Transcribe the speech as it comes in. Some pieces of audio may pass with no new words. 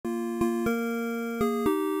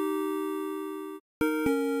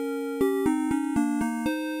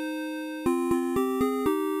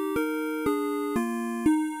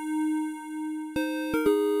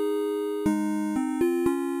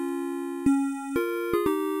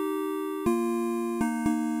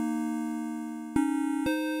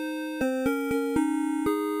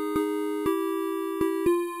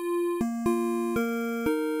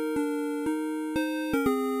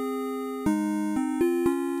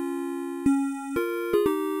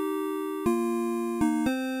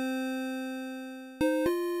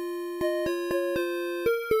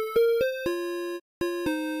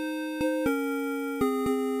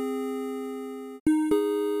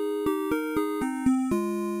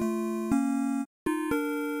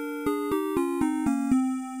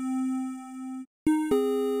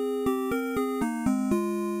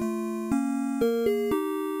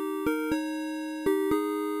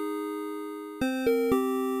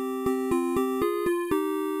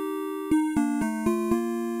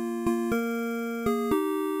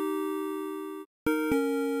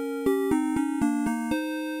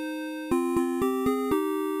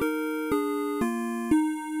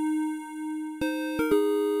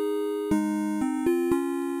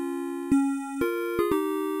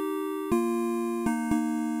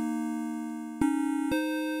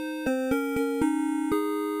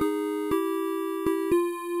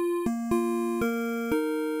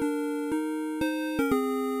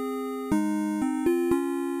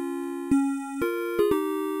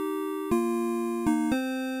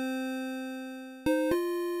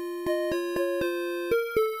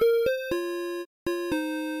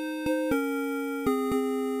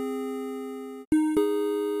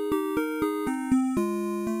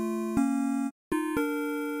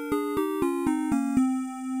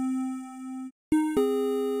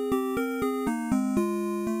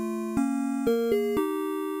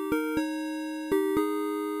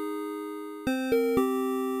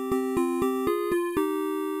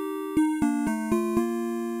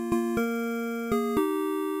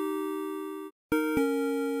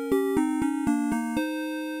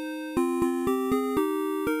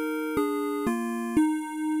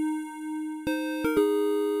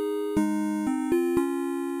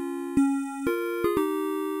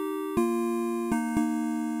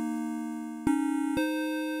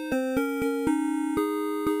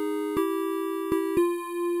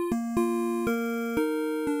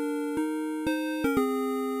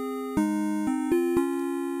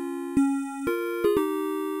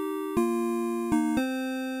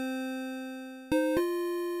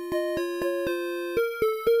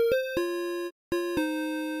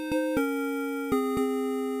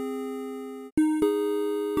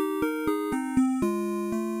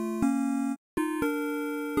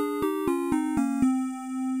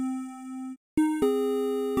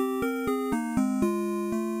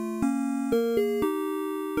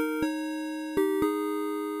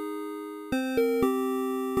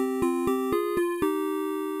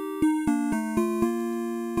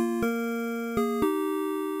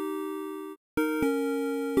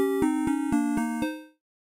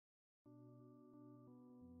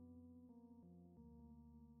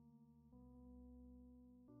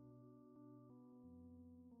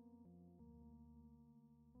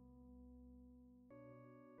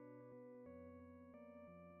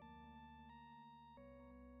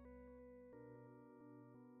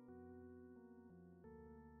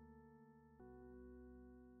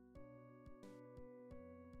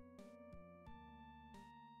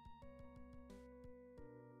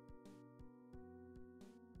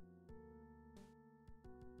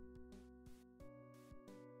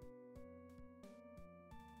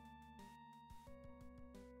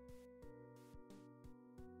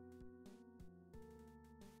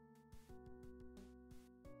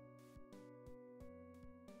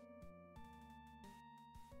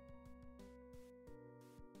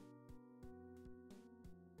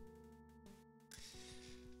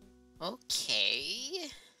Okay.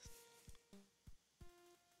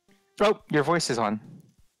 Oh, your voice is on.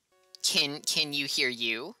 Can you hear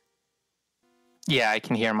you? Yeah, I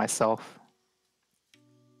can hear myself.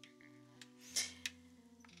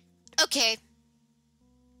 Okay.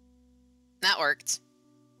 That worked.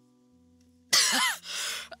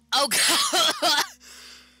 Oh god.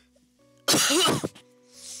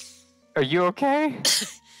 Are you okay?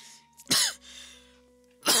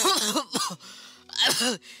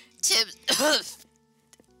 Tim.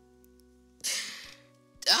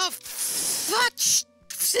 Oh fuck.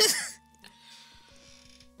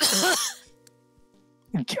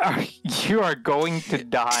 You are going to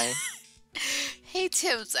die. Hey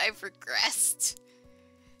Tibbs, I've regressed.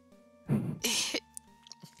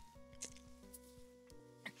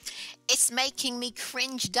 It's making me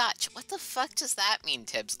cringe Dutch. What the fuck does that mean,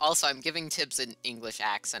 Tibbs? Also, I'm giving Tibbs an English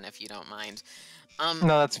accent, if you don't mind.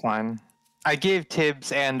 No, that's fine. I gave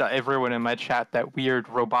Tibbs and everyone in my chat that weird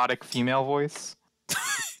robotic female voice.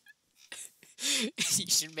 You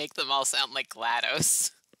should make them all sound like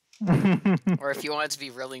GLaDOS. Or if you want it to be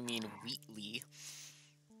really mean, Wheatley.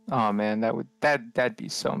 Oh man, that'd be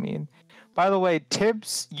so mean. By the way,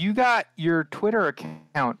 Tibbs, you got your Twitter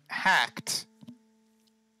account hacked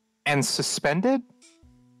and suspended?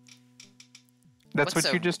 That's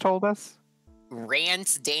what you just told us?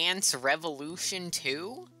 Rance Dance Revolution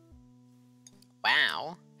 2?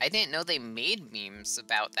 Wow. I didn't know they made memes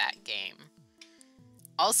about that game.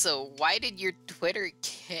 Also, why did your Twitter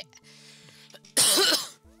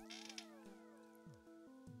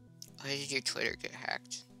Why did your Twitter get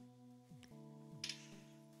hacked?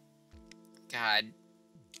 God.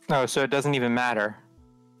 No, so it doesn't even matter.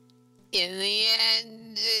 In the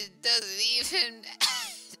end, it doesn't even...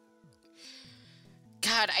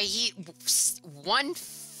 God, I eat one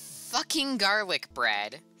fucking garlic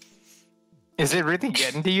bread. Is it really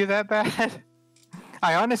getting to you that bad?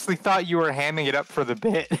 I honestly thought you were hamming it up for the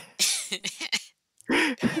bit.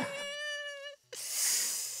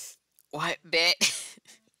 What bit?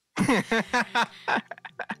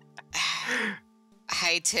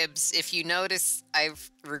 Hi, Tibbs. If you notice, I've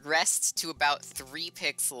regressed to about 3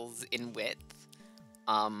 pixels in width.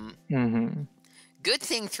 Good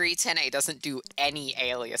thing 310A doesn't do any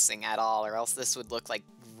aliasing at all, or else this would look like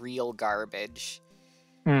real garbage.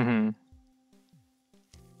 My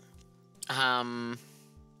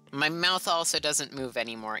mouth also doesn't move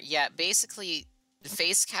anymore. Yeah, basically,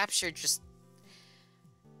 face capture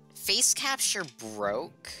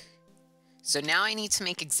broke. So now I need to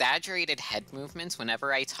make exaggerated head movements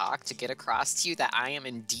whenever I talk to get across to you that I am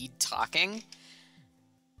indeed talking.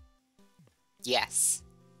 Yes.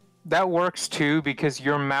 That works too, because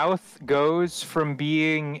your mouth goes from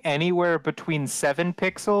being anywhere between 7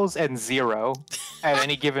 pixels and 0 at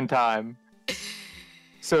any given time.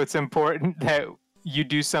 So it's important that you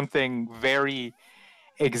do something very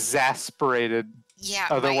exasperated. Yeah.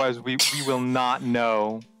 Otherwise, we will not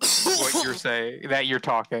know what you're saying, that you're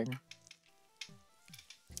talking.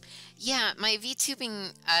 Yeah, my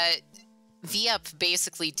VTubing, V-Up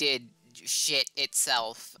basically did shit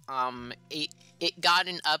itself. It got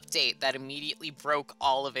an update that immediately broke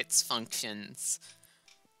all of its functions.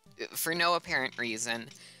 For no apparent reason.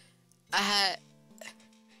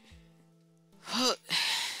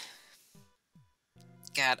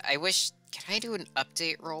 God, I wish... Can I do an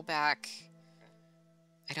update rollback?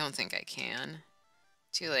 I don't think I can.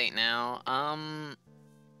 Too late now.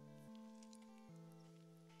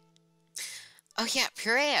 Oh yeah,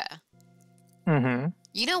 Purea.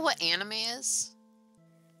 You know what anime is?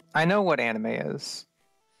 I know what anime is.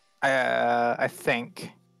 I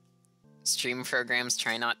think. Stream programs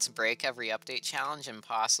try not to break every update challenge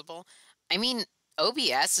impossible. I mean,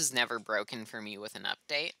 OBS is never broken for me with an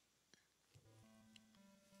update.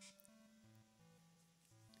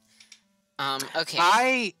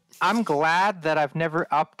 Okay. I'm glad that I've never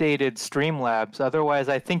updated Streamlabs, otherwise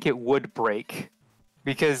I think it would break.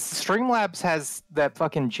 Because Streamlabs has that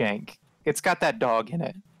fucking jank. It's got that dog in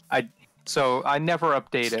it. So I never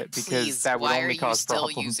update it because Please, that would only cause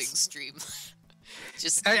problems. Why are you still using Streamlabs?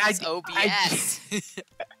 Just use OBS.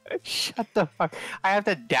 Shut the fuck. I have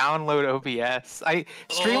to download OBS.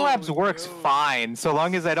 Streamlabs works fine so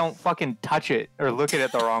long as I don't fucking touch it or look at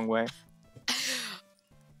it the wrong way.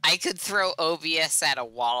 I could throw OBS at a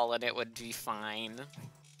wall and it would be fine.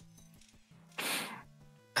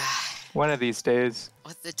 One of these days.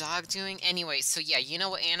 What's the dog doing? Anyway, so yeah, you know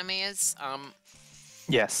what anime is?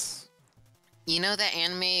 Yes. You know that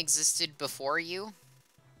anime existed before you?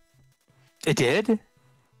 It did?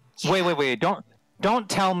 Yeah. Wait. Don't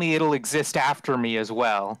tell me it'll exist after me as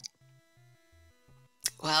well.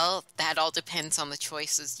 Well, that all depends on the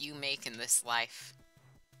choices you make in this life.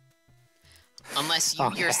 Unless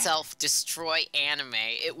you yourself destroy anime,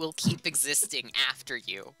 it will keep existing after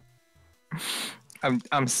you.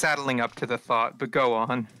 I'm saddling up to the thought, but go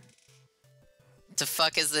on. The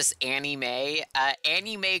fuck is this anime?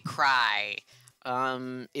 Anime Cry.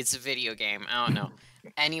 It's a video game. I don't know.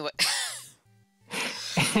 Anyway.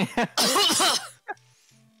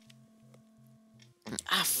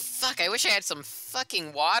 Ah, fuck. I wish I had some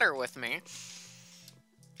fucking water with me.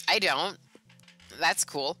 I don't. That's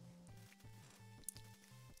cool.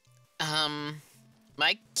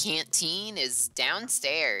 My canteen is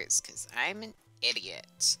downstairs, because I'm an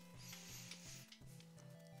idiot.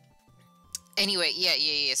 Anyway,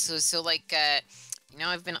 yeah. So like, you know,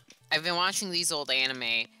 I've been watching these old anime,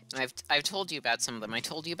 and I've told you about some of them. I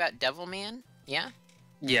told you about Devilman, yeah?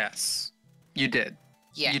 Yes, you did.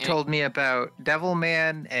 Yeah. You told me about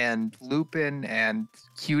Devilman and Lupin and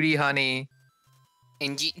Cutie Honey.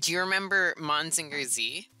 And do you remember Monzinger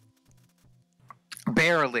Z?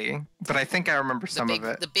 Barely, but I think I remember some of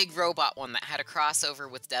it. The big robot one that had a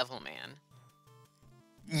crossover with Devilman.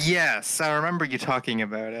 Yes, I remember you talking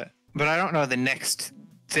about it, but I don't know the next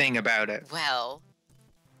thing about it. Well,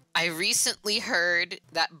 I recently heard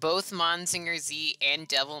that both Monzinger Z and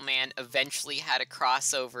Devilman eventually had a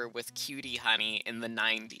crossover with Cutie Honey in the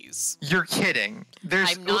 90s. You're kidding.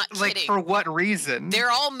 I'm not like, kidding. for what reason?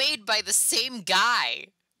 They're all made by the same guy.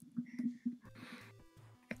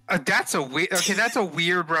 That's a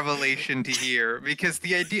weird revelation to hear, because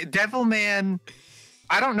the idea Devilman,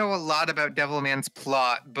 I don't know a lot about Devilman's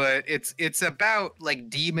plot, but it's about like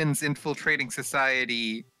demons infiltrating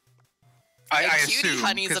society. I assume. Cutie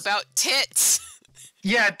Honey is about tits.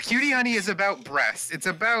 Yeah, Cutie Honey is about breasts. It's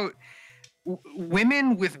about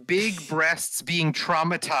women with big breasts being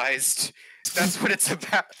traumatized. That's what it's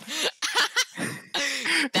about.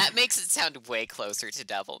 That makes it sound way closer to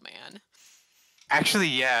Devilman. Actually,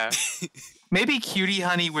 yeah. Maybe Cutie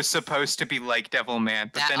Honey was supposed to be like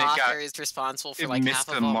Devilman, but that then author is responsible for like half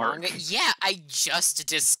of the manga. Yeah, I just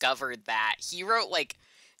discovered that. He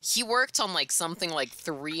worked on like something like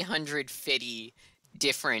 350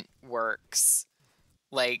 different works.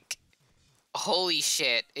 Like, holy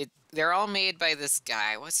shit. They're all made by this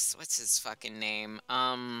guy. What's his fucking name?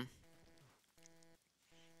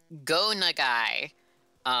 Go Nagai.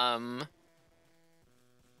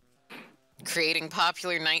 Creating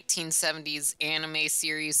popular 1970s anime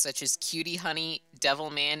series such as Cutie Honey,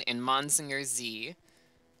 Devilman, and Monzinger Z.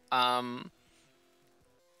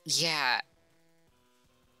 Yeah.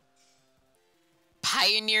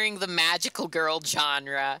 Pioneering the magical girl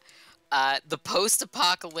genre, the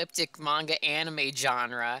post-apocalyptic manga anime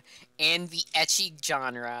genre, and the ecchi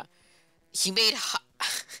genre. He made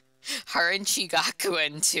Haran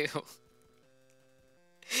Chigakuen too.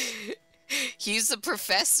 He's a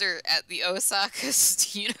professor at the Osaka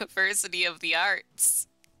University of the Arts.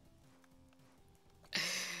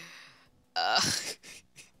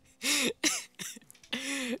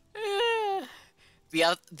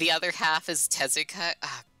 The other half is Tezuka.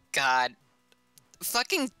 Oh, God.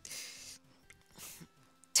 Fucking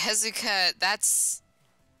Tezuka, that's...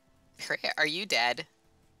 Are you dead?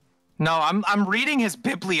 No, I'm reading his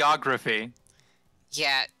bibliography.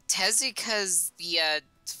 Yeah, Tezuka's the,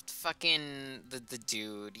 fucking the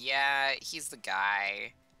dude. Yeah, he's the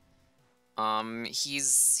guy.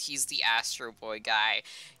 He's the Astro Boy guy.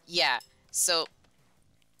 Yeah, so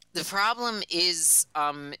the problem is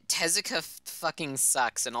Tezuka fucking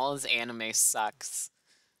sucks and all his anime sucks.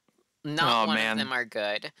 Not one of them are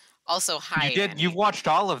good. Also, hi, Annie. You've watched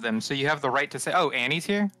all of them, so you have the right to say, oh, Annie's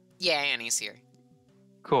here? Yeah, Annie's here.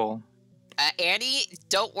 Cool. Annie,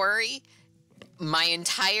 don't worry.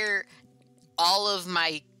 All of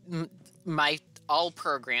my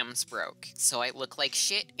programs broke, so I look like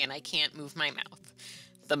shit and I can't move my mouth.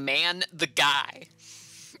 The guy.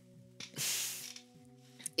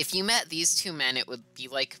 If you met these two men, it would be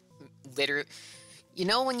like literally... You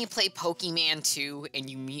know when you play Pokemon 2 and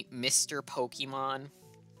you meet Mr. Pokemon?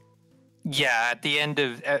 Yeah, at the end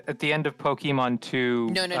of Pokemon 2.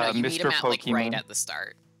 No, you meet him at like right at the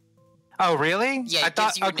start. Oh, really? Yeah, it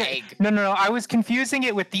gives you an egg. No. I was confusing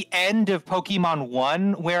it with the end of Pokemon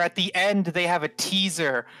 1, where at the end they have a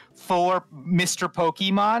teaser for Mr.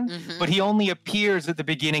 Pokemon, but he only appears at the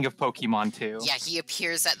beginning of Pokemon 2. Yeah, he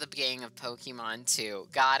appears at the beginning of Pokemon 2.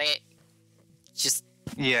 Got it? Just...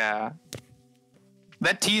 Yeah.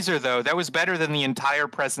 That teaser, though, that was better than the entire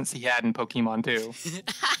presence he had in Pokemon 2.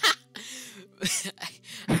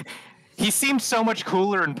 He seemed so much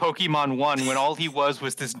cooler in Pokemon 1 when all he was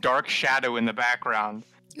this dark shadow in the background.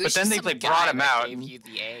 It But was then just they some like guy brought him that out. gave you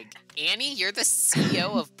the egg. Annie, you're the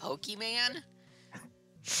CEO of Pokemon?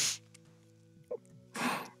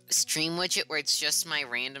 Stream widget where it's just my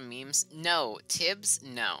random memes? No. Tibbs?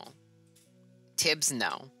 No. Tibbs,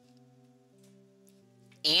 no.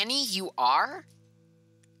 Annie, you are?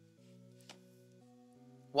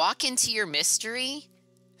 Walk into your mystery?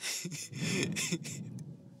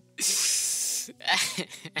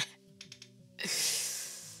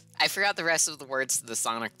 I forgot the rest of the words to the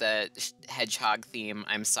Sonic the Hedgehog theme.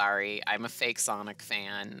 I'm sorry. I'm a fake Sonic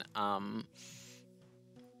fan.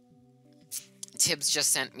 Tibbs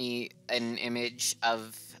just sent me an image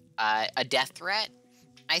of a death threat,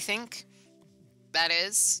 I think that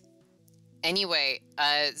is. Anyway,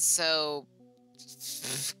 so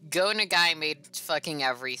Go Nagai made fucking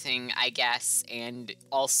everything, I guess, and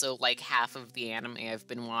also like half of the anime I've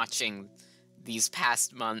been watching these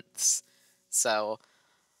past months. So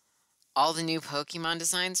all the new Pokemon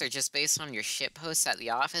designs are just based on your shitposts at the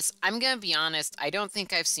office. I'm gonna be honest, I don't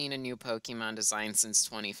think I've seen a new Pokemon design since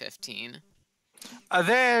 2015. I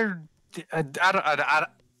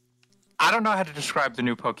don't know how to describe the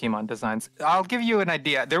new Pokemon designs. I'll give you an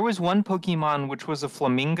idea. There was one Pokemon which was a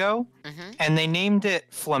flamingo, and they named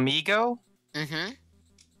it Flamigo, and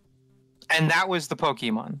that was the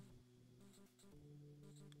Pokemon.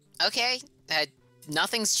 Okay,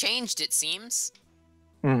 nothing's changed, it seems.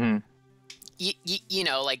 You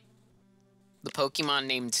know, like the Pokemon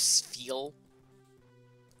named Spheal,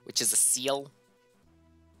 which is a seal,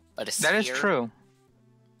 but a sphere. That is true.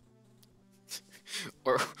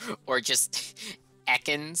 Or just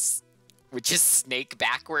Ekans, which is snake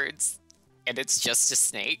backwards, and it's just a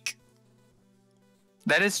snake.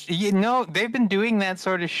 That is, you know, they've been doing that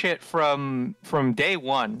sort of shit from day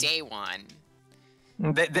one. Day one.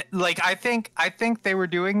 Like I think they were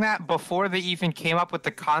doing that before they even came up with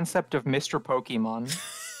the concept of Mr. Pokemon,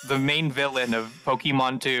 the main villain of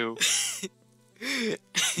Pokemon 2.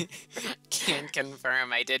 Can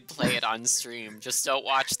confirm I did play it on stream. Just don't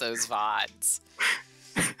watch those VODs.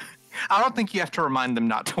 I don't think you have to remind them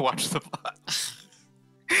not to watch the VOD.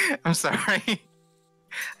 I'm sorry.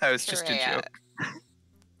 That was just a joke.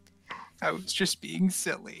 I was just being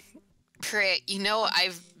silly. Priya, you know,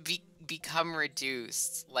 I've become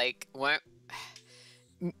reduced. Like, what?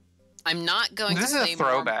 I'm not going to play This is a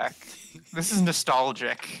throwback. This is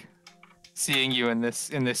nostalgic. Seeing you in this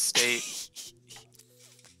state.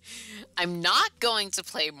 I'm not going to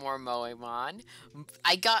play more Moemon.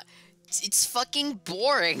 It's fucking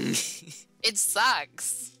boring. It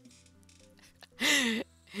sucks.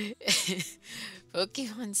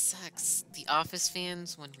 Pokemon sucks. The Office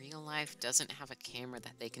fans, when real life doesn't have a camera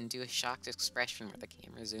that they can do a shocked expression where the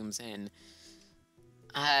camera zooms in.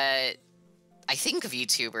 I think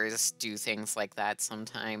VTubers do things like that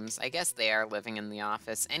sometimes. I guess they are living in the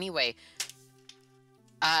office. Anyway,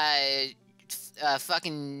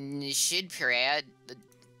 fucking shit parade.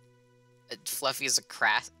 Fluffy is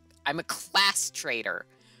I'm a class traitor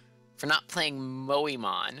for not playing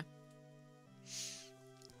Moemon.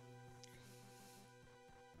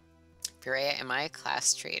 Pirea, am I a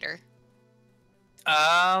class traitor?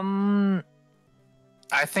 I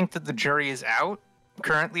think that the jury is out.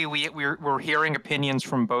 Currently, we're hearing opinions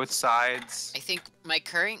from both sides. I think my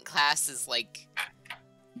current class is like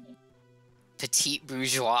petite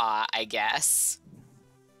bourgeois, I guess.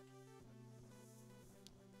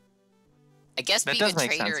 I guess that being does a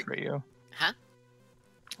make traitor... sense for you. Huh?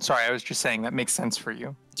 Sorry, I was just saying that makes sense for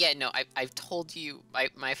you. Yeah, no, I've told you,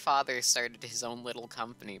 my father started his own little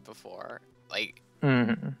company before. Like,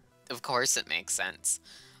 of course it makes sense.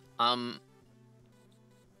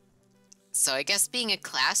 So I guess being a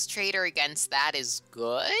class traitor against that is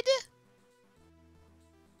good?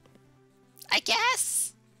 I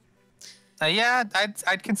guess? Yeah,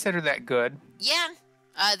 I'd consider that good. Yeah.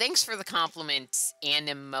 Thanks for the compliment,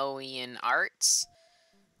 Animoian Arts.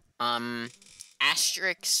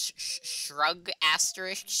 Asterisk, shrug,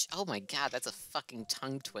 asterisk. Oh my god, that's a fucking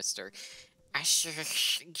tongue twister.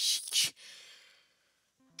 Asterisk.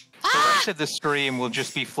 The rest of the stream will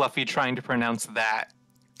just be Fluffy trying to pronounce that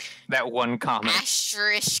one comment.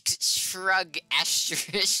 Asterisk, shrug,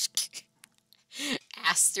 asterisk.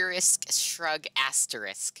 Asterisk, shrug,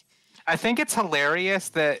 asterisk. I think it's hilarious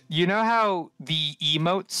that you know how the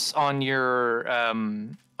emotes on your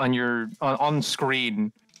on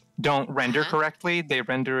screen don't render correctly. They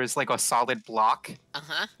render as like a solid block.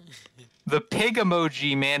 The pig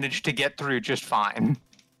emoji managed to get through just fine.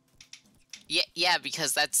 Yeah,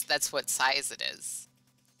 because that's what size it is.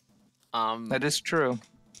 That is true.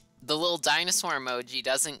 The little dinosaur emoji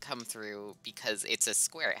doesn't come through because it's a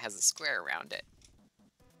square. It has a square around it.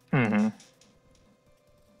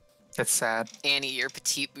 That's sad. Annie, you're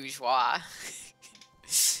petite bourgeois.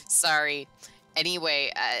 Sorry.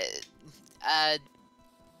 Anyway,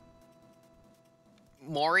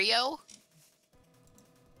 Morio?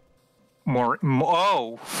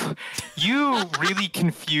 Oh, you really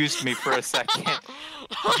confused me for a second.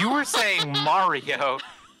 You were saying Mario,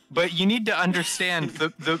 but you need to understand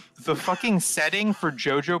the fucking setting for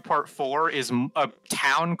JoJo Part 4 is a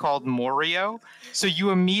town called Morio, so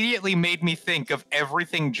you immediately made me think of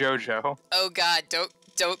everything JoJo. Oh god,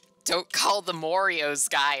 don't call the Morios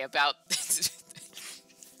guy about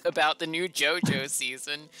about the new JoJo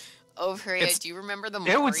season. Oh, Harriet, do you remember the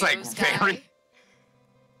Morios It was like guy? very.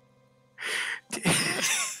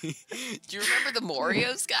 Do you remember the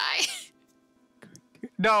Morios guy?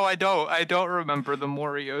 No, I don't. I don't remember the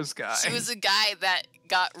Morios guy. She was a guy that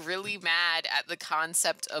got really mad at the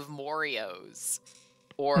concept of Morios.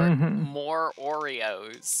 Or more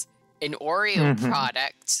Oreos. An Oreo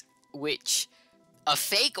product, a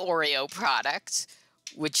fake Oreo product,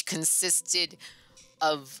 which consisted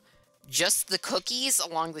of just the cookies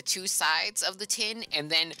along the two sides of the tin,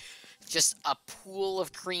 and then just a pool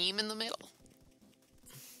of cream in the middle.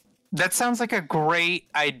 That sounds like a great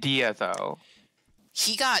idea, though.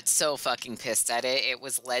 He got so fucking pissed at it, it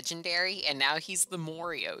was legendary, and now he's the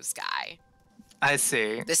Morios guy. I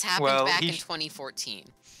see. This happened back in 2014.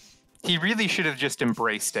 He really should have just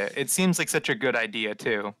embraced it. It seems like such a good idea,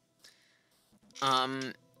 too.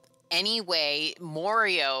 Anyway,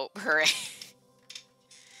 Morio Parade.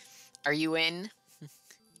 Are you in?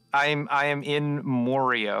 I am in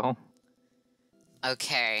Morio.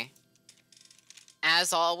 Okay.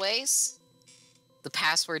 As always, the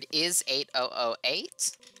password is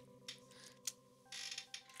 8008.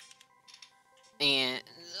 And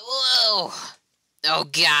whoa. Oh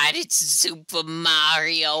god, it's Super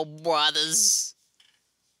Mario Brothers.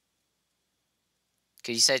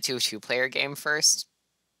 Could you set it to a two-player game first?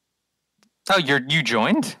 Oh, you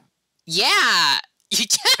joined? Yeah! You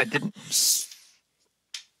I didn't.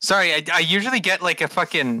 Sorry, I usually get like a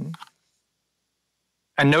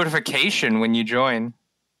notification when you join.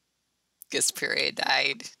 Guess period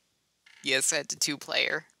died. Yes, set to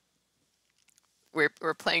two-player.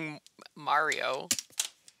 We're playing Mario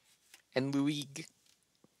and Luigi.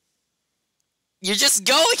 You're just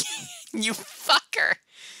going, you fucker.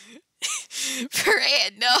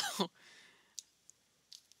 Parade, no.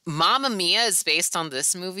 Mamma Mia is based on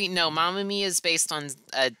this movie. No, Mamma Mia is based on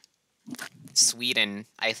Sweden,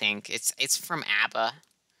 I think. It's from ABBA.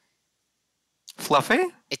 Fluffy?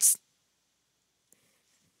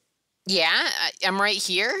 Yeah, I'm right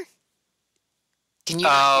here. Can you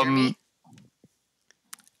not hear me?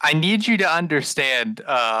 I need you to understand,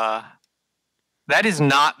 that is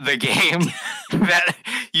not the game that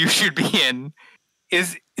you should be in.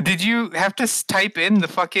 Did you have to type in the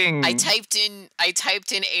fucking... I typed in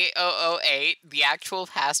 8008, the actual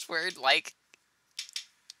password, like...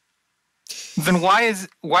 Then why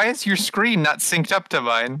is your screen not synced up to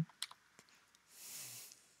mine?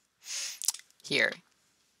 Here.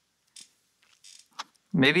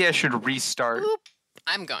 Maybe I should restart. Boop.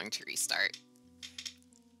 I'm going to restart.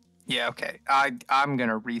 Yeah, okay. I'm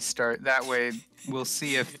gonna restart. That way we'll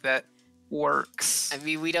see if that works. I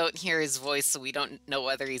mean, we don't hear his voice, so we don't know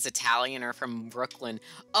whether he's Italian or from Brooklyn.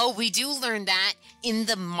 Oh, we do learn that in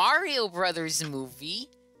the Mario Brothers movie,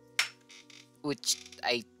 which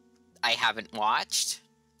I haven't watched.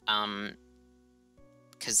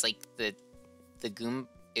 Cause like the Goom,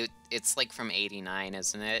 it's like from '89,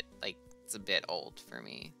 isn't it? Like it's a bit old for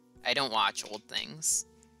me. I don't watch old things.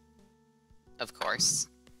 Of course.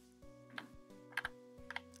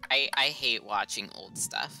 I hate watching old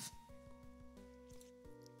stuff.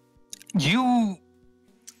 I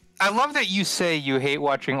love that you say you hate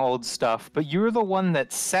watching old stuff, but you're the one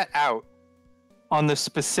that set out on the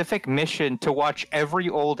specific mission to watch every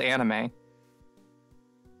old anime.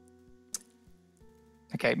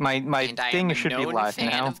 Okay, my thing should be live now. I'm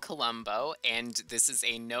a known fan of Columbo, and this is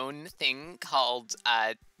a known thing called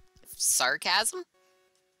sarcasm.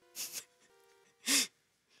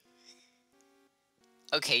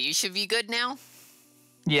 Okay, you should be good now.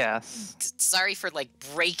 Yes. Sorry for like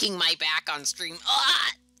breaking my back on stream.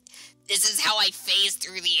 Ah! This is how I phase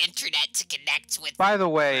through the internet to connect with. By the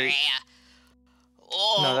way.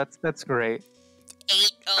 Oh, no, that's great.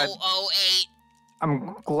 8008.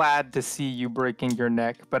 I'm glad to see you breaking your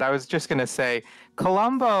neck, but I was just gonna say,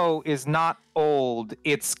 Columbo is not old;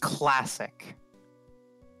 it's classic.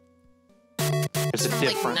 There's a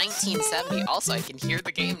difference. Like 1970. Also, I can hear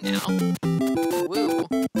the game now. Woo.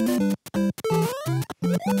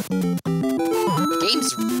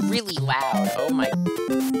 Game's really loud. Oh my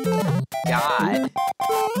god.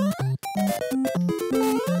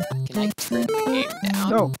 game down.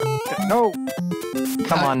 No. No.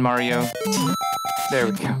 Come on, Mario. There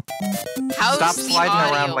we go. How's Stop the sliding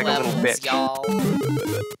audio around like a little levels, bitch. y'all?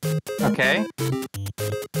 Okay. God.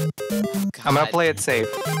 I'm gonna play it safe,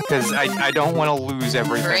 because I don't want to lose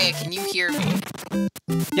everything. Freya, can you hear me?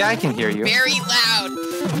 Yeah, I can hear you. Very loud.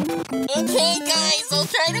 Okay, guys, I'll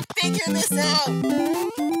try to figure this out.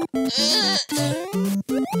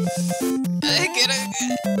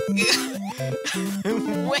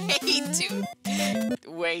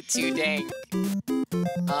 Way too dang.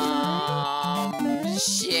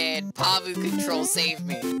 Shit. Pavu control, save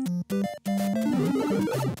me.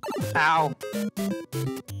 Ow.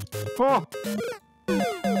 Oh.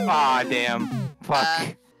 Aw, damn.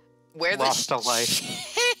 Fuck. Where the Lost a life. shit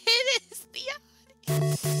is the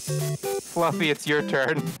Fluffy, it's your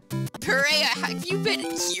turn. Perea, have you been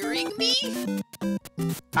hearing me?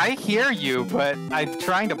 I hear you, but I'm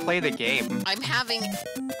trying to play the game.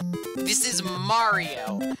 This is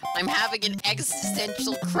Mario. I'm having an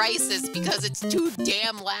existential crisis because it's too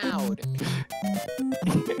damn loud.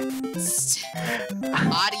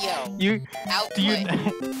 Audio. Output.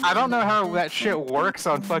 I don't know how that shit works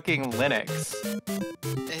on fucking Linux.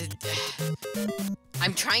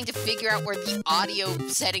 I'm trying to figure out where the audio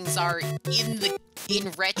settings are in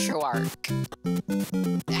RetroArch.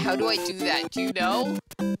 How do I do that? Do you know?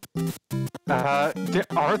 Are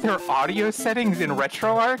there audio settings in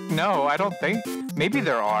RetroArch? No, I don't think. Maybe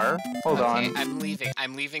there are. Hold on. Okay, I'm leaving.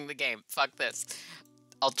 I'm leaving the game. Fuck this.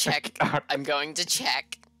 I'll check. I'm going to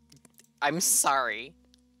check. I'm sorry.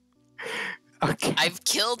 Okay. I've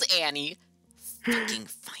killed Annie. Fucking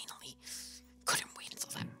finally. Couldn't wait until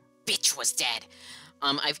that bitch was dead.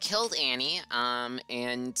 I've killed Annie,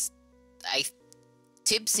 and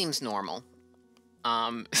Tib seems normal.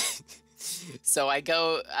 So I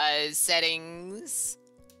go, settings,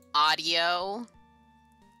 audio,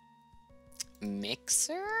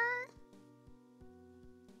 mixer,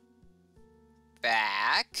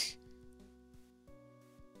 back,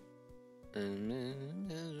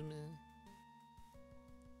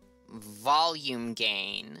 volume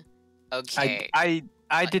gain. Okay.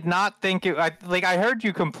 I did not think it. I heard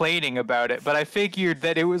you complaining about it, but I figured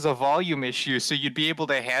that it was a volume issue, so you'd be able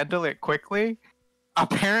to handle it quickly.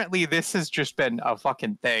 Apparently, this has just been a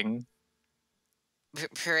fucking thing.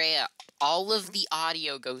 Perea, all of the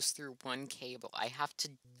audio goes through one cable. I have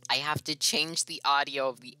to change the audio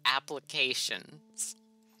of the applications.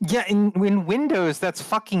 Yeah, in Windows, that's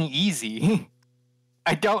fucking easy.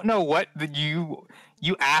 I don't know what you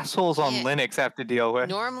assholes on Linux have to deal with.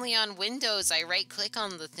 Normally on Windows, I right-click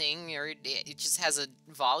on the thing, or it just has a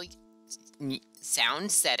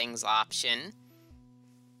sound settings option,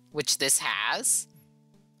 which this has.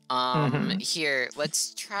 Here,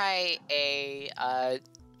 let's try a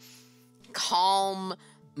calm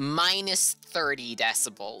 -30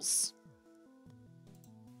 decibels.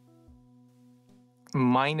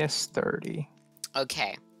 -30.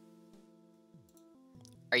 Okay.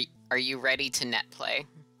 Are you ready to net play?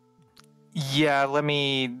 Yeah,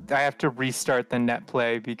 I have to restart the net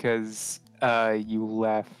play because you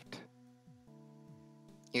left.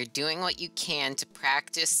 You're doing what you can to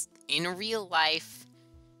practice in real life.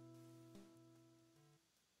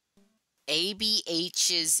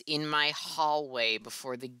 ABHs in my hallway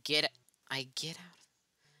before I get out.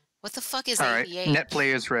 What the fuck is ABH? Alright, net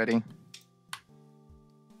play is ready.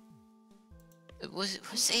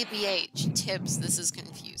 What's ABH? Tibbs, this is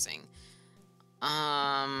confusing.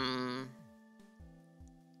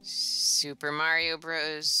 Super Mario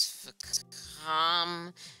Bros.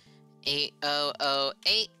 Facom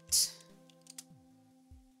 8008.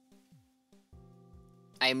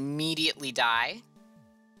 I immediately die.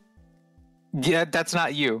 Yeah, that's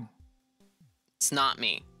not you. It's not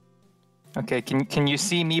me. Okay, can you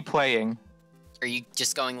see me playing? Are you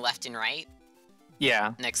just going left and right?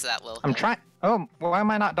 Yeah. Next to that little I'm trying. Oh, why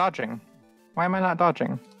am I not dodging? Why am I not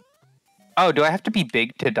dodging? Oh, do I have to be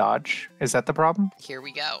big to dodge? Is that the problem? Here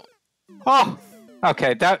we go. Oh!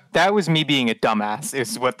 Okay, that was me being a dumbass,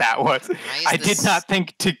 is what that was. I did not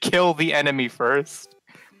think to kill the enemy first.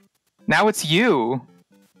 Now it's you.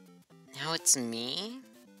 Now it's me?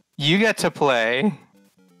 You get to play.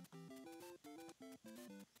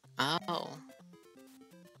 Oh.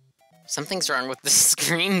 Something's wrong with the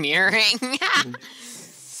screen mirroring.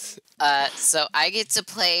 So I get to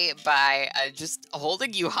play by just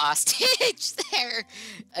holding you hostage there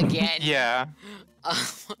again. Yeah.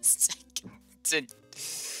 To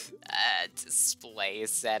display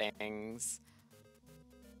settings.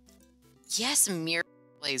 Yes, mirror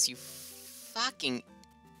plays, you fucking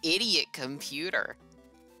idiot computer.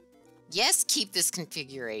 Yes, keep this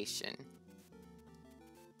configuration.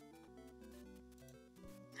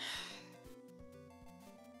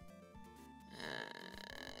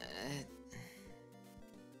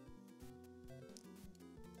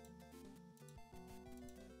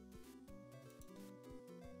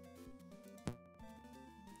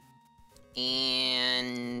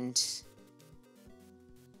 And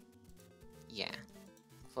yeah,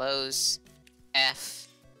 close F.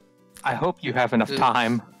 I hope you have enough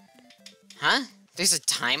time. Huh? There's a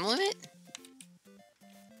time limit?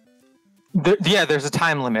 Yeah, there's a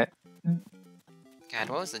time limit. God,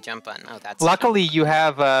 what was the jump button? Oh, that's. Luckily, you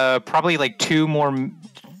have probably like 2 more.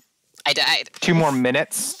 I died. 2 more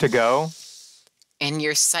minutes to go. And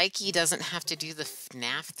your psyche doesn't have to do the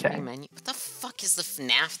FNAF 3 menu. What the fuck is the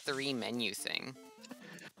FNAF 3 menu thing?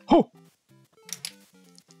 Oh.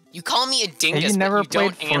 You call me a dingus, but you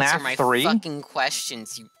don't answer my fucking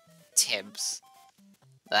questions, you Tibbs.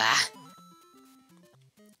 Ah.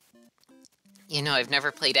 You know, I've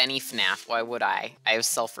never played any FNAF. Why would I? I have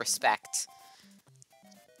self-respect.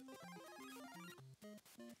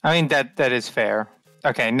 I mean, that is fair.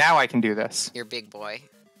 Okay, now I can do this. You're big boy.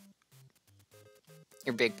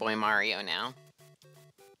 You're big boy Mario now.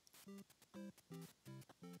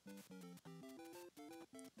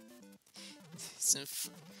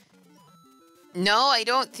 No, I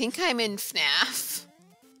don't think I'm in FNAF.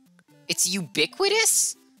 It's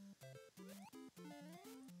ubiquitous?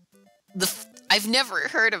 I've never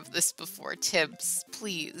heard of this before, Tibbs.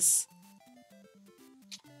 Please.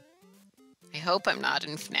 I hope I'm not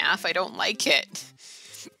in FNAF. I don't like it.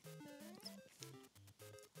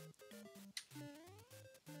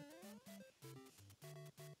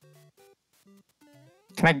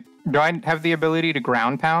 Do I have the ability to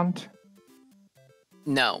ground pound?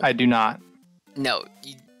 No. I do not. No,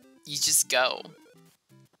 you just go.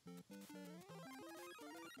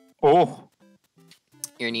 Oh.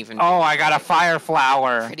 You're an even. Oh, I got a fire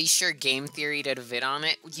flower. Pretty sure Game Theory did a vid on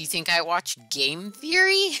it. Do you think I watch Game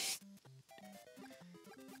Theory?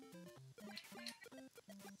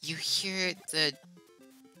 You hear the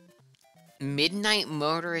Midnight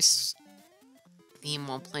Motorist theme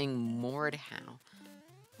while playing Mordhau.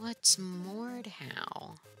 What's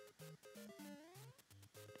Mordhau?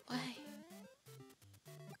 What?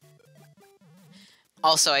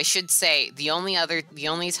 Also, I should say, the only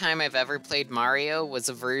time I've ever played Mario was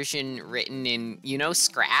a version written in, you know,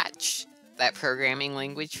 Scratch? That programming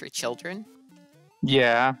language for children?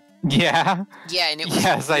 Yeah. Yeah. Yeah, and it was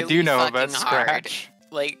yes, really I do know about hard. Scratch.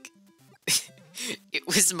 Like, it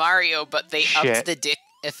was Mario, but they upped the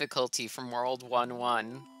difficulty from World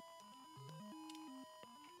 1-1.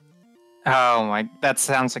 Oh my, that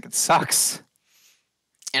sounds like it sucks.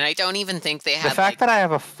 And I don't even think they had, the fact that I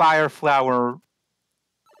have a fire flower...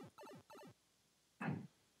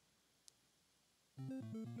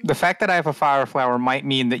 The fact that I have a fire flower might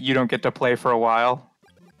mean that you don't get to play for a while.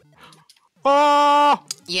 Oh!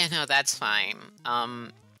 Yeah, no, that's fine.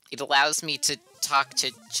 It allows me to talk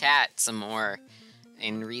to chat some more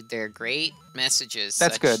and read their great messages.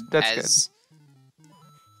 That's good. That's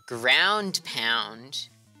good. Ground pound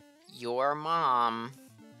your mom.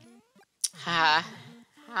 Ha.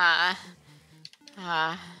 Ha.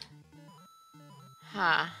 Ha.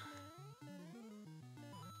 Ha.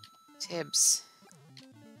 Tibbs.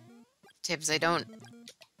 Tibbs, I don't...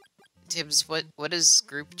 Tibbs, what is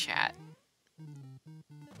group chat?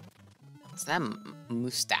 Is that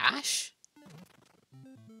mustache?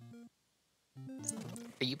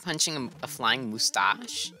 Are you punching a flying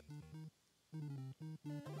mustache?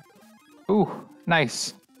 Ooh,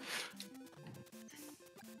 nice.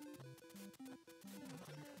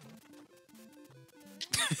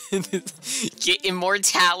 Get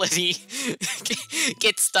immortality.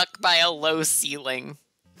 Get stuck by a low ceiling.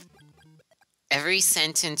 Every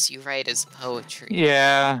sentence you write is poetry.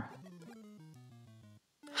 Yeah.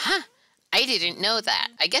 Huh. I didn't know that.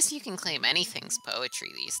 I guess you can claim anything's poetry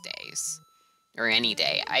these days. Or any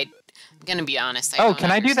day. I'm gonna be honest, I don't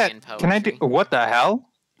can I do that? understand poetry. Can I do... What the hell?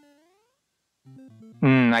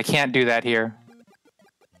 I can't do that here.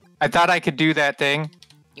 I thought I could do that thing.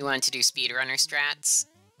 You wanted to do speedrunner strats?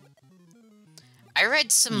 I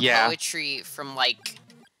read some poetry from, like,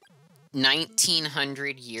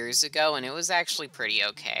 1900 years ago, and it was actually pretty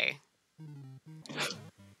okay.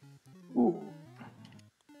 Ooh.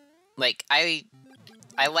 Like, I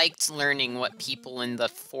liked learning what people in the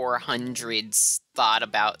 400s thought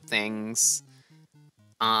about things.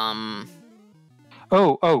 Oh.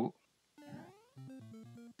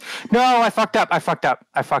 No, I fucked up. I fucked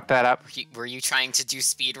that up. Were you trying to do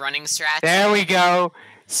speedrunning strats? There we go.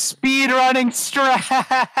 Speedrunning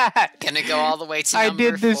strat. Gonna go all the way to number 4?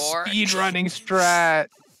 I did the speedrunning strat.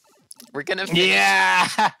 We're gonna finish. Yeah.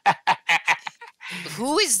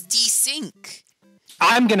 Who is desync?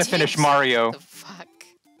 I'm gonna finish Mario. What the fuck?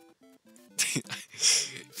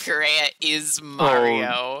 Perea is Mario.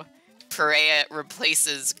 Oh. Perea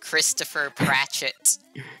replaces Christopher Pratchett.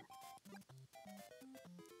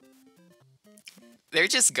 They're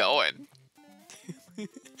just going.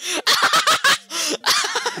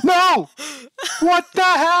 No! What the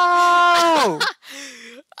hell?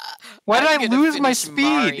 Why did I lose my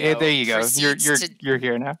speed? Hey, there you go. You're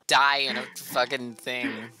here now. Die in a fucking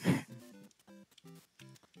thing.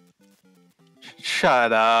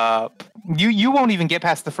 Shut up. You won't even get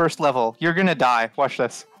past the first level. You're gonna die. Watch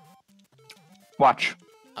this. Watch.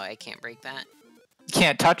 Oh, I can't break that.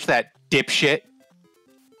 Can't touch that, dipshit.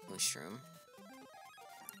 Mushroom.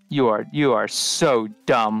 You are so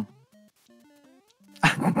dumb.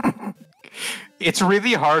 It's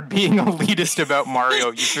really hard being elitist about Mario.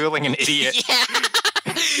 You feel like an idiot. Yeah.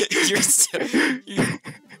 You're so.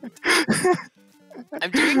 I'm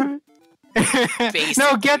doing.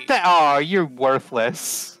 No, get that. Oh, you're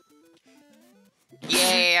worthless.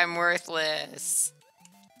 Yay, I'm worthless.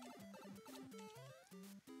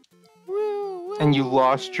 Woo, and you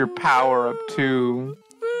lost your power up too.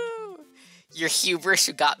 Woo. Your hubris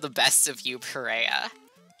got the best of you, Perea.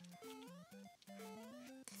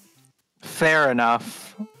 Fair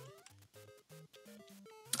enough.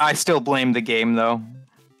 I still blame the game, though.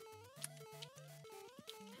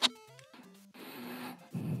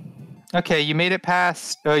 Okay, you made it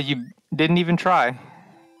past. You didn't even try,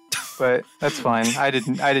 but that's fine. I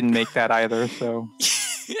didn't make that either. So.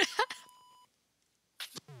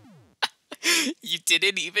 You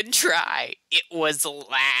didn't even try. It was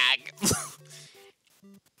lag.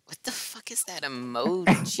 What the fuck is that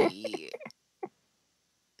emoji?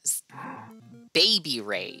 Baby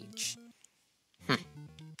rage.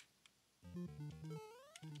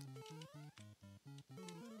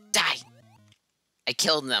 Die! I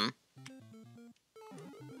killed them.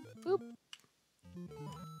 Boop.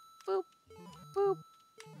 Boop. Boop.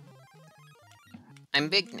 I'm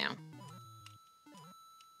big now.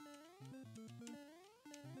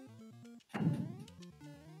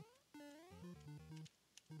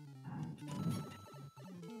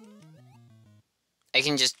 I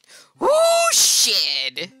can just... Whoo,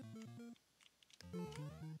 shit!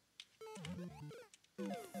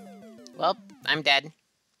 Well, I'm dead.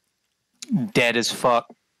 Dead as fuck.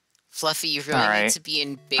 Fluffy, you really need to be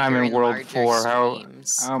in bigger I'm in and World larger 4.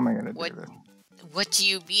 streams. How am I gonna do this? What do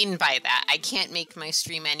you mean by that? I can't make my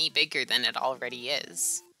stream any bigger than it already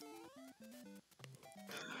is.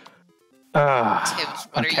 Tibbs,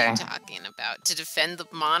 what are you talking about? To defend the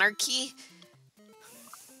monarchy?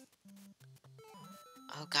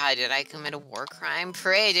 Oh god, did I commit a war crime?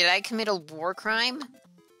 Pray, did I commit a war crime?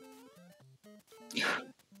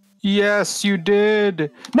 Yes, you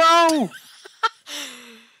did. No!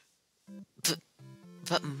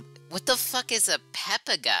 But what the fuck is a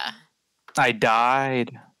Pepega? I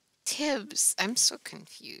died. Tibbs, I'm so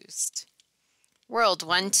confused. World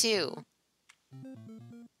 1-2.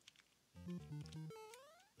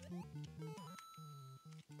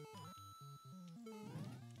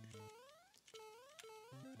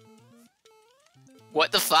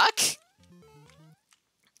 What the fuck?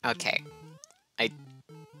 Okay.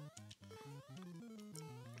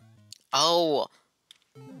 Oh.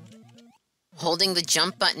 Holding the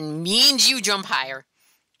jump button means you jump higher.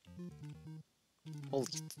 Holy.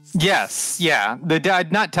 Yes, yeah. Did I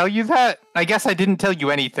not tell you that? I guess I didn't tell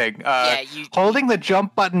you anything. Holding the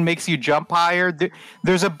jump button makes you jump higher.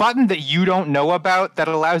 There's a button that you don't know about that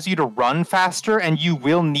allows you to run faster, and you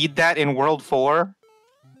will need that in World 4.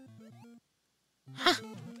 Huh.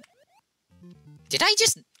 Did I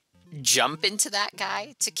just jump into that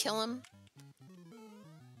guy to kill him?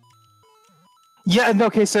 Yeah,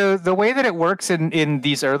 okay, so the way that it works in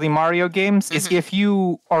these early Mario games is if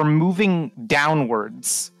you are moving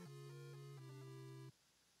downwards,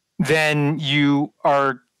 then you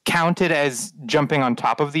are counted as jumping on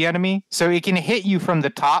top of the enemy. So it can hit you from the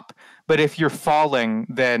top, but if you're falling,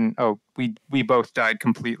 then, oh, we both died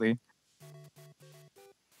completely.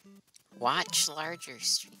 Watch larger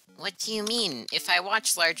streams. What do you mean? If I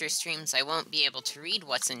watch larger streams, I won't be able to read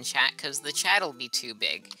what's in chat because the chat'll be too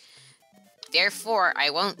big. Therefore, I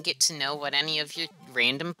won't get to know what any of your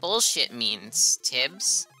random bullshit means,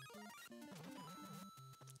 Tibbs.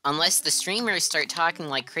 Unless the streamers start talking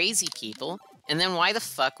like crazy people, and then why the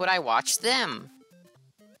fuck would I watch them?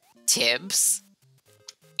 Tibbs?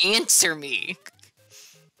 Answer me!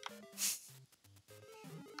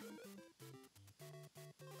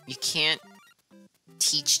 You can't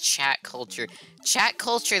teach chat culture. Chat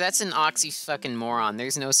culture, that's an oxy-fucking-moron.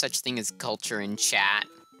 There's no such thing as culture in chat.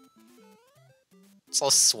 It's all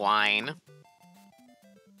swine.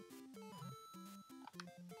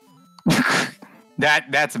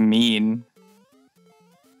 That's mean.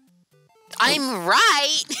 I'm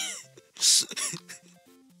right.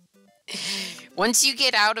 Once you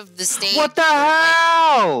get out of the stage, What the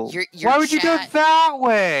hell? Your Why would you go that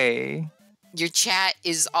way? Your chat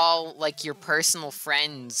is all like your personal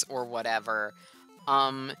friends or whatever.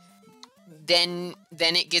 Then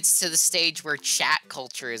it gets to the stage where chat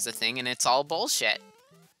culture is a thing, and it's all bullshit.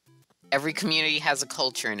 Every community has a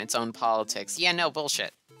culture and its own politics. Yeah, no,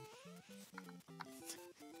 bullshit.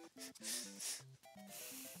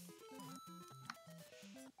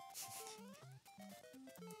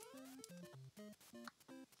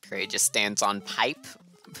 Prey just stands on pipe.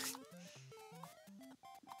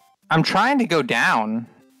 I'm trying to go down.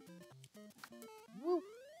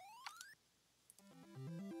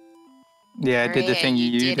 Yeah, I did the thing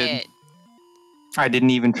you did. It. I didn't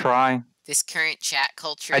even try. This current chat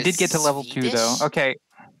culture I did get to level 2, though. Okay.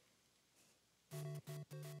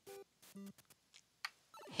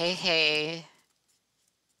 Hey.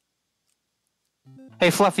 Hey,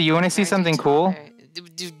 Fluffy, you want to see something cool?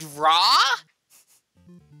 Raw?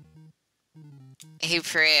 Hey,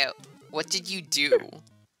 Prey, what did you do?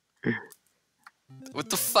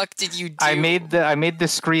 What the fuck did you do? I made the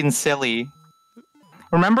screen silly.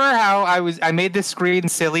 Remember how I made this screen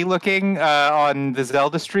silly looking on the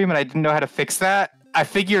Zelda stream and I didn't know how to fix that? I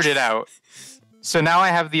figured it out. So now I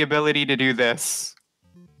have the ability to do this.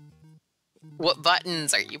 What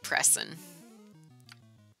buttons are you pressing?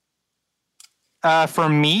 For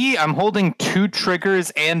me, I'm holding 2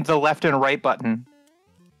 triggers and the left and right button.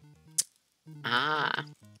 Ah.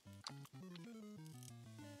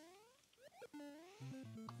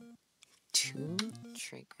 Two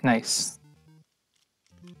triggers. Nice.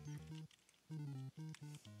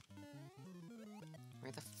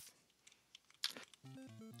 Where did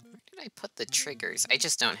I put the triggers? I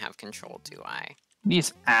just don't have control, do I?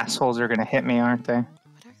 These assholes are gonna hit me, aren't they?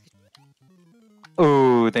 What are they?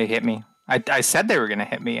 Ooh, they hit me. I said they were gonna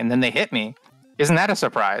hit me, and then they hit me. Isn't that a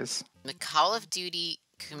surprise? The Call of Duty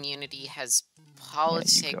community has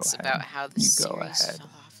politics about how the series fell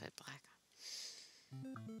off at Black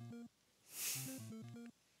Ops.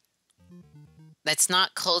 That's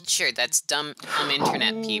not culture. That's dumb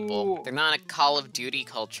internet people. They're not a Call of Duty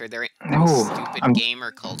culture. They're stupid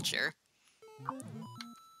gamer culture.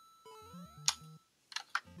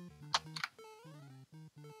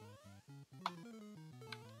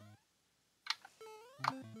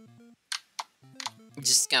 I'm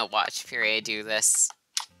just gonna watch Furia do this.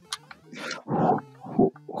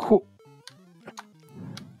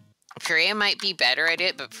 Furia might be better at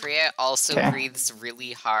it, but Furia also breathes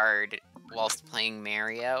really hard whilst playing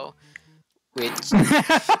Mario, which...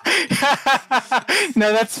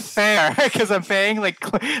 No, that's fair, because I'm paying, I'm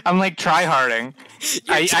tryharding.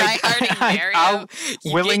 You're tryharding Mario? I'll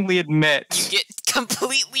willingly admit. You get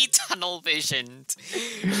completely tunnel visioned.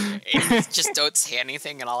 And you just don't say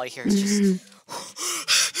anything, and all I hear is just...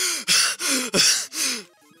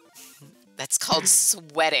 That's called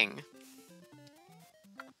sweating.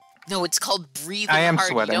 No, it's called breathing hard. I am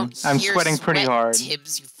sweating. I'm sweating pretty hard.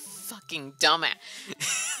 Tibbs, you fucking dumbass.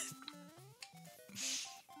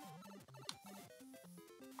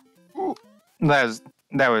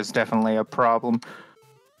 That was definitely a problem.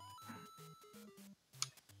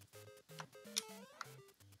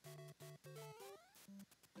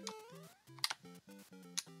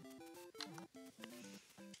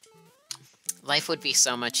 Life would be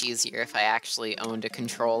so much easier if I actually owned a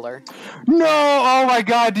controller. No! Oh my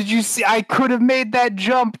god, did you see? I could have made that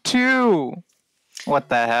jump too! What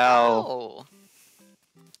the hell? Oh.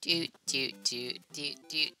 Do do do do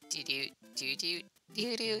do do do do do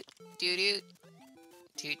do do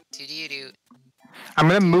do do do do. I'm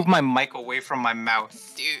gonna move my mic away from my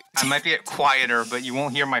mouth. Dude. I might get quieter, but you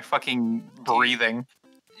won't hear my fucking breathing.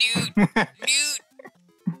 Dude.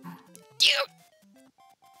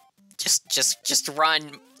 Just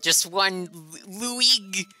run. Just run,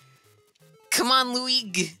 Luig. Come on,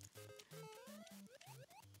 Luig.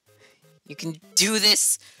 You can do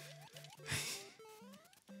this.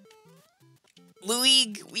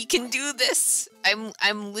 Luig, we can do this.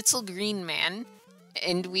 I'm Little Green Man,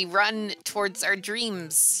 and we run towards our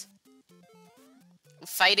dreams.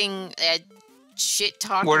 Fighting shit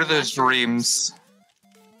talking. What are those dreams?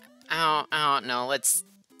 I don't know. Let's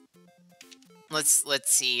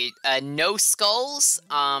see. No skulls.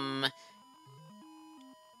 Let's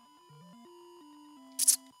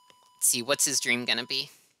see. What's his dream gonna be?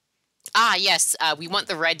 Ah, yes. We want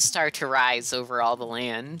the red star to rise over all the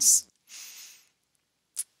lands.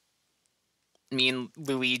 Me and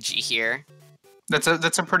Luigi here. That's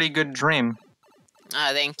a pretty good dream.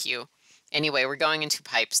 Thank you. Anyway, we're going into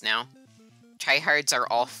pipes now. Tryhards are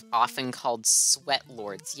often called sweat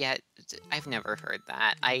lords. Yeah, I've never heard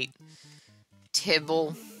that.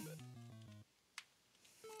 Tibble.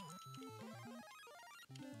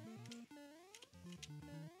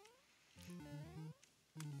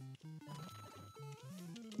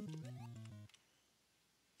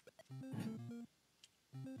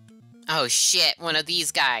 Oh shit, one of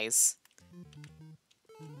these guys.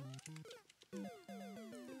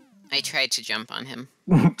 I tried to jump on him.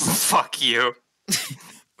 Fuck you.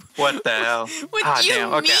 What the hell? What do you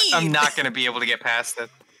mean? Okay, I'm not gonna be able to get past it.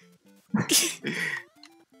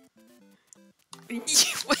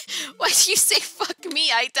 Why'd you say fuck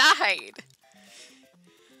me? I died.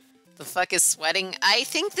 The fuck is sweating? I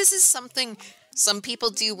think this is something some people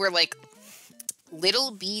do where, like,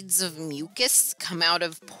 little beads of mucus come out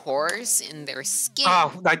of pores in their skin.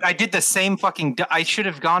 Oh, I did the same fucking... I should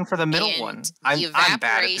have gone for the middle one. I'm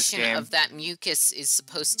bad at this game. The evaporation of that mucus is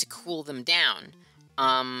supposed to cool them down.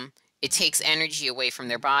 It takes energy away from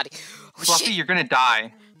their body. Oh, Fluffy, shit. you're gonna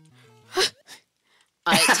die.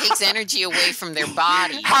 It takes energy away from their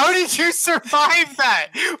body. How did you survive that?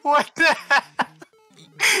 What the hell?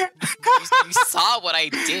 You saw what I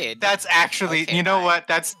did. That's actually, okay, you know what?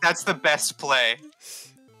 That's the best play.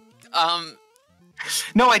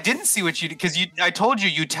 No, I didn't see what you did, because I told you,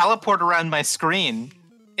 you teleport around my screen.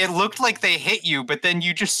 It looked like they hit you, but then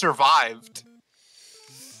you just survived.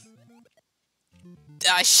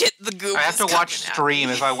 Shit, the goop. I have to watch stream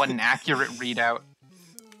if I want an accurate readout.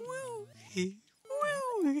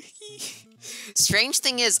 Strange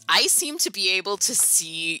thing is, I seem to be able to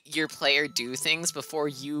see your player do things before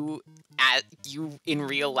you in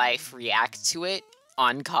real life react to it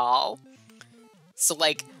on call. So,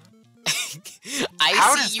 like,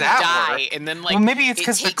 How see does you that die, work? and then, like, well, maybe it's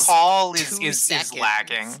because the call is seconds.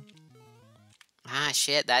 lagging. Ah,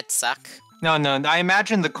 shit, that suck. No, I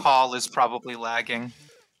imagine the call is probably lagging.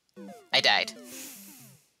 I died.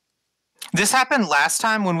 This happened last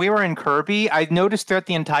time when we were in Kirby. I noticed throughout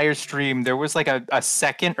the entire stream there was like a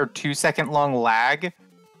second or 2 second long lag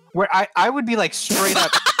where I would be like straight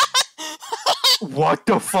up what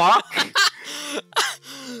the fuck?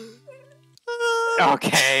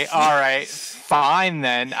 Okay, alright. Fine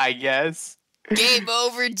then, I guess. Game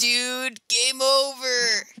over, dude. Game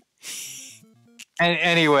over. And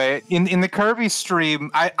anyway, in the Kirby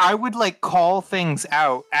stream, I would like call things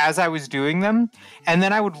out as I was doing them, and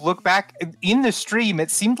then I would look back in the stream.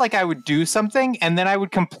 It seemed like I would do something, and then I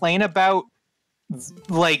would complain about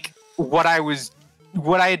like what I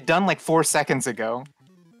had done like 4 seconds ago.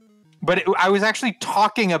 But I was actually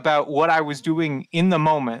talking about what I was doing in the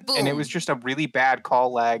moment, Boom. And it was just a really bad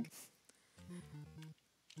call lag.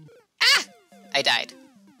 Ah! I died.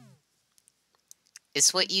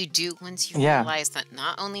 It's what you do once you realize that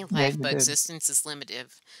not only life but existence is limited.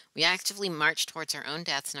 We actively march towards our own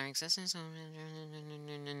deaths and our existence.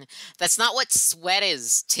 That's not what sweat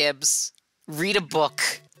is, Tibbs. Read a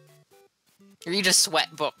book. Read a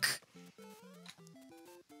sweat book.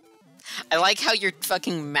 I like how your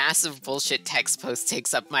fucking massive bullshit text post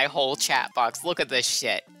takes up my whole chat box. Look at this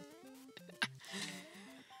shit.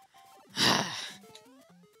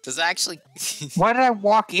 Does it actually... Why did I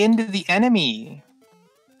walk into the enemy?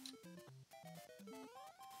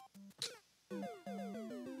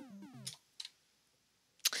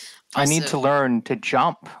 Also, I need to learn to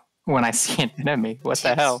jump when I see an enemy. What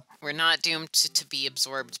the hell? We're not doomed to be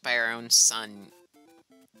absorbed by our own sun.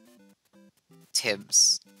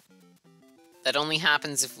 Tibbs. That only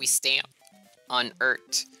happens if we stay on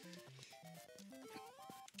Earth.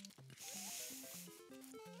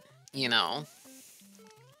 You know.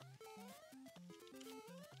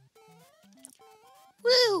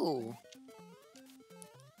 Woo!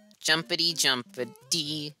 Jumpity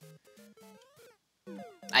jumpity.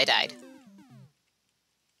 I died.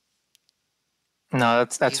 No,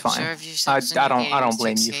 that's fine. I don't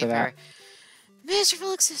blame you for that.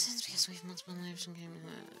 Miserable existence because we have multiple lives and game.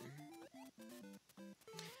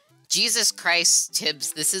 Jesus Christ,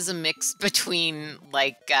 Tibbs, this is a mix between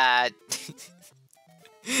like I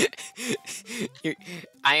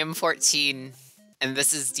am 14 and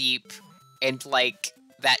this is deep and like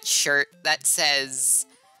that shirt that says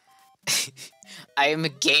I am a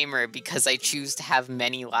gamer because I choose to have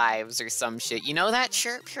many lives or some shit. You know that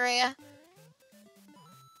shirt, Purea?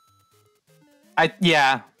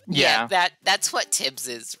 Yeah, that's what Tibbs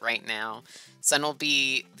is right now. Sun will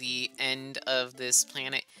be the end of this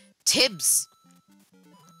planet. Tibbs!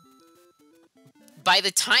 By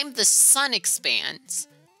the time the sun expands,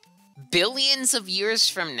 billions of years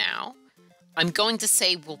from now, I'm going to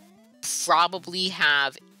say we'll probably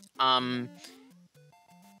have,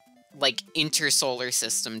 like, intersolar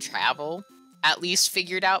system travel. at least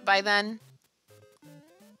figured out by then?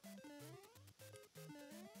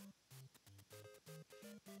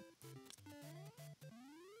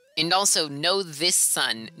 And also, know this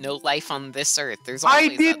sun, no life on this earth. There's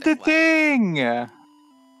always I did the life. thing!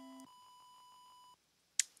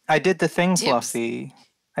 I did the thing, Tibbs, Fluffy.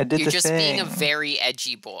 I did the thing. You're just being a very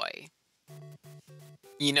edgy boy.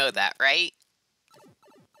 You know that, right?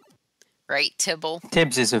 Right, Tibble?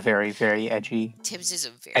 Tibbs is a very, very edgy. Tibbs is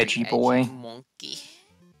a very edgy boy. Monkey.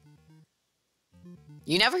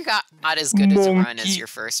 You never got as good as a run as your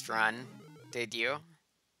first run, did you?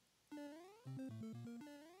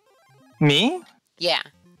 Me? Yeah.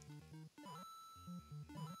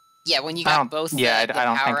 Yeah, when you got both. Yeah, I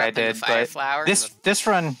don't think I did. But this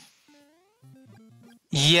run.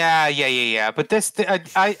 Yeah. But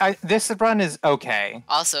this run is okay.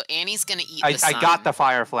 Also, Annie's gonna eat the sun. I got the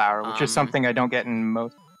fire flower, which is something I don't get in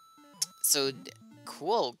most. So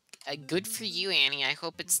cool. Good for you, Annie. I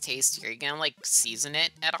hope it's tasty. Are you gonna like season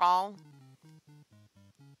it at all?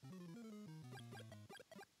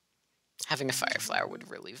 Having a fire flower would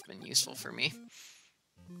really have been useful for me.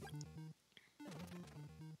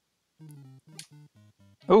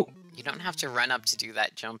 Oh. You don't have to run up to do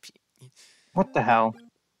that jump. What the hell?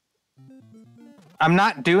 I'm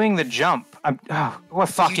not doing the jump. Well,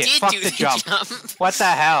 fuck it. Fuck the jump. What the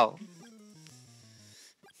hell?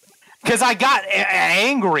 Because I got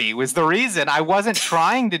angry was the reason. I wasn't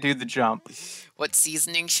trying to do the jump. What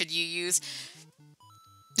seasoning should you use?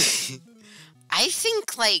 I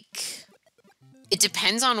think, like, it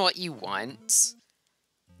depends on what you want.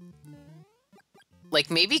 Like,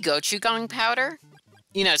 maybe gochujang powder?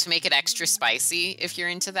 You know, to make it extra spicy, if you're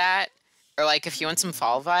into that. Or, like, if you want some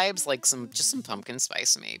fall vibes, like, just some pumpkin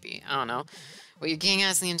spice, maybe. I don't know. What you're getting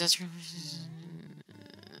at is the industrial...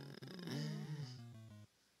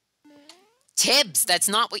 Tibbs, that's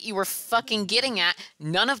not what you were fucking getting at.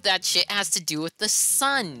 None of that shit has to do with the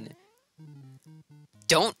sun.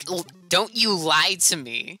 Don't you lie to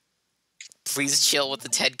me. Please chill with the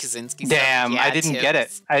Ted Kaczynski stuff. Damn, yeah, I didn't get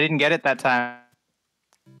it. I didn't get it that time.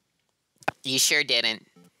 You sure didn't.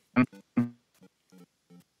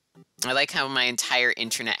 I like how my entire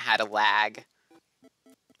internet had a lag.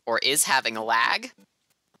 Or is having a lag.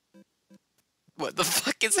 What the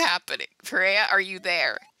fuck is happening? Perea, are you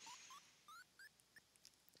there?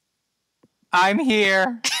 I'm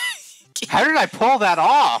here. How did I pull that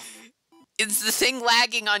off? Is the thing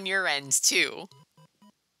lagging on your end, too?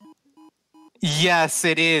 Yes,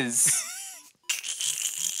 it is.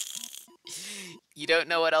 You don't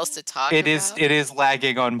know what else to talk about? It is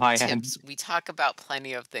lagging on my end. We talk about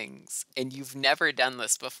plenty of things, and you've never done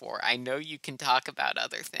this before. I know you can talk about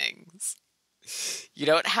other things. You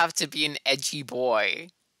don't have to be an edgy boy,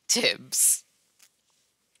 Tibbs.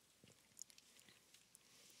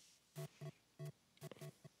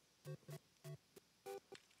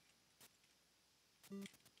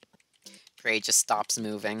 Gray just stops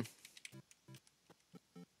moving.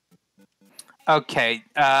 Okay,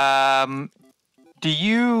 do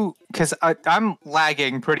you... Because I'm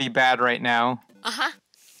lagging pretty bad right now. Uh-huh.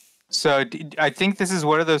 So I think this is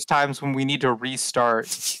one of those times when we need to restart.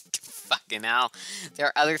 Fucking hell. There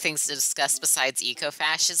are other things to discuss besides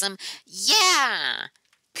eco-fascism? Yeah!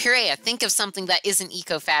 Perea, think of something that isn't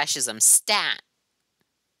eco-fascism. Stat.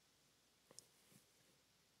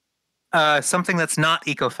 Something that's not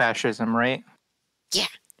eco-fascism, right? Yeah.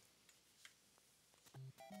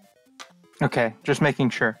 Okay, just making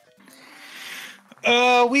sure.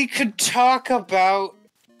 We could talk about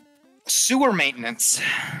sewer maintenance.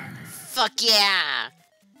 Fuck yeah!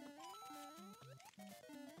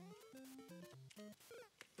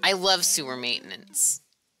 I love sewer maintenance.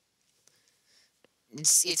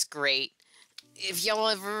 It's great. If y'all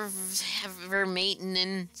ever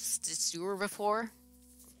maintenance the sewer before?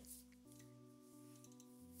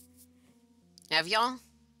 Have y'all?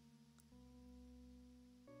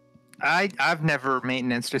 I've never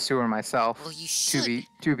maintenanced a sewer myself. Well, you should.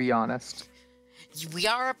 To be honest. We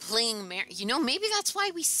are playing you know, maybe that's why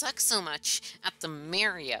we suck so much at the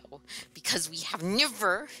Mario, because we have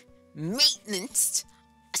never maintenanced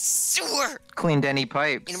a sewer. Cleaned any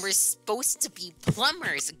pipes. And we're supposed to be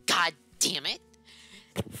plumbers. God damn it.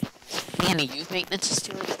 Annie, you've maintenance a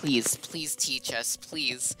sewer? Please teach us,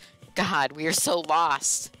 please. God, we are so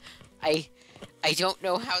lost. I don't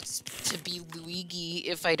know how to be Luigi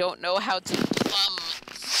if I don't know how to plumb.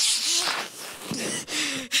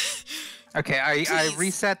 Okay, I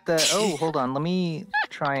reset the... Oh, hold on. Let me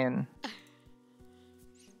try and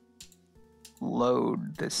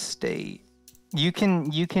load the state. You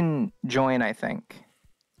can join, I think.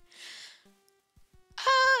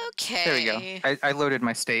 Okay. There we go. I loaded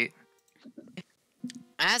my state.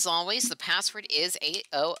 As always, the password is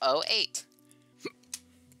 8008.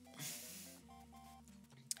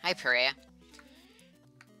 Hi, Perea.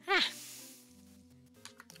 Huh.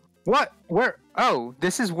 What? Where? Oh,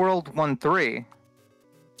 this is World 1-3.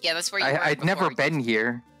 Yeah, that's where you were. I'd never been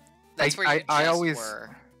here. That's where you I just always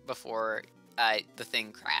were before the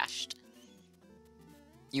thing crashed.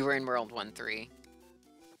 You were in World 1-3.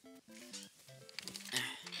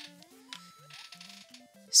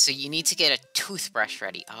 So you need to get a toothbrush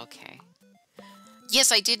ready. Okay.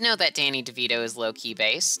 Yes, I did know that Danny DeVito is low-key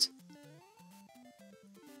based.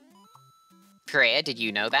 Perea, did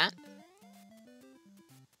you know that?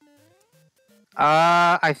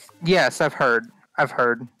 Yes, I've heard.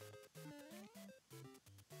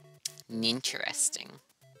 Interesting.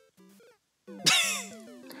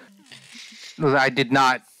 I did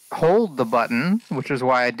not hold the button, which is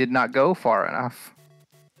why I did not go far enough.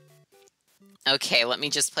 Okay, let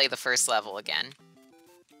me just play the first level again.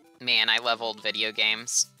 Man, I love old video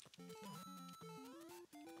games.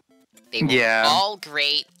 They were all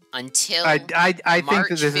great until I think March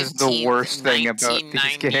that this is the worst thing about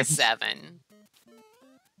these games.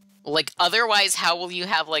 Like, otherwise, how will you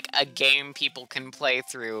have, like, a game people can play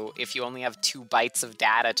through if you only have 2 bytes of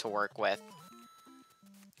data to work with?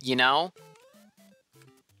 You know?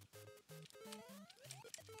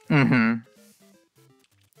 Mm-hmm.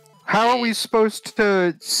 How are we supposed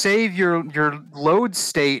to save your load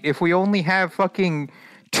state if we only have fucking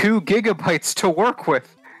 2 gigabytes to work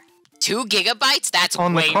with? 2 gigabytes? That's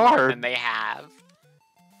on way the card. More than they have.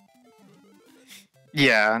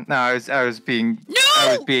 Yeah, no, I was being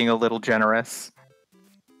a little generous.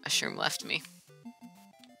 A shroom left me.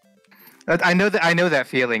 I know that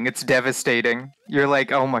feeling. It's devastating. You're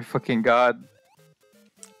like, oh my fucking god.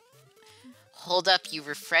 Hold up, you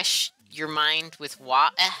refresh your mind with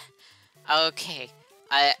water. Okay,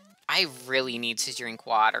 I really need to drink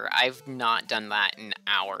water. I've not done that in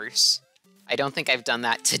hours. I don't think I've done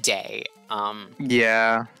that today.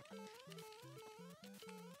 Yeah.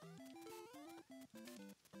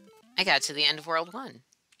 I got to the end of World 1.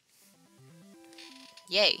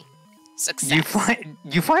 Yay. Success.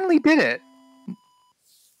 You finally did it.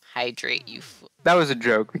 Hydrate, you That was a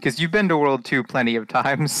joke, because you've been to World 2 plenty of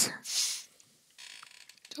times.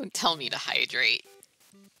 Don't tell me to hydrate.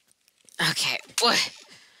 Okay.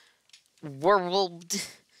 World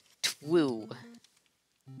 2. Woo.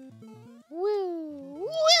 Woo.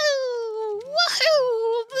 Woohoo!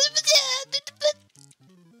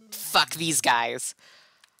 Fuck these guys.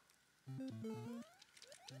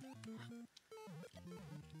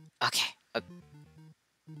 Okay.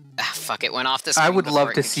 Fuck it, went off the screen. I would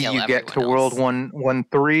love to see you get to World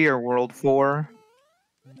 1-3 or World 4.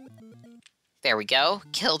 There we go.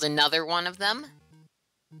 Killed another one of them.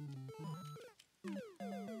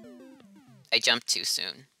 I jumped too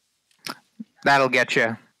soon. That'll get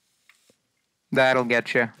you. That'll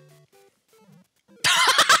get you.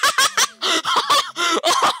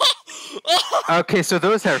 Okay, so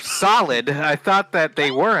those are solid. I thought that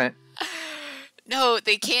they weren't. No,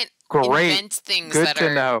 they can't invent things Good that to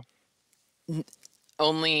are know.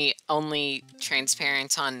 only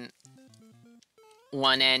transparent on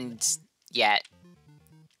one end yet.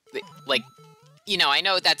 Like, you know, I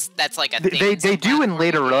know that's like a thing. They do in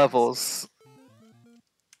later levels.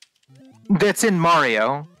 That's in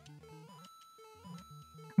Mario.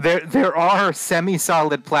 There are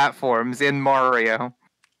semi-solid platforms in Mario.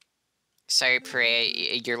 Sorry,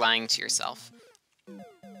 Perea, you're lying to yourself.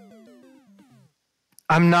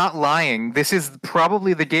 I'm not lying. This is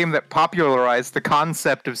probably the game that popularized the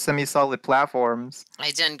concept of semi-solid platforms.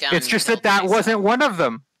 I done gone. It's just that wasn't one of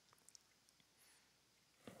them.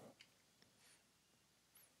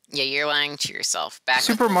 Yeah, you're lying to yourself. Back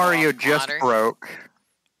Super Mario just broke.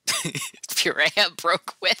 Perea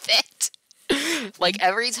broke with it. Like,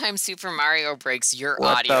 every time Super Mario breaks, your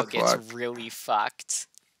audio gets really fucked.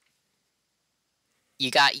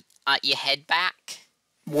 You got your head back?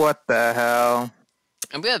 What the hell?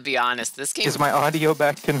 I'm gonna be honest, this game... Is my audio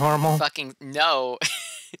back to normal? Fucking... No.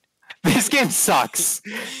 This game sucks.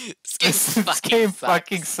 This game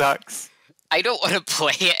fucking sucks. I don't want to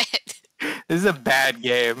play it. This is a bad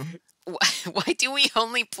game. Why do we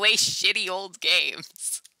only play shitty old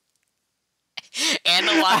games?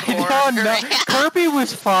 Analog horror. No. Kirby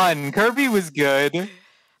was fun. Kirby was good. And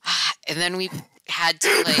then we had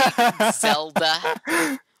to play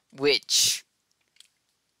Zelda, which...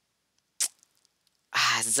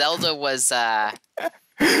 Zelda was a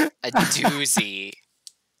doozy.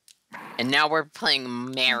 And now we're playing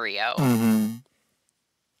Mario. Mm-hmm.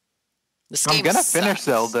 This game I'm gonna sucks. finish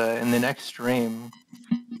Zelda in the next stream.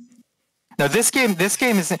 No, this game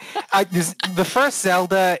is the first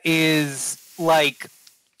Zelda is like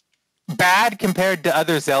bad compared to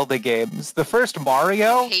other Zelda games. The first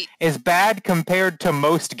Mario is bad compared to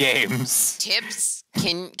most games. Tibbs,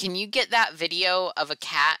 can you get that video of a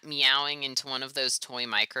cat meowing into one of those toy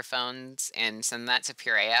microphones and send that to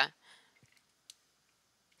Purea?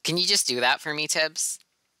 Can you just do that for me, Tibbs?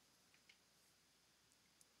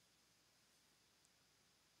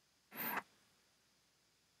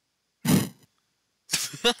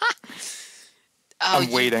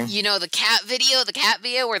 I'm waiting. You know the cat video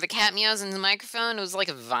where the cat meows in the microphone? It was like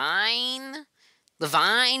a Vine. The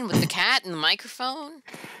Vine with the cat and the microphone.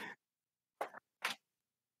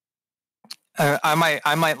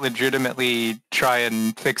 I might legitimately try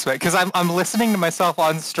and fix it because I'm listening to myself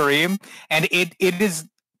on stream, and it is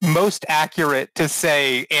most accurate to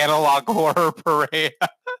say analog horror Purea.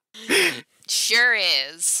 Sure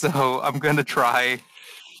is. So I'm gonna try.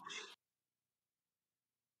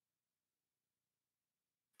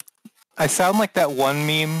 I sound like that one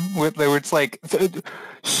meme where it's like,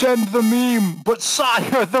 send the meme, but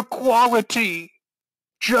sire, the quality.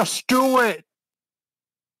 Just do it.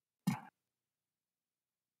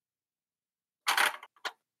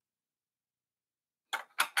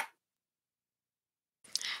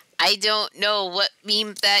 I don't know what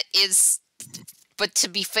meme that is, but to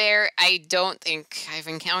be fair, I don't think I've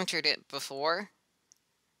encountered it before.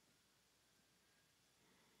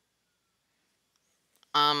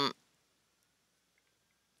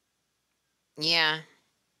 Yeah.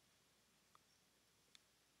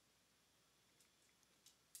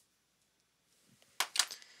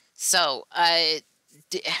 So,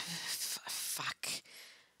 fuck.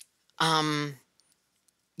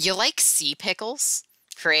 You like sea pickles?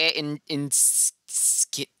 Freya in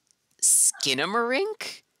Skinamarink?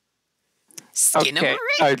 Skinamarink?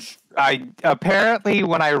 Okay, I apparently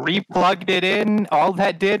when I replugged it in, all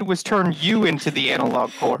that did was turn you into the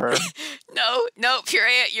analog horror. No,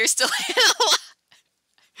 Purea, you're still analog.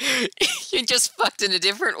 You're just fucked in a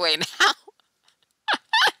different way now.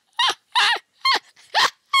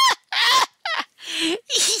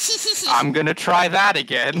 I'm gonna try that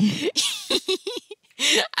again.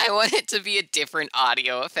 I want it to be a different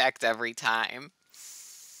audio effect every time.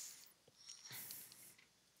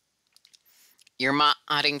 You're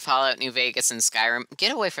modding Fallout New Vegas and Skyrim.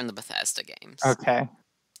 Get away from the Bethesda games. Okay.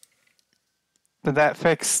 Did that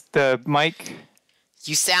fix the mic?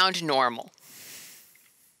 You sound normal.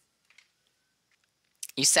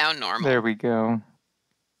 You sound normal. There we go.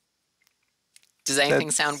 Does anything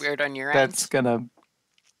sound weird on your end? That's gonna...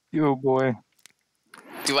 Oh boy.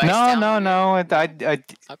 Do I sound weird? No.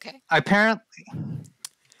 Okay. Apparently...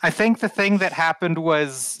 I think the thing that happened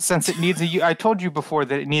was, since it needs I told you before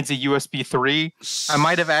that it needs a USB 3. I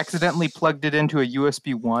might have accidentally plugged it into a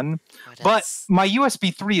USB 1. But my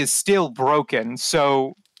USB 3 is still broken,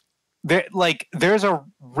 so there's a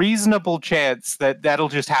reasonable chance that that'll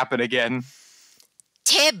just happen again.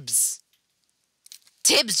 Tibbs,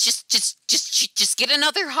 just get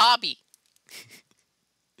another hobby.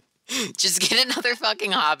 Just get another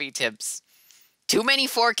fucking hobby, Tibbs. Too many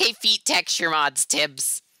 4K feet texture mods,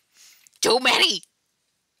 Tibbs. Too many.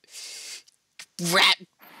 Rat.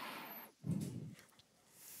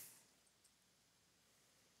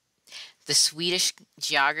 The Swedish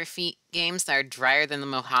geography games that are drier than the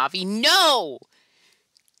Mojave? No!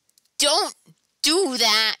 Don't do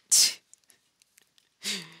that!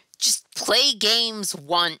 Just play games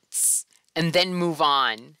once and then move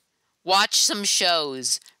on. Watch some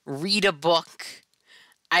shows. Read a book.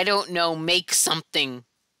 I don't know, make something.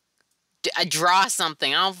 Draw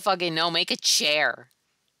something. I don't fucking know. Make a chair.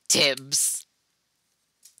 Tibbs,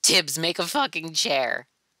 make a fucking chair.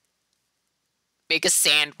 Make a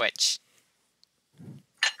sandwich.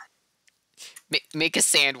 Make a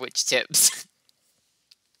sandwich, Tibbs.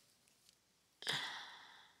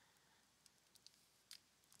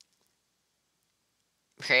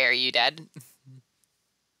 Okay, are you dead?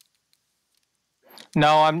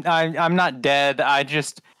 No, I'm not dead. I'm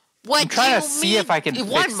trying to see if I can fix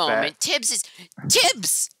that. One moment. Tibbs, they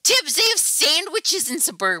have sandwiches in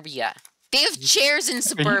suburbia. They have chairs in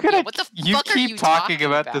suburbia. What the fuck are you talking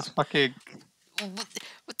about? This fucking...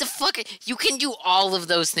 What the fuck? You can do all of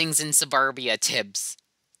those things in suburbia, Tibbs.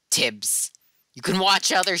 You can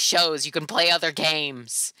watch other shows. You can play other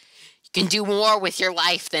games. You can do more with your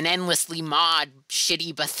life than endlessly mod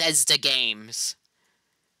shitty Bethesda games.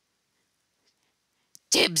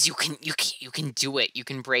 Tibbs, you can do it. You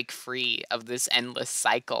can break free of this endless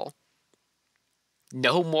cycle.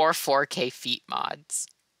 No more 4K feet mods.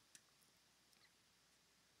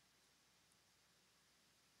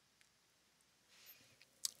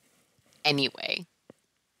 Anyway,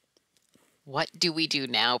 what do we do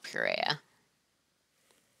now, Pirea?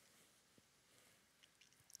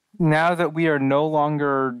 Now that we are no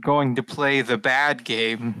longer going to play the bad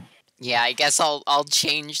game. Yeah, I guess I'll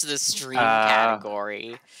change the stream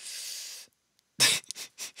category.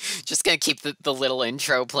 Just gonna keep the little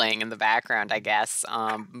intro playing in the background, I guess.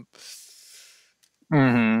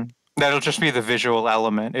 That'll just be the visual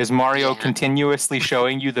element. Is Mario Yeah. continuously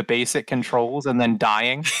showing you the basic controls and then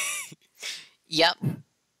dying? Yep.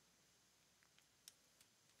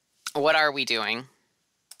 What are we doing?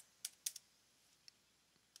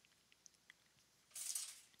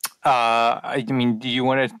 I mean, do you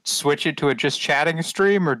want to switch it to a just chatting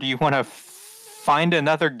stream, or do you want to find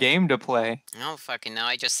another game to play? I don't fucking know.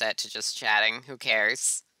 I just set to just chatting. Who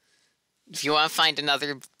cares? If you want to find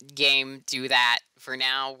another game, do that. For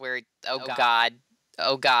now, we're... Oh god.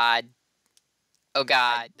 Oh god. Oh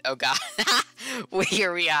god. Oh god.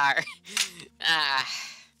 Here we are.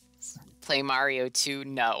 Play Mario 2?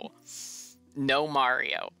 No. No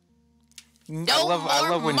Mario. No I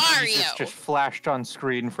love when Mario! Jesus just flashed on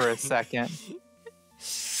screen for a second.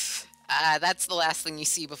 That's the last thing you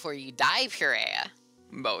see before you die, Pirea.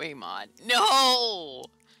 Moemon. No!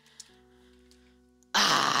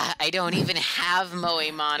 I don't even have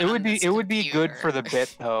Moemon. It would be good for the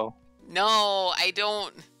bit though. No, I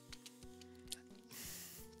don't.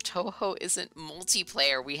 Toho isn't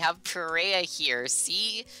multiplayer. We have Pirea here.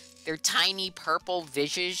 See? Their tiny purple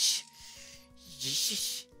visage.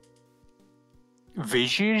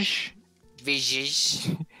 Visage? Visage.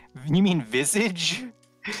 You mean visage?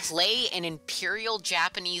 Play an Imperial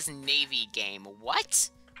Japanese Navy game. What?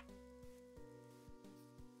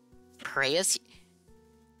 Pirea's...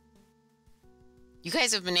 You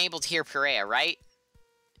guys have been able to hear Pirea, right?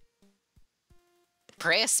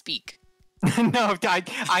 Pirea, speak. No,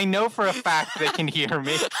 I know for a fact they can hear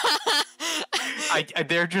me.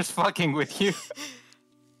 They're just fucking with you.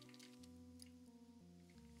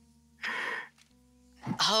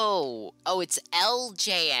 Oh, it's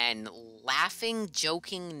LJN, Laughing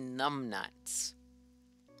Joking Numbnuts.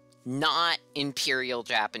 Not Imperial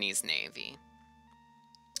Japanese Navy.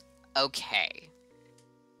 Okay.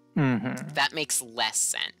 That makes less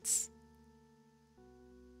sense.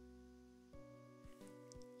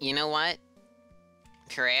 You know what,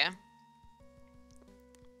 Pirea?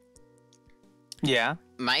 Yeah?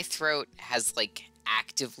 My throat has, like,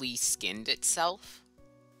 actively skinned itself.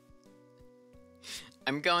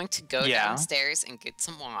 I'm going to go downstairs and get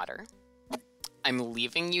some water. I'm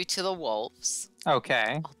leaving you to the wolves.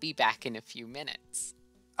 Okay. I'll be back in a few minutes.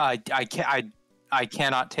 I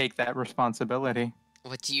cannot take that responsibility.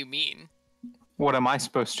 What do you mean? What am I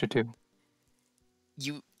supposed to do?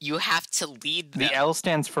 You have to lead them. The L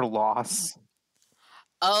stands for loss.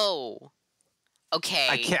 Oh. Okay.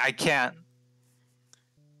 I can't.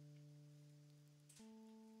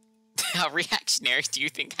 How reactionary do you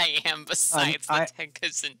think I am besides the Ted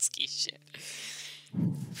Kaczynski shit?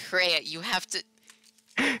 Pirea, you have to...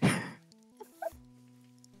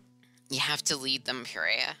 You have to lead them,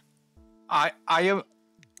 Pirea. I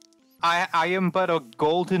am but a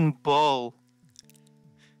golden bull.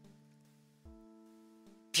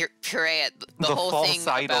 Pirea, the whole thing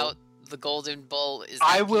idol. About the golden bull is that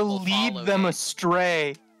I will lead them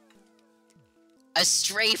astray.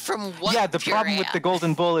 Astray from what? Yeah, the problem with the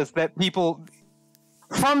golden bull is that people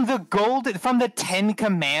from the 10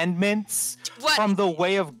 Commandments, from the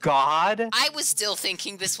way of God. I was still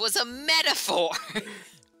thinking this was a metaphor.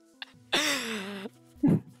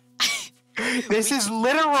 This is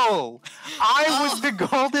literal. I was the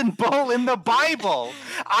golden bull in the Bible.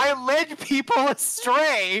 I led people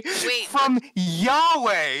astray from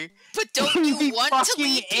Yahweh. But don't you want to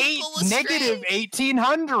lead people astray? Negative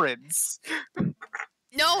 1800s.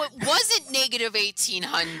 No, it wasn't negative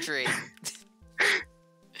 1800.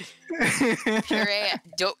 Pirea,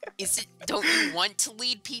 don't you want to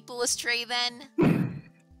lead people astray then?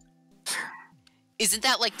 Isn't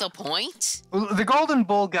that like the point? The golden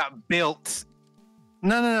bull got built.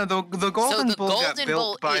 No. The golden bull got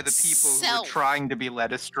built by the people who were trying to be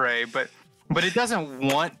led astray, but it doesn't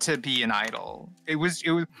want to be an idol. It was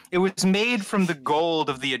made from the gold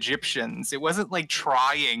of the Egyptians. It wasn't like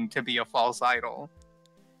trying to be a false idol.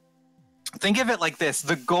 Think of it like this: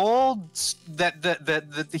 the gold that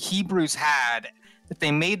the Hebrews had, that they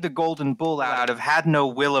made the golden bull out of, had no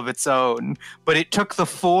will of its own, but it took the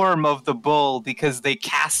form of the bull because they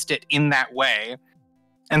cast it in that way.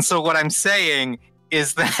 And so what I'm saying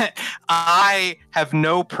is that I have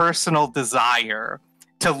no personal desire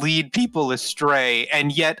to lead people astray,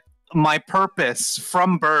 and yet my purpose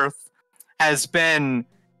from birth has been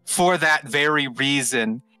for that very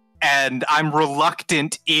reason. and I'm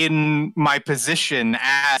reluctant in my position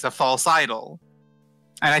as a false idol.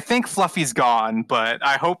 And I think Fluffy's gone, but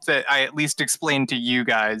I hope that I at least explained to you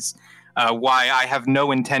guys why I have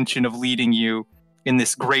no intention of leading you in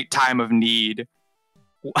this great time of need.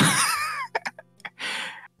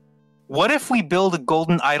 What if we build a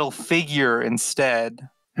golden idol figure instead?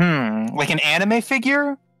 Like an anime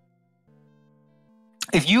figure?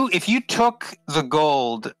 If you took the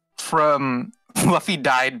gold from Fluffy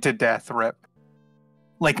died to death, rip.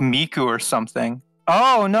 Like Miku or something.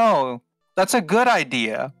 Oh no, that's a good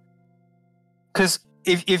idea. Because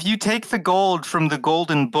if you take the gold from the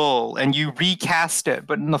Golden Bull and you recast it,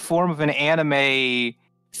 but in the form of an anime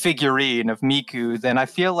figurine of Miku, then I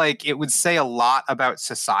feel like it would say a lot about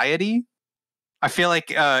society. I feel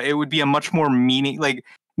like it would be a much more like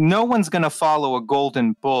no one's gonna follow a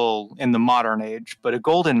Golden Bull in the modern age, but a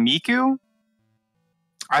Golden Miku,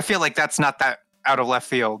 I feel like that's not that out of left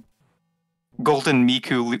field. Golden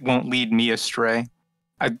Miku won't lead me astray.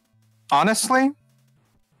 Honestly,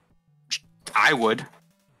 I would.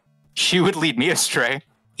 She would lead me astray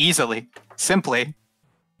easily, simply.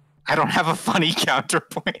 I don't have a funny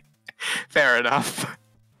counterpoint. Fair enough.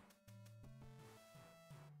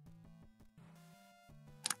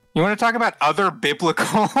 You want to talk about other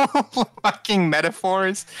biblical fucking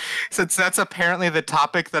metaphors? Since that's apparently the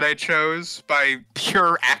topic that I chose by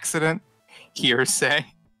pure accident. Hearsay.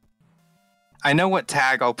 I know what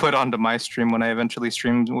tag I'll put onto my stream when I eventually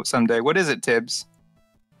stream someday. What is it, Tibbs?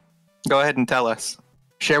 Go ahead and tell us.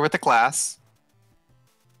 Share with the class.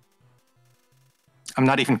 I'm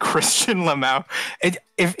not even Christian, Lamau.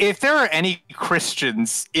 If there are any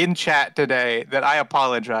Christians in chat today, then I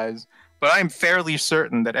apologize. But I'm fairly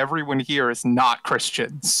certain that everyone here is not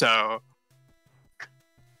Christian, so...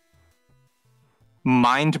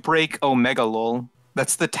 Mindbreak Omega lol.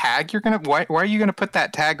 That's the tag you're gonna... Why are you gonna put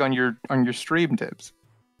that tag on your stream, Tibbs?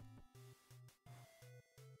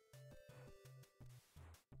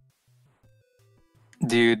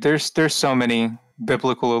 Dude, there's so many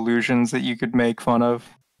biblical allusions that you could make fun of.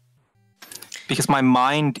 Because my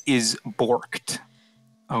mind is borked.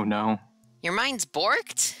 Oh no. Your mind's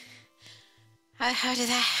borked? How did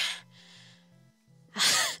that...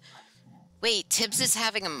 Wait, Tibbs is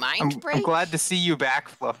having a mind break? I'm glad to see you back,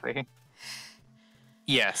 Fluffy.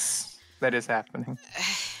 Yes, that is happening.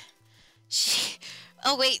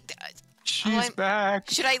 Oh, wait. She's back.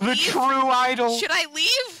 Should I leave? The true idol. Should I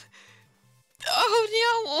leave?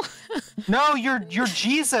 Oh, no. No, you're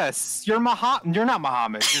Jesus. You're Muhammad. You're not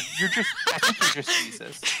Muhammad. You're just... I think you're just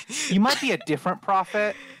Jesus. You might be a different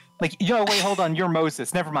prophet. Like, wait, hold on. You're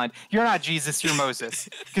Moses. Never mind. You're not Jesus. You're Moses.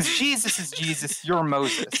 Because Jesus is Jesus. You're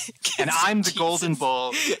Moses. And I'm the Golden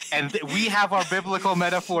Bull. And we have our biblical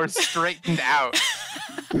metaphors straightened out.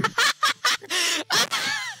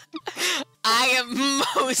 I am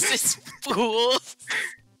Moses, fool.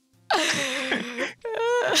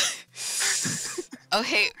 Oh,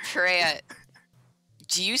 hey, Freya.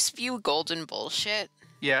 Do you spew golden bullshit?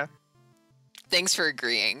 Yeah. Thanks for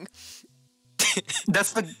agreeing.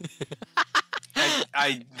 That's the...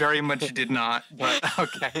 I very much did not, but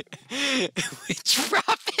okay. Which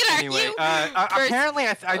prophet are you? Apparently,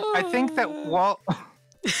 I think that while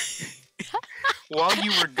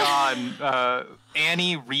you were gone,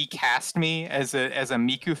 Annie recast me as a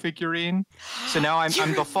Miku figurine. So now I'm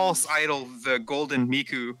the false idol, the golden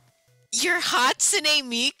Miku. You're Hatsune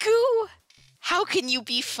Miku? How can you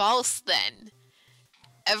be false then?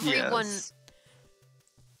 Everyone...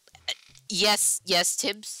 Yes,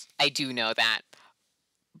 Tibbs, I do know that.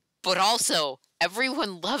 But also,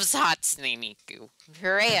 everyone loves Hatsune Miku.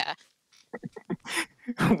 Freya.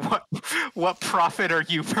 What prophet are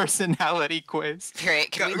you personality quiz? Freya,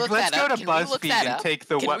 can we look that up? Let's go to BuzzFeed and take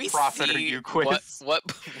the what prophet are you quiz.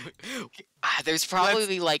 There's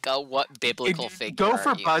probably like a what biblical figure Go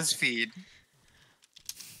for are you? BuzzFeed.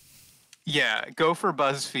 Yeah, go for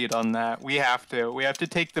BuzzFeed on that. We have to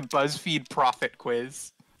take the BuzzFeed prophet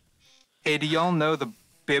quiz. Hey, do y'all know the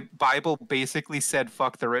Bible basically said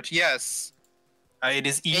fuck the rich? Yes. It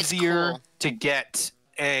is easier to get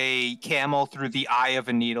a camel through the eye of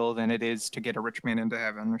a needle than it is to get a rich man into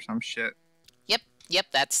heaven or some shit. Yep,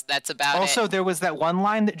 that's about it. Also, there was that one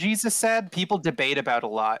line that Jesus said people debate about a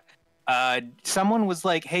lot. Someone was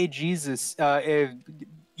like, hey, Jesus,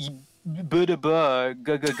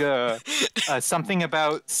 something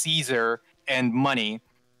about Caesar and money.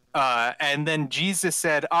 And then Jesus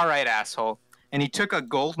said, all right, asshole. And he took a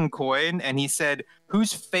golden coin and he said,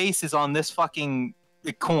 whose face is on this fucking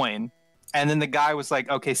coin? And then the guy was like,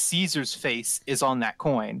 okay, Caesar's face is on that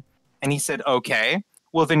coin. And he said, okay,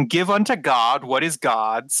 Well, then give unto God what is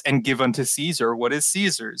God's, and give unto Caesar what is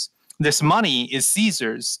Caesar's. This money is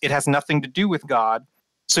Caesar's. It has nothing to do with God.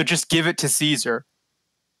 So just give it to Caesar.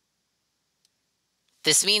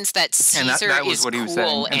 This means that And Caesar that was is what he was saying.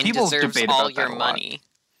 cool And and people deserves debate all about that your a lot. money.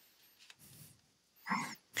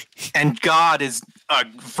 And God is a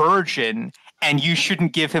virgin, and you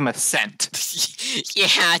shouldn't give him a cent.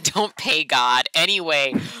 Yeah, don't pay God.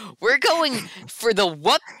 Anyway, we're going for the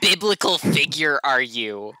what biblical figure are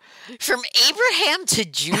you? From Abraham to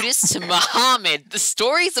Judas to Muhammad, the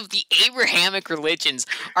stories of the Abrahamic religions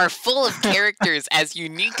are full of characters as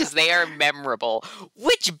unique as they are memorable.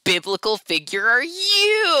 Which biblical figure are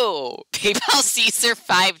you? PayPal Caesar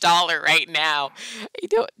 $5 right now. I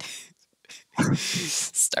don't...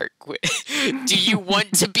 Start quit. Do you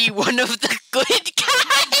want to be one of the good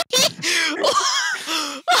guys?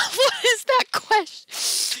 What is that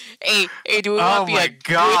question? Hey, do we want to be a good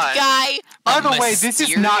guy? By the way, this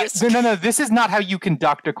is not no. This is not how you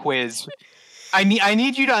conduct a quiz. I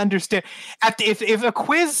need you to understand. If a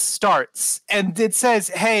quiz starts and it says,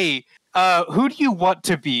 "Hey, who do you want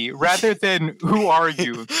to be?" rather than "Who are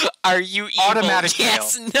you?" Are you evil? Automatic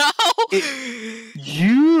yes, fail.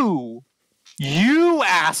 No. You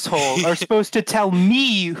asshole are supposed to tell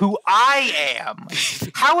me who I am.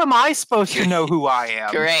 How am I supposed to know who I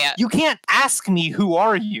am? Correct. You can't ask me who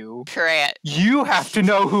are you. Correct. You have to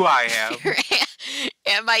know who I am.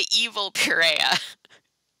 Am I evil, Perea?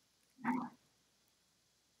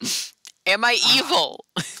 Am I evil?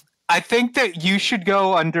 I think that you should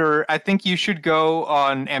go under. I think you should go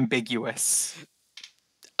on ambiguous.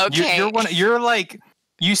 Okay. You're like.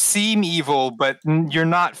 You seem evil, but you're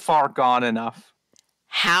not far gone enough.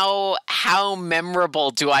 How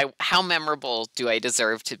memorable do I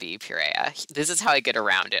deserve to be, Perea? This is how I get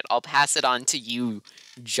around it. I'll pass it on to you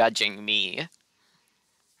judging me.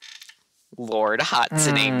 Lord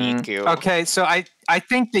Hatsune Miku. Okay, so I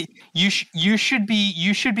think that you should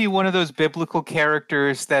be one of those biblical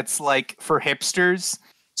characters that's like for hipsters.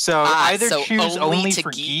 So either choose only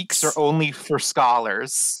for geeks or only for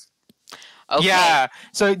scholars. Okay. Yeah,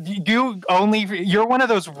 so you're one of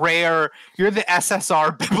those rare, you're the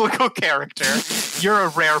SSR biblical character. You're a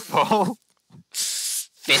rare pull.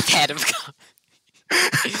 Fifth head of God.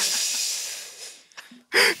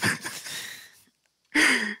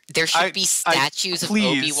 There should be statues of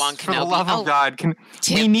Obi-Wan Kenobi. For the love of God,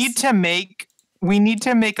 we need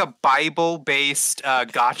to make a Bible-based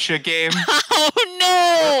gotcha game. Oh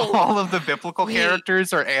no! All of the biblical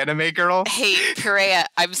characters are anime girls. Hey, Perea,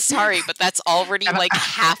 I'm sorry, but that's already like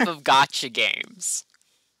half of gotcha games.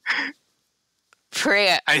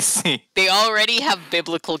 Perea, I see. They already have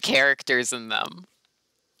biblical characters in them.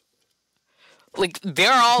 Like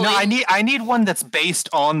they're all. No, I need one that's based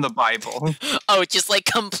on the Bible. Oh, just like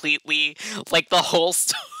completely, like the whole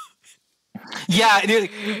story. Yeah,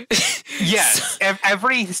 yes.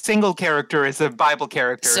 Every single character is a Bible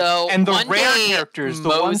character. So and the rare characters, the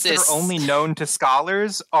ones that are only known to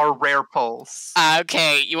scholars, are rare pulls.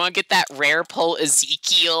 Okay, you want to get that rare pull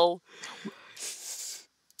Ezekiel?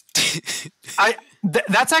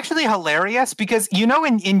 That's actually hilarious because, you know,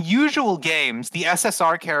 in usual games, the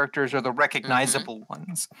SSR characters are the recognizable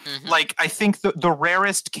ones. Like, I think the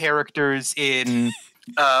rarest characters in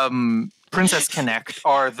Princess Connect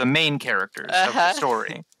are the main characters of the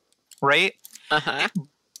story, right?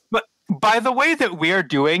 But by the way that we're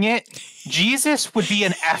doing it, Jesus would be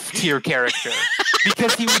an F tier character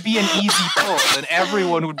because he would be an easy pull and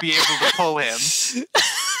everyone would be able to pull him.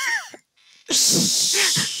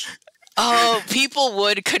 Oh, people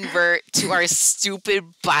would convert to our stupid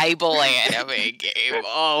Bible anime game.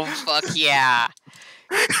 Oh, fuck yeah.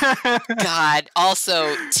 God.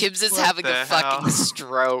 Also, Tibbs is having a fucking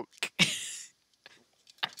stroke.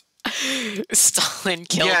 Stalin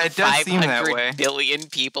killed 500 billion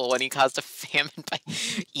people when he caused a famine by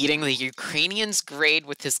eating the Ukrainians' grade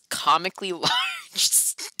with his comically large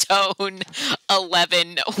stone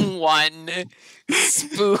 11-1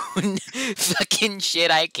 spoon. Fucking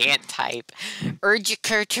shit, I can't type. I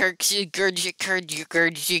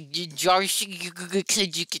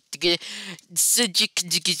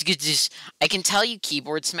can tell you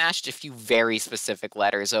keyboard smashed a few very specific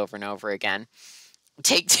letters over and over again.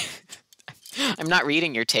 Take two. I'm not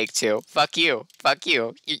reading your take two. Fuck you. Fuck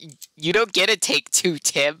you. You don't get a take two,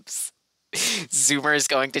 Tibbs. Zoomers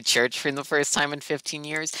going to church for the first time in 15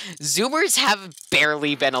 years. Zoomers have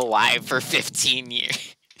barely been alive for 15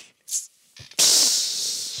 years.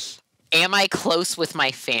 Am I close with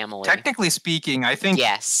my family? Technically speaking, I think...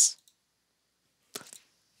 Yes.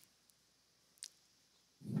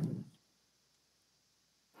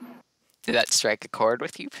 Did that strike a chord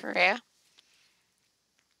with you, Perea?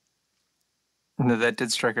 No, that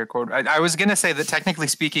did strike a chord. I was gonna say that technically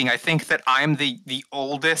speaking, I think that I'm the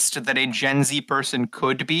oldest that a Gen Z person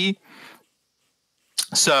could be.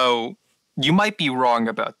 So you might be wrong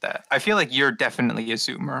about that. I feel like you're definitely a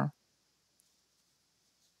Zoomer.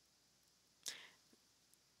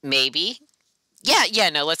 Maybe. Yeah,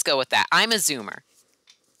 no, let's go with that. I'm a Zoomer.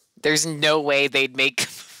 There's no way they'd make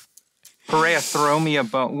Perea, throw me a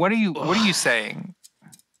bone. What are you saying?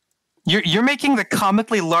 You're making the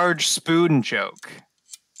comically large spoon joke.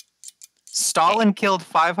 Stalin killed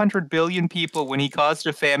 500 billion people when he caused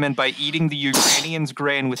a famine by eating the Ukrainians'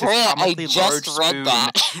 grain with his comically large spoon.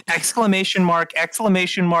 Exclamation mark,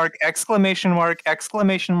 exclamation mark, exclamation mark,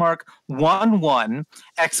 exclamation mark, 1-1,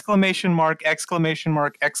 exclamation mark, exclamation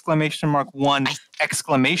mark, exclamation mark, 1,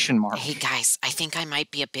 exclamation mark. Hey guys, I think I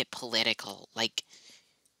might be a bit political. Like,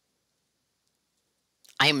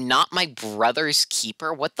 I am not my brother's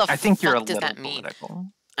keeper. What the fuck does that mean? I think you're a little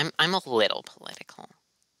political. I'm a little political.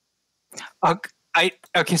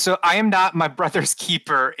 Okay, so I am not my brother's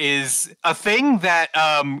keeper is a thing that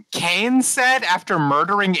Cain said after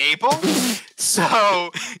murdering Abel.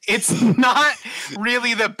 So it's not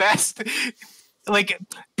really the best. Like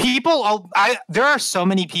there are so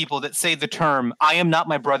many people that say the term "I am not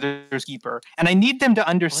my brother's keeper," and I need them to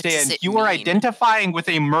understand you are identifying with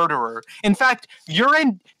a murderer. In fact, you're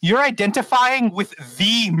identifying with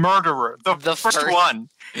the murderer, the first one.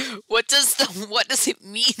 What does it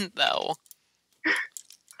mean though?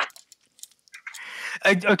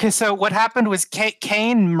 Okay, so what happened was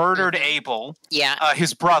Cain murdered Abel,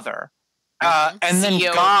 his brother, and then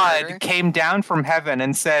God came down from heaven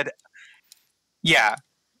and said,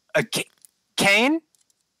 Cain,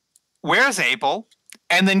 where's Abel?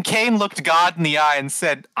 And then Cain looked God in the eye and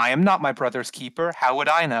said, I am not my brother's keeper. How would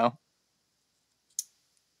I know?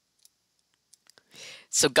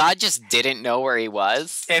 So God just didn't know where he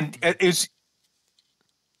was? And I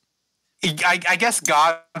guess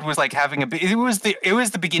God was like having it was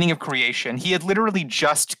the beginning of creation. He had literally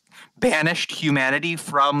just banished humanity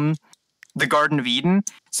from the Garden of Eden.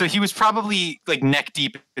 So he was probably like neck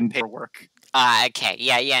deep in paperwork. Okay.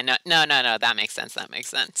 Yeah. No. That makes sense.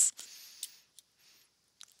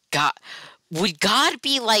 God, would God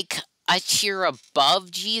be like a tier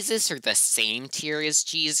above Jesus or the same tier as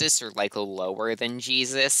Jesus or like lower than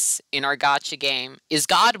Jesus in our gotcha game? Is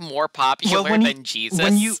God more popular than Jesus?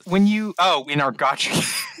 In our gotcha game.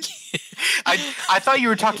 I thought you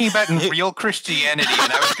were talking about in real Christianity,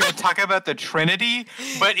 and I was going to talk about the Trinity.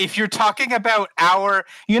 But if you're talking about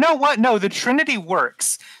you know what? No, the Trinity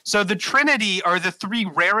works. So the Trinity are the three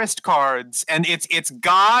rarest cards, and it's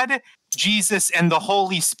God, Jesus, and the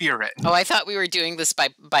Holy Spirit. Oh, I thought we were doing this by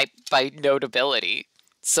notability.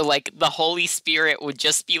 So, like, the Holy Spirit would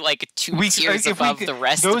just be, like, two tiers above the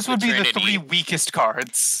rest of the Trinity. Those would be the three weakest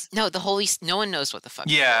cards. No, no one knows what the fuck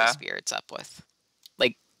the Holy Spirit's up with.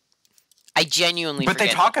 Like, I genuinely But they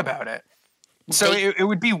talk about it. So it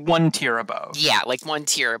would be one tier above. Yeah, like one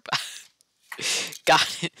tier above.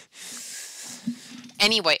 Got it.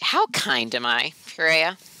 Anyway, how kind am I,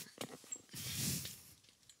 Perea?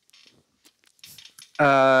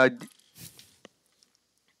 I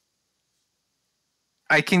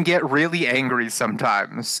can get really angry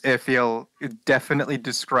sometimes. It definitely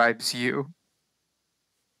describes you.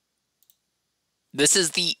 This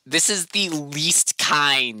is the least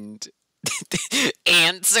kind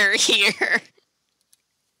answer here.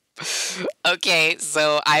 Okay,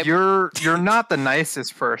 so You're not the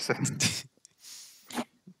nicest person.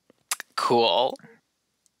 Cool.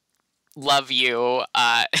 Love you.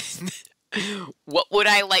 What would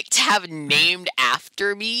I like to have named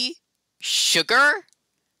after me? Sugar?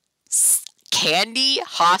 Candy?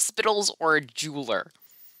 Hospitals? Or a jeweler?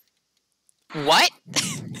 What?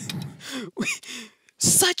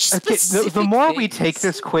 Such specific the more things. we take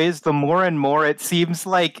this quiz, the more and more it seems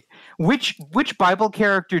like which Bible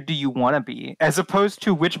character do you want to be, as opposed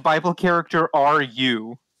to which Bible character are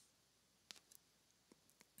you?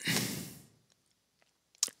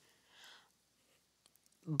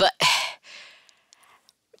 But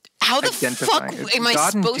how the fuck am I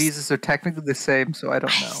God supposed? and Jesus are technically the same, so I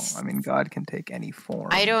don't know. I mean, God can take any form.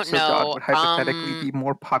 I don't so know. God would hypothetically be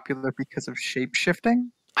more popular because of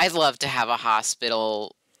shape-shifting? I'd love to have a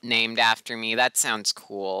hospital named after me. That sounds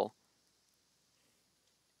cool.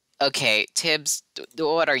 Okay, Tibbs,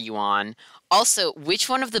 what are you on? Also, which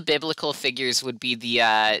one of the biblical figures would be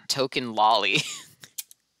the token lolly?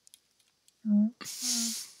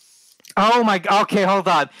 Oh my... Okay, hold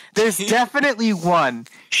on. There's definitely one.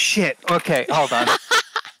 Shit. Okay, hold on.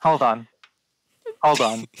 Hold on.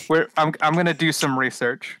 I'm going to do some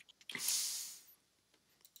research.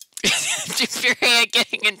 Furia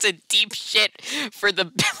getting into deep shit for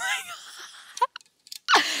the...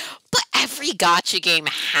 But every gacha game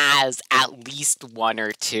has at least one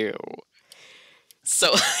or two.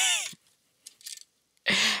 So...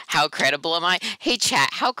 How credible am I? Hey, chat,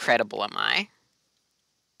 how credible am I?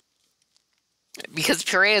 Because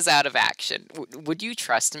Puree is out of action. Would you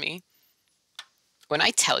trust me? When I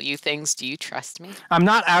tell you things, do you trust me? I'm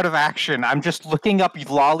not out of action. I'm just looking up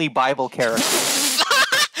lolly Bible characters.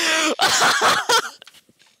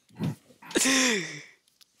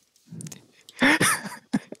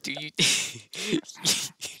 Do you...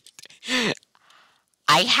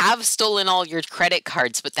 I have stolen all your credit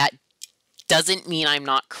cards, but that doesn't mean I'm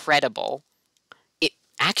not credible.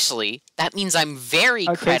 Actually, that means I'm very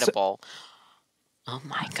credible. Oh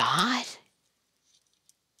my god.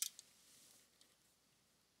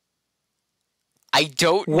 I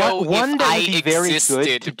don't know if I existed.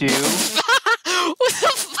 Very good to do. What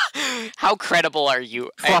the How credible are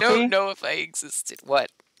you? Fluffy? I don't know if I existed.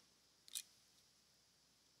 What?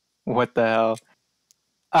 What the hell?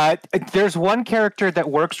 There's one character that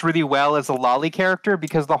works really well as a lolly character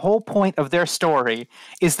because the whole point of their story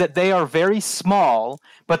is that they are very small,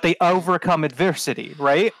 but they overcome adversity,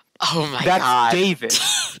 right? Oh my god. God. That's David.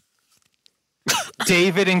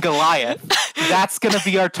 David and Goliath. That's going to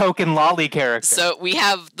be our token lolly character. So we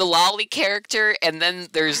have the lolly character, and then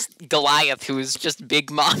there's Goliath, who is just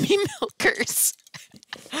big mommy milkers.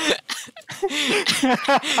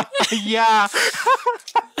 Yeah.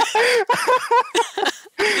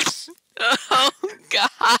 Oh,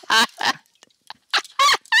 God.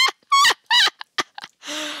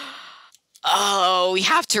 Oh, we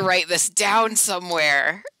have to write this down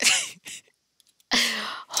somewhere.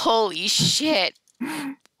 Holy shit.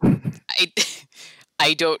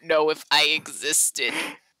 I don't know if I existed.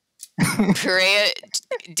 Perea,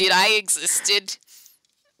 did I existed?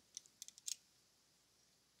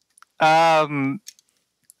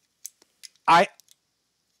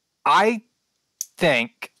 I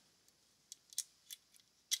think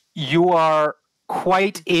you are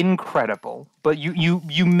quite incredible, but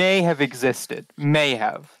you may have existed. May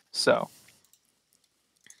have. So.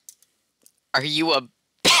 Are you a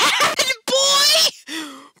bad boy?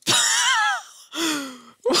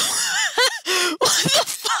 What the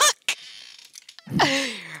fuck?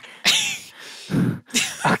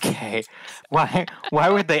 Okay. Why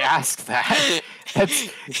would they ask that?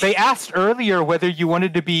 They asked earlier whether you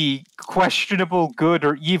wanted to be questionable, good,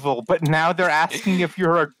 or evil, but now they're asking if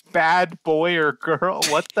you're a bad boy or girl.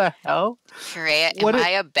 What the hell? Perea, am I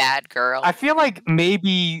a bad girl? I feel like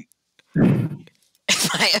maybe... Am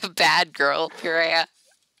I a bad girl, Perea?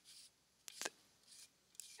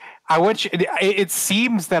 I want you... It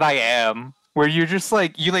seems that I am. Where you're just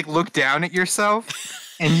like... You like look down at yourself...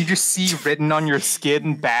 And you just see written on your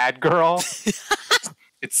skin, bad girl.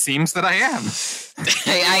 It seems that I am.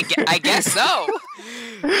 I guess so.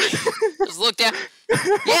 Just look down.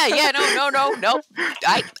 Yeah, no.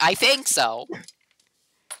 I think so.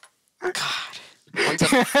 God. One's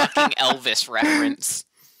a fucking Elvis reference.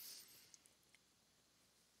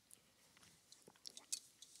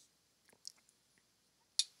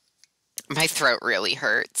 My throat really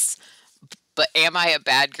hurts. But am I a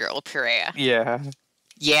bad girl, Perea? Yeah.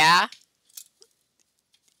 Yeah?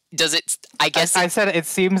 Does it... I guess... I said it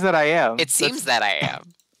seems that I am. It seems that I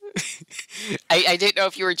am. I didn't know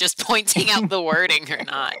if you were just pointing out the wording or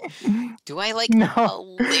not. Do I like a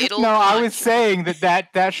little... No, I was saying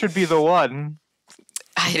that should be the one.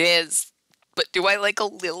 It is. But do I like a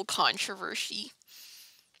little controversy?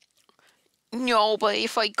 No, but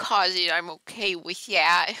if I cause it, I'm okay with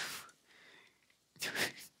that.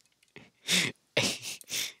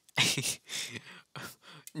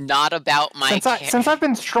 Not about my since I've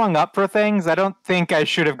been strung up for things, I don't think I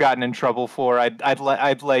should have gotten in trouble for. I'd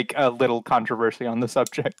like a little controversy on the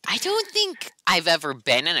subject. I don't think I've ever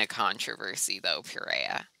been in a controversy though,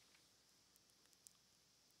 Perea.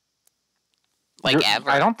 Ever.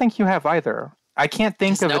 I don't think you have either. I can't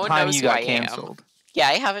think of a time you got canceled. Yeah,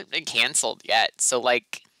 I haven't been canceled yet. So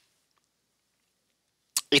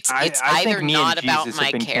it's I either think me not and about Jesus my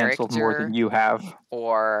have been canceled more character than you have,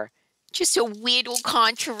 or just a little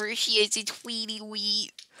controversy as a tweety wee.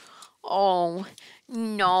 Oh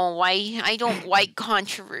no, I don't like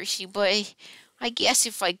controversy, but I guess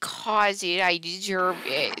if I cause it, I deserve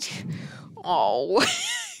it. Oh,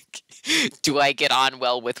 do I get on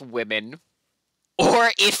well with women,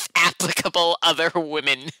 or if applicable, other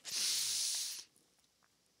women?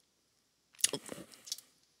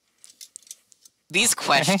 These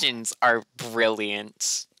questions are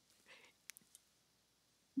brilliant.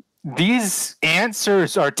 These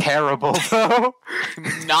answers are terrible, though.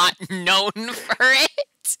 I'm not known for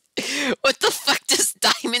it. What the fuck does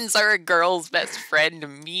diamonds are a girl's best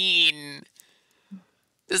friend mean?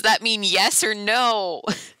 Does that mean yes or no?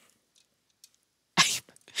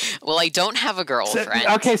 Well, I don't have a girlfriend.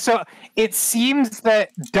 Okay, so it seems that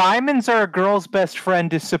diamonds are a girl's best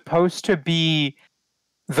friend is supposed to be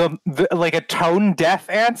the like a tone deaf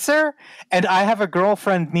answer, and I have a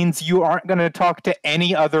girlfriend means you aren't going to talk to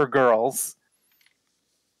any other girls.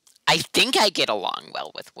 I think I get along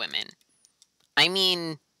well with women. I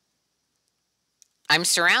mean, I'm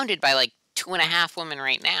surrounded by like 2.5 women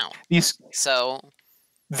right now.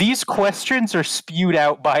 These questions are spewed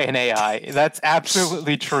out by an AI. That's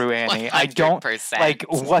absolutely true, Annie. 100%. I don't like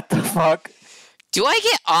what the fuck. Do I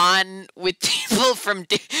get on with people from?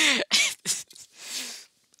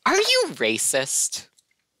 Are you racist?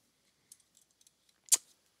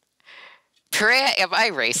 Perea, am I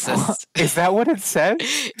racist? Is that what it says?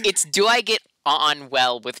 It's do I get on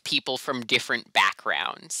well with people from different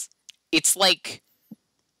backgrounds? It's like.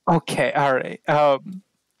 Okay, all right.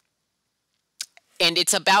 And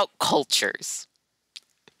it's about cultures.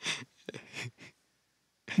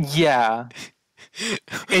 Yeah.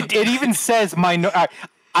 It even says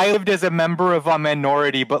I lived as a member of a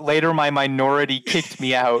minority, but later my minority kicked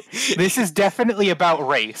me out. This is definitely about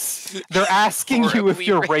race. They're asking you if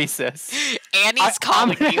you're racist. Annie's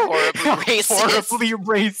calling me horribly racist. Horribly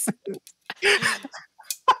racist.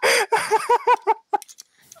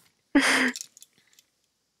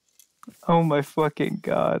 Oh my fucking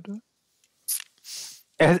god.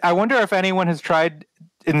 I wonder if anyone has tried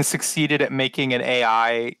and succeeded at making an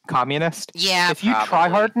AI communist. Yeah, if you try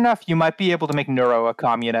hard enough, you might be able to make Neuro a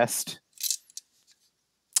communist.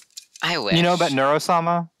 I wish. You know about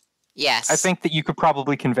Neuro-sama? Yes. I think that you could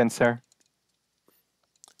probably convince her.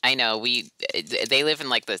 I know. They live in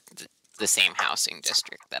like the same housing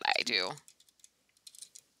district that I do.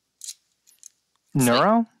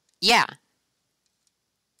 Neuro? Like, yeah.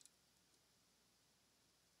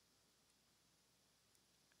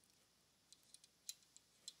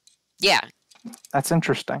 Yeah. That's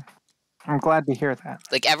interesting. I'm glad to hear that.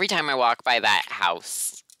 Like every time I walk by that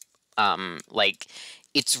house, like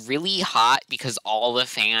it's really hot because all the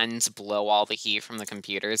fans blow all the heat from the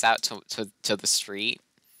computers out to the street.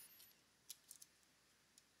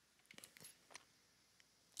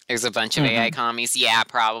 There's a bunch of AI commies. Yeah,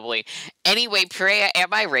 probably. Anyway, Perea,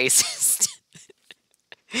 am I racist?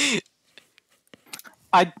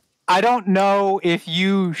 I don't know if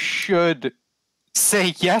you should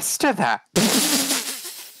say yes to that.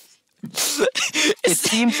 It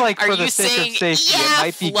seems like for the sake of safety, it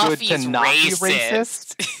might be good to not be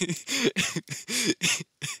racist.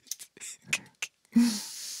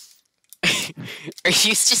 Are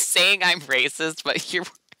you just saying I'm racist, but you're...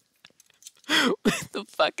 What the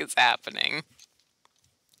fuck is happening?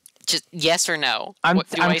 Just yes or no? I'm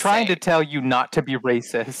trying to tell you not to be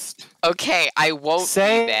racist. Okay, I won't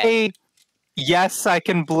say yes, I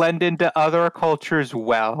can blend into other cultures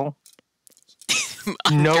well.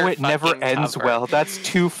 No, it never ends well. That's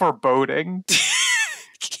too foreboding.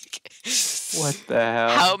 What the hell?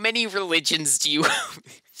 How many religions do you...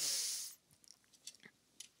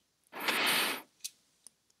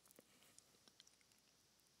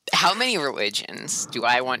 How many religions do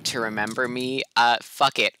I want to remember me?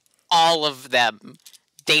 Fuck it. All of them.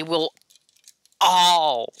 They will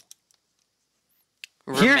all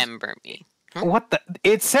remember me. What the?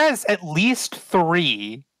 It says at least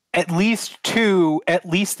 3, at least 2, at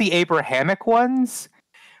least the Abrahamic ones.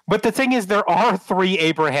 But the thing is, there are 3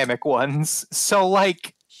 Abrahamic ones. So,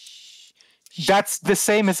 like, that's the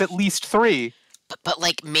same as at least 3. But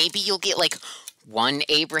like, maybe you'll get, like, 1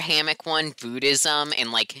 Abrahamic one, Buddhism,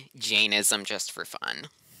 and, like, Jainism just for fun.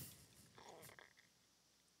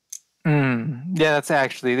 Yeah, that's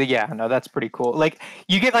actually, no, that's pretty cool. Like,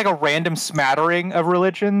 you get, like, a random smattering of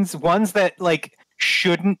religions, ones that, like,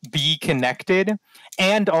 shouldn't be connected,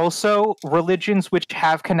 and also religions which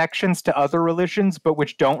have connections to other religions, but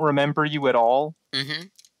which don't remember you at all.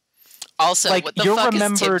 Also, like, what the you're fuck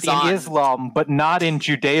remembered is Tibbs in Islam, but not in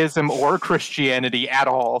Judaism or Christianity at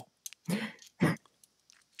all.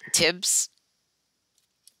 Tibbs.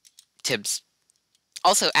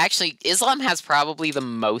 Also, actually, Islam has probably the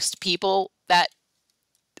most people that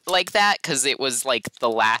like that, because it was, like, the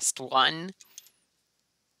last one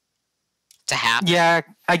to happen. Yeah,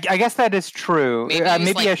 I guess that is true.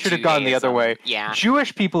 Maybe like, I should have gone the other way. Yeah.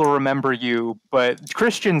 Jewish people remember you, but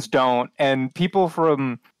Christians don't, and people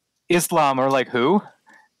from Islam are like, who?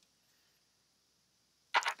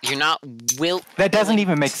 You're not That doesn't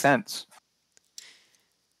even make sense.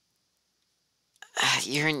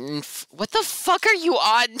 What the fuck are you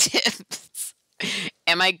on, Tibbs?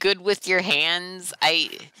 Am I good with your hands?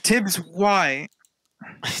 Tibbs, why?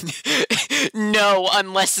 No,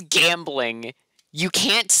 unless gambling. You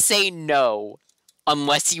can't say no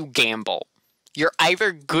unless you gamble. You're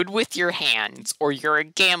either good with your hands or you're a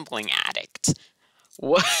gambling addict.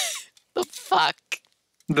 What the fuck?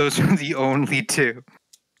 Those are the only two.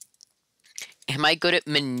 Am I good at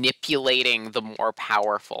manipulating the more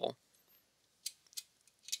powerful?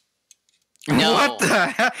 No. What the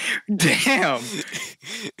hell? Damn.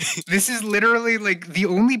 This is literally like the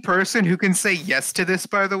only person who can say yes to this,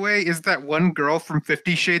 by the way, is that one girl from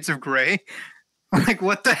 50 Shades of Grey. Like,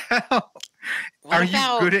 what the hell? Are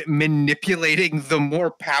you good at manipulating the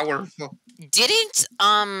more powerful? Didn't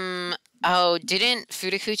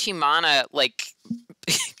Futakuchi Mana, like,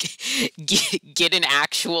 get an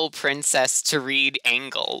actual princess to read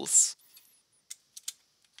angles?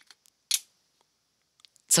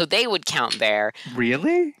 So they would count there.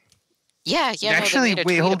 Really? Yeah. Actually, no,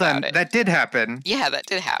 wait, hold on. That did happen. Yeah, that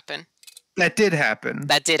did happen. That did happen.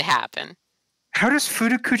 That did happen. How does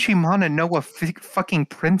Futakuchi Mana know a fucking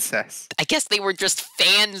princess? I guess they were just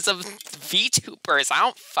fans of VTubers. I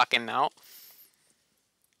don't fucking know.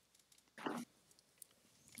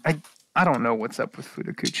 I don't know what's up with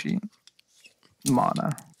Futakuchi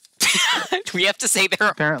Mana. We have to say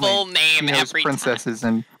their full name every princesses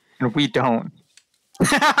time. And we don't.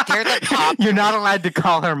 They're the top. You're not allowed to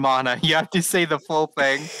call her Mana. You have to say the full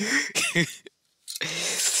thing.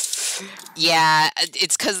 Yeah,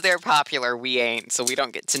 it's because they're popular. We ain't, so we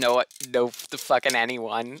don't get to know the fucking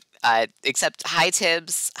anyone. Except hi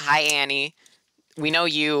Tibbs, hi Annie. We know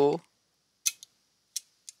you.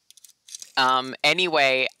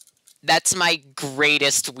 Anyway, that's my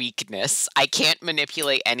greatest weakness. I can't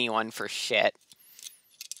manipulate anyone for shit.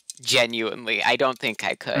 Genuinely, I don't think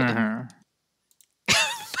I could. Mm-hmm.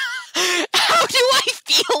 How do I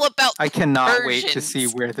feel about I cannot Persians? Wait to see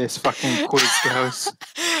where this fucking quiz goes.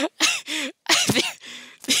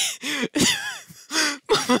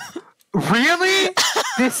 Really?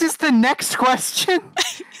 This is the next question?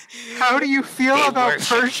 How do you feel about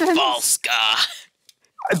Persians? False god.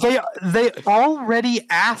 They already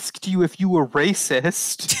asked you if you were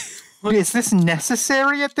racist. Is this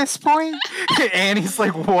necessary at this point? Annie's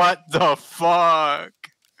like, what the fuck?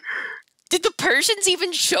 Did the Persians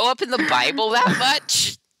even show up in the Bible that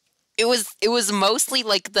much? It was mostly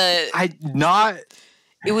like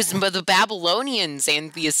it was the Babylonians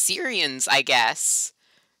and the Assyrians, I guess.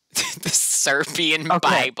 The Serbian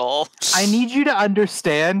Bible. I need you to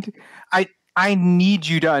understand. I need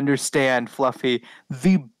you to understand, Fluffy.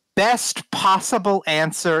 The best possible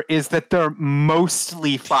answer is that they're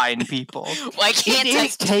mostly fine people. Why can't it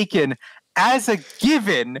is taken as a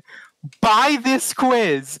given by this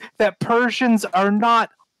quiz that Persians are not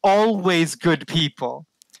always good people.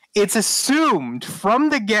 It's assumed from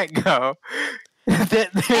the get-go that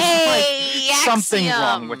there's something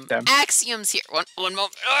wrong with them. Axiom's here. One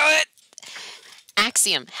moment.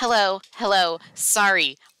 Axiom. Hello.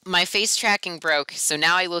 Sorry, my face tracking broke, so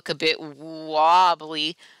now I look a bit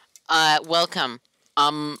wobbly. Welcome.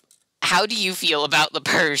 How do you feel about the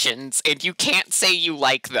Persians? And you can't say you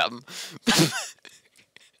like them.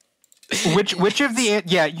 Which of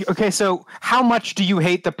the okay? So how much do you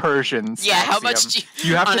hate the Persians? Yeah, Axiom? how much do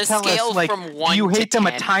you have on to a tell scale us? Like, from 1 do you hate to them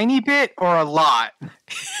 10? a tiny bit or a lot?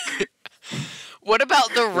 What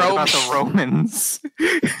about the Romans? What about the Romans?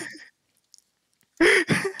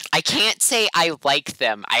 I can't say I like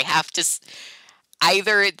them. I have to.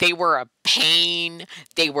 Either they were a pain,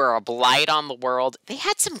 they were a blight on the world. They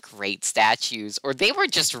had some great statues, or they were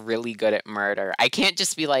just really good at murder. I can't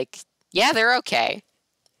just be like, yeah, they're okay.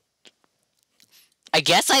 I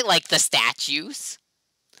guess I like the statues.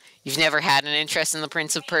 You've never had an interest in the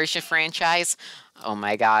Prince of Persia franchise? Oh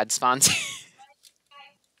my god, sponsor.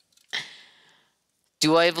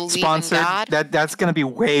 Do I believe Sponsored, in God? That's going to be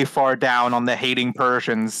way far down on the hating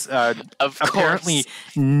Persians. Of course. Apparently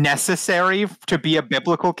necessary to be a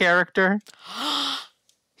biblical character.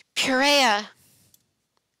 Purea.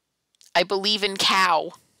 I believe in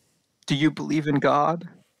cow. Do you believe in God?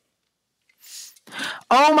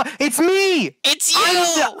 Oh my! It's me! It's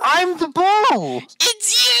you! I'm the bull!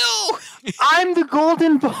 It's you! I'm the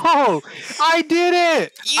golden bull! I did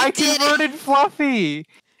it! I converted Fluffy!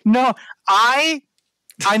 No, I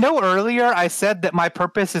know earlier I said that my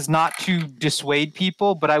purpose is not to dissuade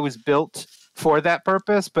people, but I was built for that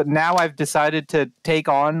purpose. But now I've decided to take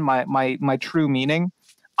on my true meaning.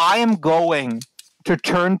 I am going to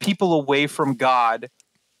turn people away from God.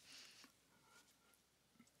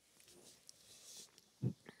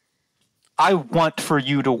 I want for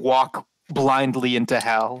you to walk blindly into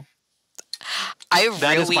hell.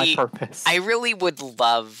 That is my purpose. I really would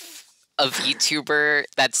love a VTuber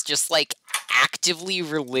that's just like actively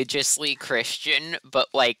religiously Christian, but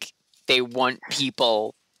like they want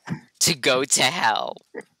people to go to hell.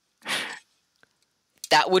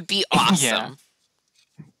 That would be awesome.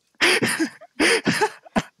 Yeah.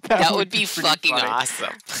 That would be fucking funny.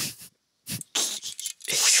 awesome.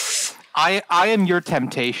 I am your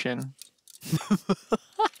temptation.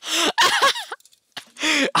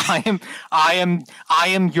 I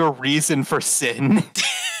am your reason for sin.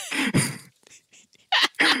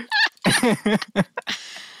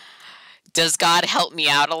 Does God help me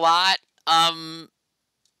out a lot?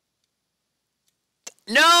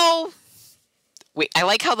 No. Wait, I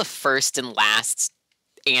like how the first and last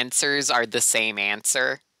answers are the same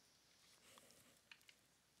answer.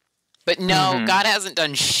 But no, God hasn't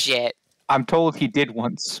done shit. I'm told he did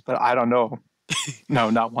once, but I don't know. No,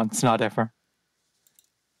 not once, not ever.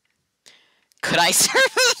 Could I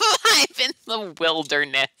survive in the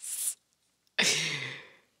wilderness?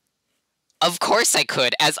 Of course I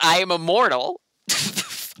could, as I am immortal.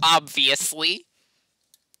 Obviously.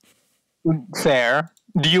 Fair.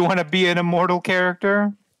 Do you want to be an immortal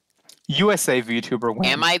character? USA VTuber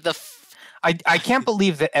wins. Am I the... I can't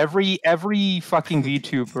believe that every fucking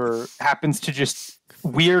VTuber happens to just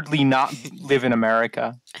weirdly not live in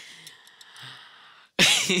America.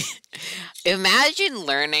 Imagine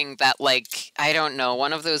learning that, like, I don't know,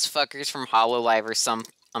 one of those fuckers from HoloLive or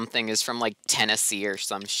something is from, like, Tennessee or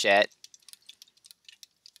some shit.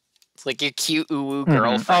 It's like your cute ooh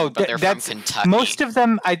girlfriend, but they're from Kentucky. Most of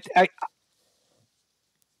them,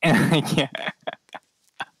 yeah.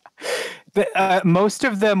 Most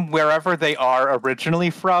of them, wherever they are originally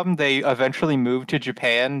from, they eventually moved to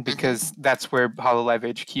Japan because that's where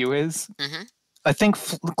HoloLive HQ is. I think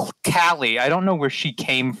Callie. I don't know where she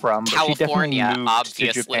came from, but California, she definitely moved obviously.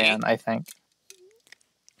 to Japan, I think.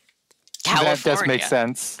 California. That does make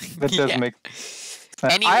sense. That does make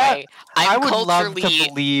Anyway, I would love to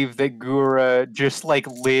believe that Gura just, like,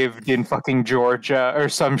 lived in fucking Georgia or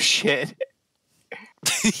some shit.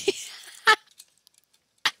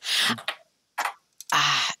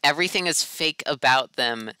 Everything is fake about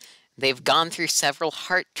them. They've gone through several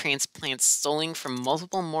heart transplants stolen from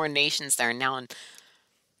multiple more nations that are now in...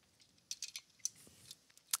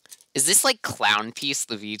 Is this like Clown Piece,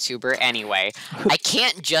 the VTuber? Anyway, I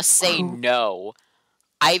can't just say no.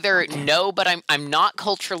 Either no, but I'm not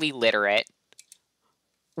culturally literate.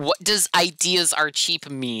 What does ideas are cheap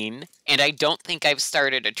mean? And I don't think I've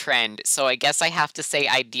started a trend, so I guess I have to say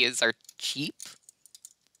ideas are cheap?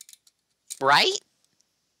 Right?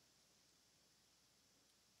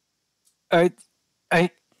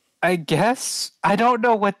 I guess I don't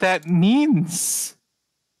know what that means.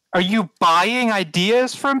 Are you buying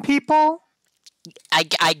ideas from people? I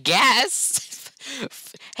guess.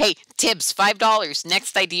 Hey, Tibbs, $5.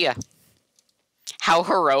 Next idea. How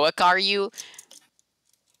heroic are you?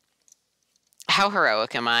 How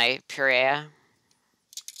heroic am I, Purea?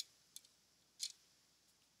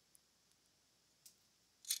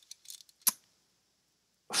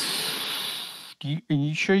 Are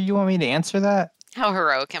you sure you want me to answer that? How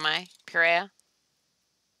heroic am I, Purea?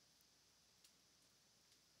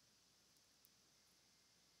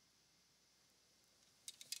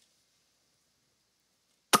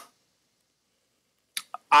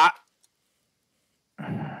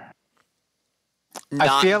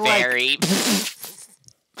 I feel very.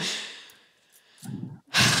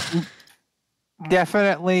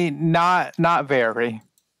 Definitely not very.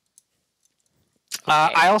 Okay.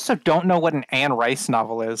 I also don't know what an Anne Rice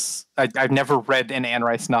novel is. I've never read an Anne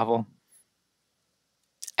Rice novel.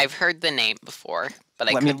 I've heard the name before, but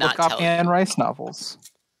I could not tell you. Let me look up Anne Rice novels.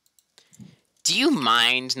 Do you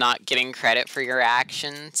mind not getting credit for your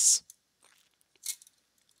actions?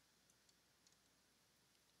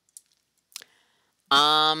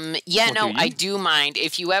 Yeah, well, no, I do mind.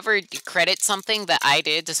 If you ever credit something that I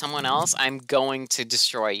did to someone else, I'm going to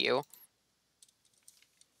destroy you.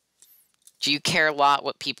 Do you care a lot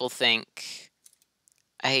what people think?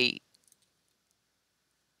 I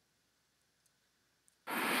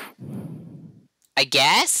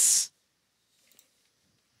guess?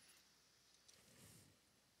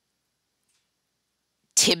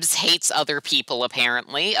 Tibbs hates other people,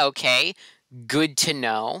 apparently. Okay, good to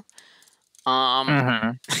know.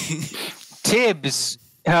 Tibbs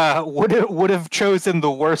would have chosen the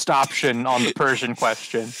worst option on the Persian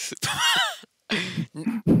question.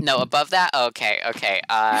 No, above that? Okay.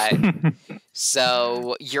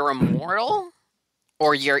 So, you're immortal?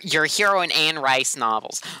 Or you're a hero in Anne Rice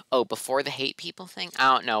novels? Oh, before the hate people thing?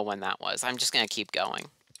 I don't know when that was. I'm just gonna keep going.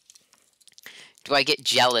 Do I get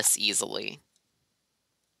jealous easily?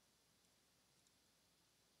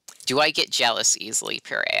 Do I get jealous easily,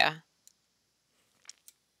 Pirea?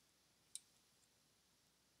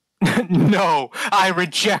 No, I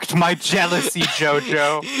reject my jealousy,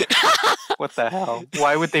 Jojo. What the hell?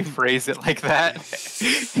 Why would they phrase it like that?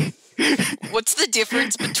 What's the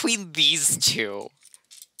difference between these two?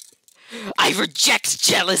 I reject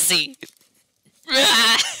jealousy!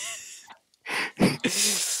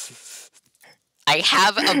 I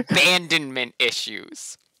have abandonment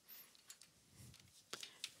issues.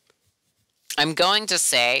 I'm going to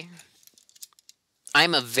say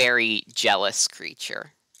I'm a very jealous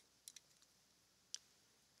creature.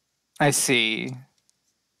 I see.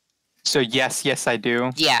 So yes, I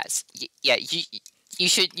do. Yes, yeah. You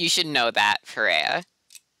should know that, Perea.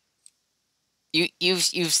 You've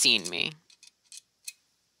seen me.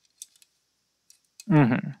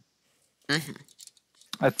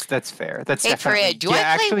 That's fair. That's Hey, definitely. Perea, do I play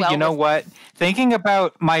actually, well you know with... what? Thinking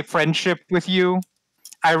about my friendship with you,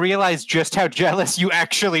 I realized just how jealous you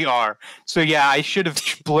actually are. So yeah, I should have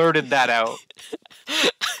blurted that out.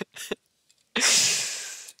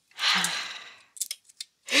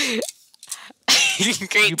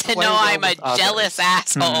 Great to know I'm a jealous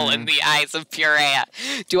asshole in the eyes of Purea.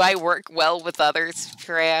 Do I work well with others,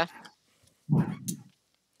 Purea?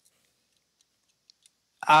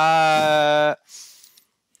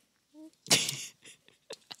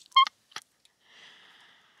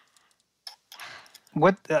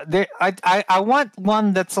 What? I want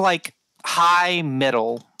one that's like high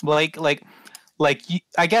middle, like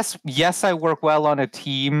I guess yes, I work well on a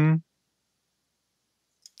team.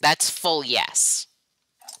 That's full yes.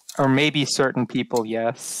 Or maybe certain people,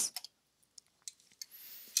 yes.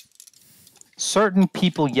 Certain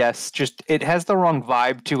people, yes. Just it has the wrong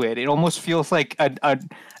vibe to it. It almost feels like an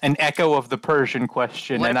echo of the Persian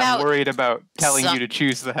question, and I'm worried about telling you to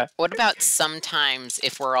choose that. What about sometimes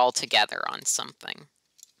if we're all together on something?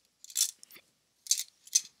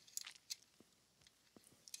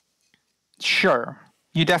 Sure.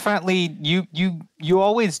 You definitely you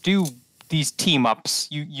always do these team ups.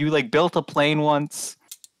 You like built a plane once.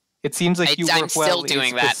 It seems like you work well. I'm still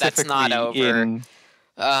doing that. That's not over.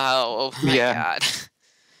 Oh my god.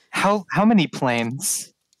 How many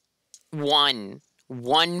planes? One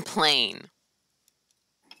plane.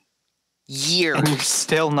 Years. And you're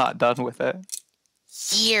still not done with it.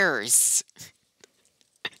 Years.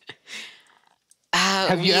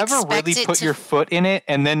 Have you ever really put your foot in it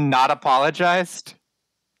and then not apologized?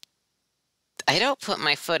 I don't put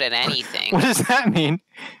my foot in anything. What does that mean?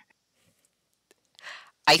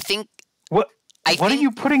 I think... What are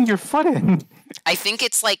you putting your foot in? I think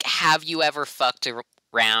it's like, have you ever fucked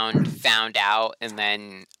around, found out, and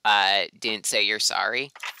then didn't say you're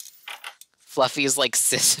sorry? Fluffy's like,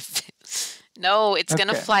 Sisyphus. No, it's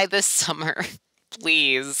gonna fly this summer.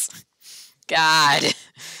 Please. God.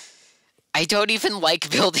 I don't even like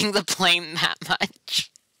building the plane that much.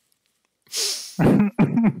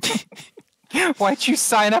 Why'd you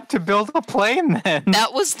sign up to build a plane then?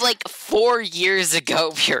 That was like 4 years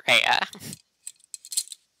ago, Purea.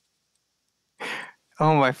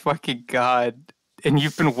 Oh my fucking god. And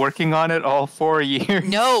you've been working on it all 4 years?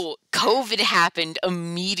 No, COVID happened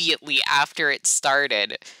immediately after it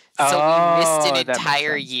started. So we missed an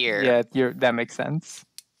entire year. Yeah, that makes sense.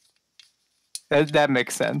 That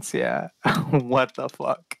makes sense, yeah. What the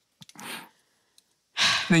fuck?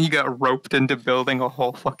 Then you got roped into building a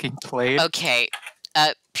whole fucking plane. Okay.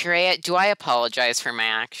 Purea, do I apologize for my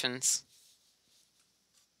actions?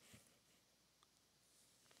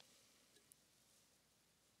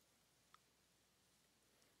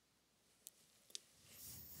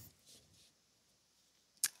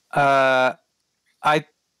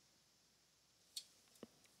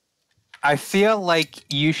 I feel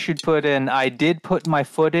like you should put in, I did put my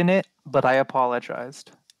foot in it, but I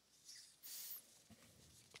apologized.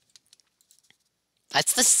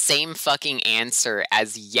 That's the same fucking answer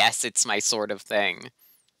as yes, it's my sort of thing.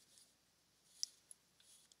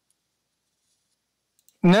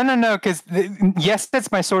 No, because yes,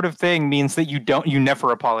 that's my sort of thing means that you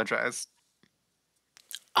never apologize.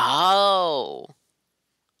 Oh.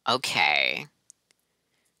 Okay.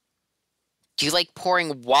 Do you like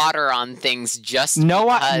pouring water on things just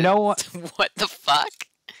because? No. What the fuck?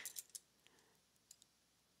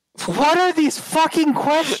 What are these fucking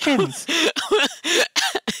questions?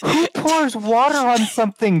 Who pours water on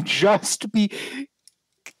something just to be...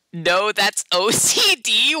 No, that's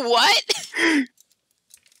OCD? What?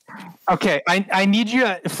 Okay, I need you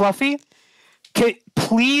to... Fluffy,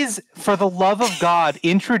 please, for the love of God,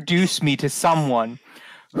 introduce me to someone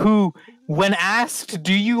who when asked,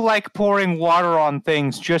 do you like pouring water on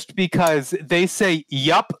things, just because they say,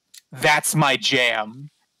 yup, that's my jam.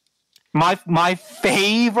 My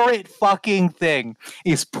favorite fucking thing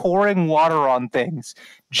is pouring water on things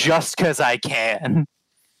just because I can.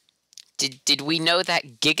 Did we know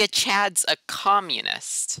that Giga Chad's a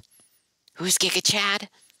communist? Who's Giga Chad?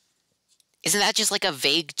 Isn't that just like a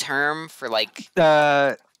vague term for like?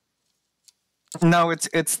 No, it's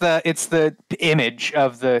the image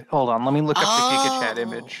of the. Hold on, let me look up the Giga Chad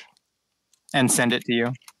image and send it to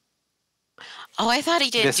you. Oh, I thought he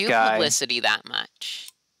didn't This do guy. publicity that much.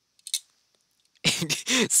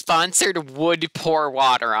 Sponsored would pour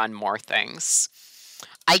water on more things.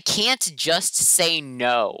 I can't just say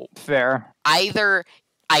no. Fair. Either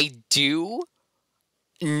I do,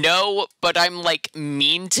 no, but I'm like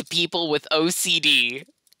mean to people with OCD.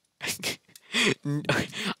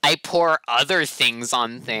 I pour other things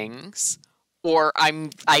on things, or I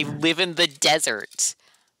live in the desert.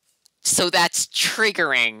 So that's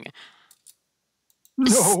triggering.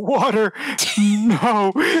 No water.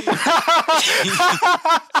 No.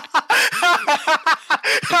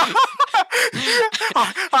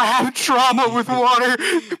 I have trauma with water.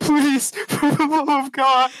 Please, for the love of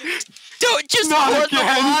God. Don't just Not pour again.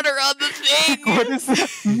 the water on the thing. What does that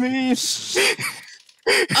mean?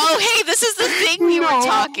 Oh, hey, this is the thing we were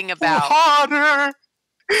talking about. Water.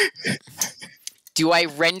 Do I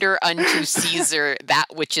render unto Caesar that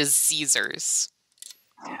which is Caesar's?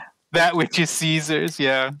 That which is Caesar's,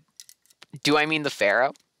 yeah. Do I mean the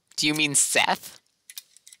Pharaoh? Do you mean Seth?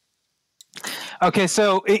 Okay,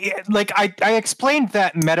 so I explained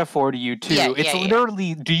that metaphor to you too. It's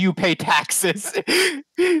literally, do you pay taxes?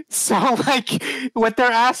 So like, what they're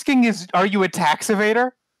asking is, are you a tax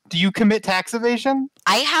evader? Do you commit tax evasion?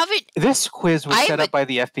 I haven't. This quiz was set up by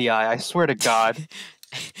the FBI. I swear to God.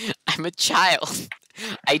 I'm a child.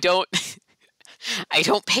 I don't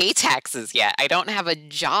pay taxes yet. I don't have a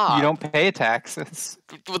job. You don't pay taxes.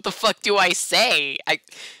 What the fuck do I say?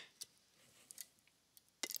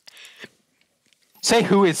 Say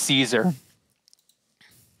who is Caesar?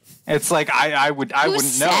 It's like I wouldn't know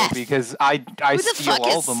Seth? because I steal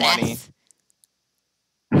all the money.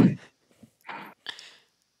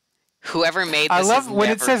 Whoever made this. I love when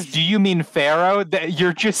it says, "Do you mean Pharaoh?" That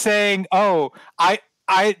you're just saying, "Oh,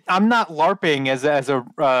 I'm not LARPing as a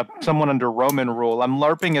someone under Roman rule. I'm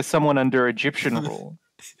LARPing as someone under Egyptian rule."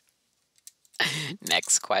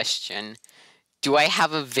 Next question. Do I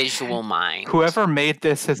have a visual mind? Whoever made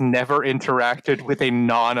this has never interacted with a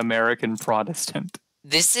non-American Protestant.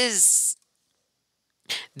 This is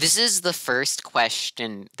the first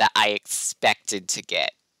question that I expected to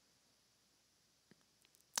get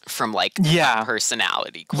from like a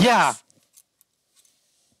personality quiz. Yeah.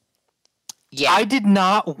 I did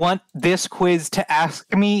not want this quiz to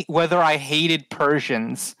ask me whether I hated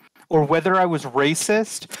Persians, or whether I was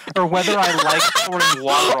racist, or whether I liked pouring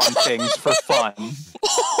water on things for fun.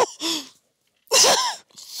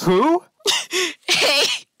 Who? Hey.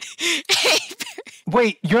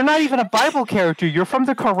 Wait, you're not even a Bible character. You're from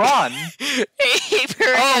the Quran. Hey,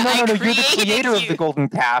 Perea, Oh, no. You're the creator of the golden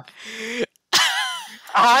calf.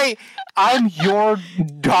 I'm your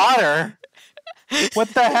daughter. What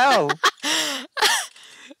the hell?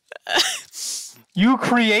 You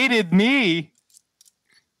created me.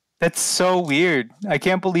 That's so weird. I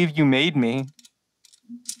can't believe you made me.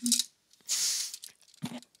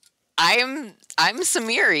 I'm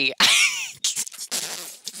Samiri.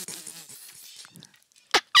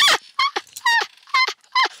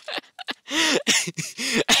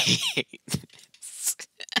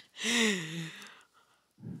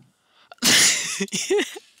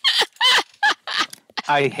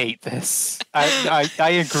 I hate this. I hate this. I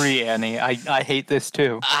agree, Annie. I hate this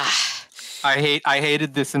too. I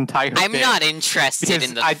hated this entire I'm bit not interested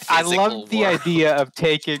in the physical I love the world. idea of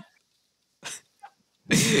taking.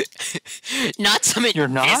 Not some You're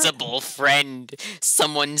not? invisible friend.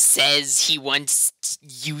 Someone says he wants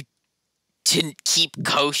you to keep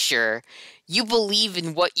kosher. You believe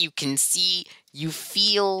in what you can see. You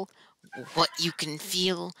feel what you can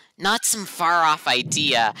feel. Not some far-off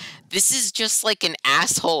idea. This is just like an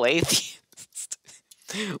asshole atheist.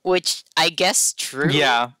 Which, I guess, true.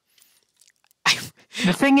 Yeah.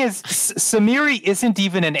 The thing is, Samiri isn't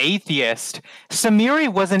even an atheist. Samiri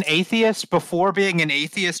was an atheist before being an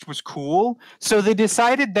atheist was cool. So they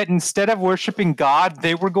decided that instead of worshiping God,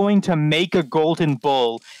 they were going to make a golden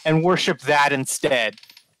bull and worship that instead.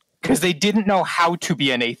 Because they didn't know how to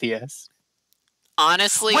be an atheist.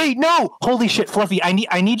 Honestly... Wait, no! Holy shit, Fluffy, I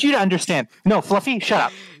need you to understand. No, Fluffy, shut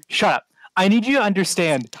up. Shut up. I need you to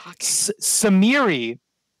understand. Samiri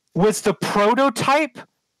was the prototype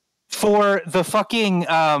for the fucking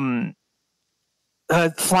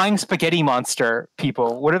flying spaghetti monster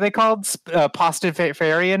people. What are they called?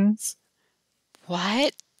 Pastafarians?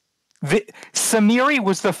 What? Samiri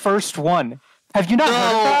was the first one. Have you not heard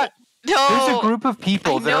of that? No. There's a group of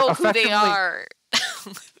people that are effectively... who they are.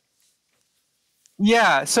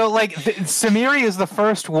 Yeah, so like Samiri is the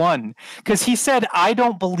first one because he said, "I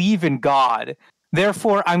don't believe in God.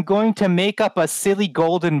 Therefore, I'm going to make up a silly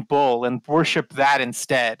golden bull and worship that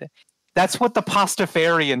instead." That's what the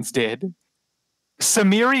Pastafarians did.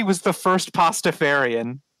 Samiri was the first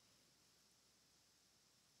Pastafarian.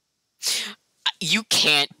 You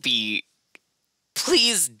can't be...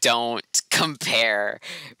 Please don't compare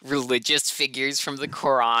religious figures from the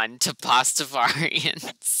Quran to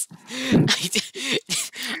Pastafarians.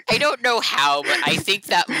 I don't know how, but I think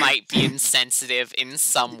that might be insensitive in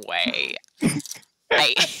some way.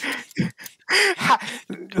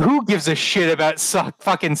 Who gives a shit about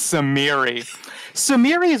fucking Samiri?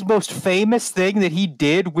 Samiri's most famous thing that he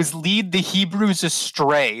did was lead the Hebrews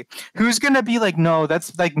astray. Who's gonna be like, no,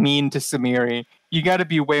 that's like mean to Samiri? You gotta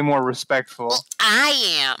be way more respectful. Well, I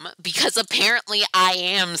am, because apparently I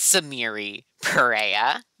am Samiri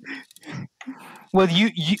Perea. Well,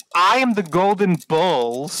 I am the golden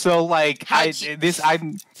bull, so like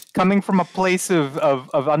I'm coming from a place of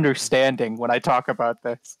understanding when I talk about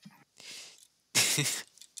this.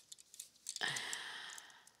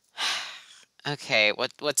 Okay,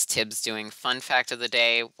 what's Tibbs doing? Fun fact of the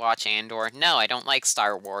day, watch Andor. No, I don't like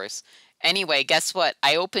Star Wars. Anyway, guess what?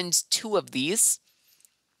 I opened 2 of these.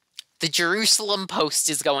 The Jerusalem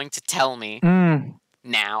Post is going to tell me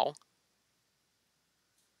now.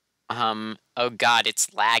 Oh god,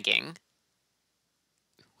 it's lagging.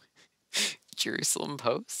 Jerusalem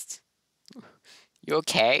Post? You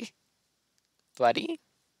okay, buddy?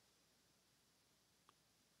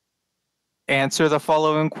 Answer the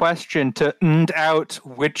following question to end out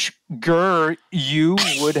which gur you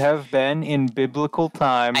would have been in biblical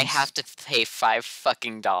times. I have to pay $5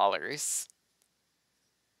 fucking.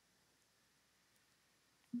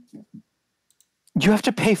 You have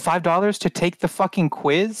to pay $5 to take the fucking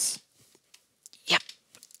quiz? Yep.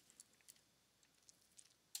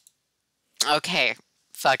 Okay,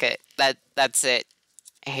 fuck it. That's it.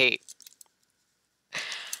 Hey.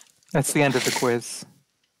 That's the end of the quiz.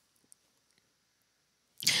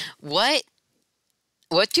 What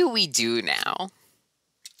do we do now?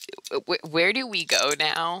 Where do we go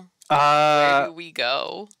now? Where do we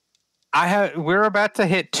go? We're about to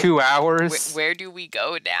hit 2 hours. Where do we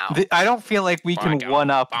go now? I don't feel like we can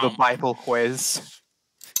one-up the Bible quiz.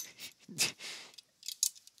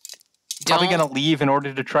 Probably gonna leave in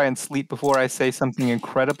order to try and sleep before I say something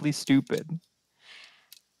incredibly stupid.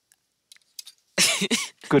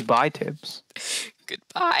 Goodbye, Tibbs.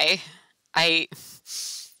 Goodbye.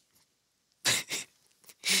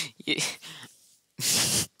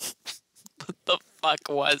 What the fuck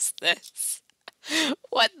was this?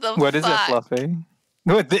 What is it, Fluffy?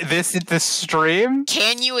 What, this stream?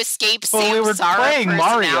 Can you escape Well, we were playing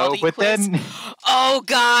Mario, but quiz? then... Oh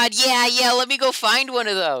god, yeah, let me go find one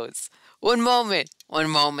of those. One moment.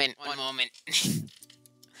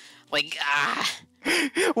 Like,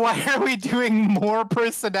 Why are we doing more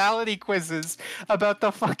personality quizzes about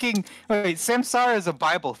the fucking... Wait, Samsara is a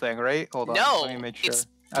Bible thing, right? Hold on, no, let me make sure. it's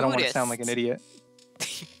I don't want to sound like an idiot.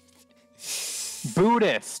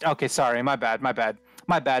 Buddhist. Okay, sorry, my bad.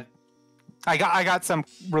 I got some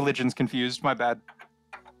religions confused, my bad.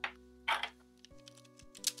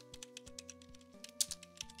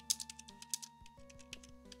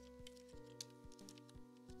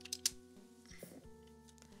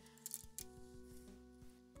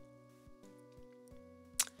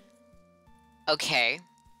 Okay.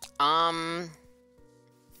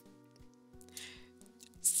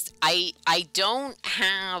 I don't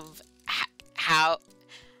have how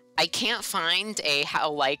I can't find a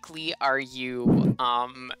how likely are you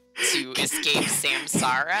to escape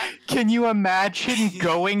samsara. Can you imagine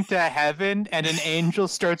going to heaven and an angel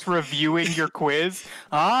starts reviewing your quiz?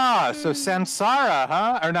 Ah, so samsara,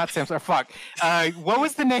 huh? Or not samsara, fuck. What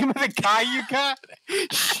was the name of the guy you got?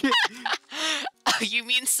 Shit. Oh, you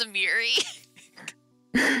mean Samiri?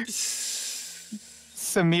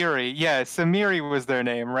 Samiri, yeah, Samiri was their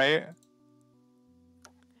name, right?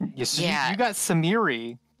 Yeah. You got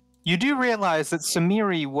Samiri. You do realize that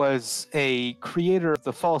Samiri was a creator of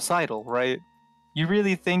the false idol, right? You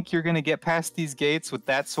really think you're gonna get past these gates with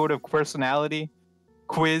that sort of personality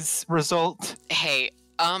quiz result? Hey,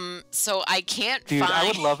 so I can't Dude, I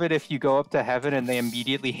would love it if you go up to heaven and they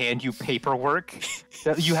immediately hand you paperwork.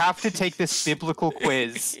 You have to take this biblical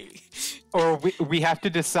quiz, or we have to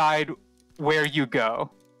decide where you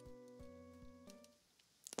go.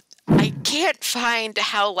 can't find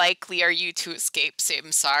how likely are you to escape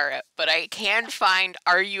samsara, but I can find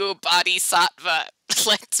are you a bodhisattva.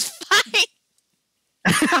 Let's find.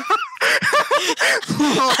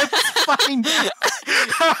 Let's find out.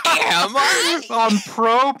 Am I? On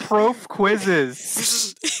prof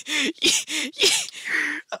quizzes.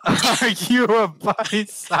 Are you a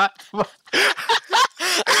bodhisattva?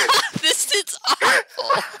 This is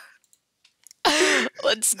awful.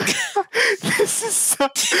 Let's go. This is so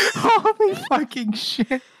holy fucking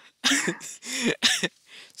shit.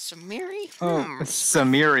 Samiri?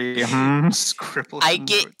 Samiri. Scribble. I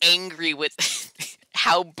get angry with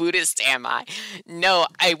how Buddhist am I? No,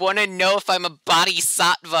 I want to know if I'm a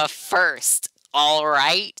bodhisattva first. All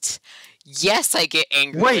right? Yes, I get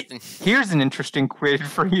angry. Wait, here's an interesting quiz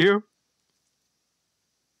for you.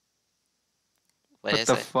 What is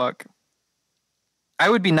the it? Fuck? I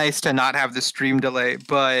would be nice to not have the stream delay,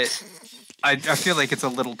 but I feel like it's a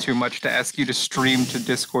little too much to ask you to stream to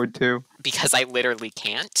Discord too. Because I literally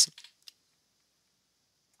can't.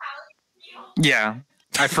 Yeah,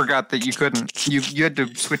 I forgot that you couldn't. You had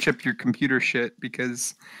to switch up your computer shit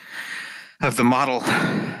because of the model.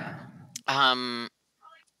 No.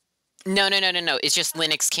 It's just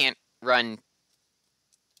Linux can't run.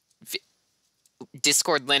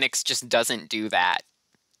 Discord Linux just doesn't do that.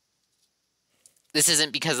 This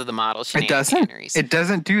isn't because of the model shenanigans. It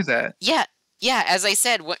doesn't do that. Yeah. As I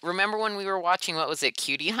said, remember when we were watching, what was it,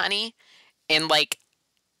 Cutie Honey? And, like,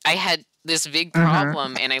 I had this big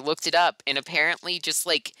problem, and I looked it up, and apparently just,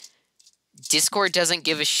 like, Discord doesn't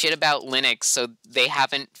give a shit about Linux, so they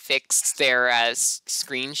haven't fixed their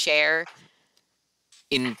screen share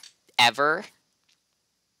in ever.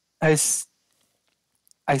 I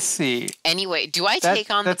see. Anyway, do I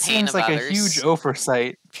take on the pain of others? That seems like a huge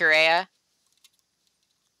oversight. Purea?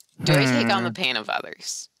 Do I take on the pain of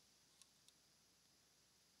others?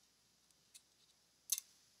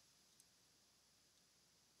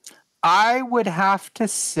 I would have to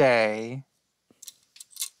say,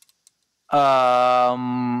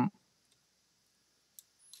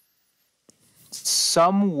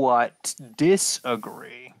 somewhat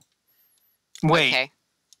disagree. Wait. Okay.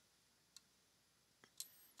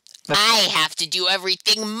 I have to do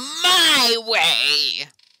everything my way.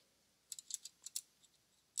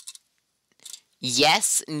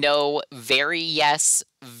 Yes, no, very yes,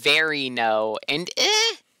 very no, and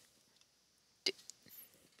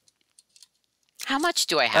How much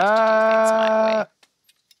do I have to do things my way?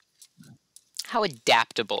 How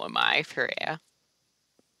adaptable am I, Perea?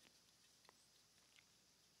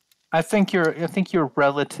 I think you're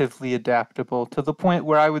relatively adaptable to the point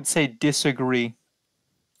where I would say disagree.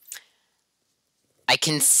 I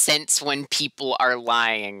can sense when people are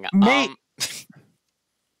lying.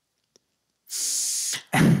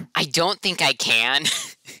 I don't think I can.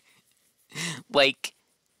 Like,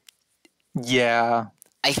 yeah.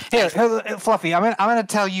 Here, Fluffy, I'm gonna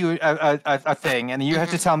tell you a thing, and you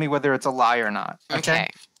have to tell me whether it's a lie or not. Okay.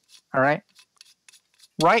 All right.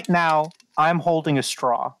 Right now, I'm holding a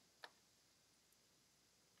straw.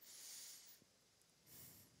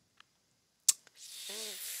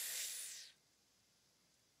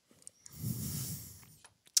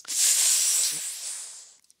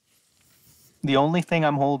 The only thing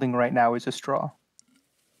I'm holding right now is a straw.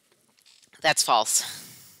 That's false.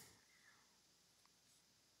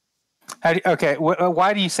 Okay,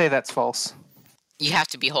 why do you say that's false? You have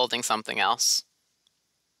to be holding something else.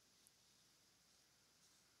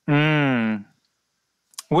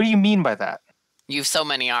 What do you mean by that? You have so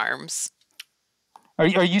many arms. Are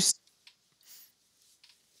you?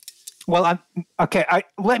 Well, okay.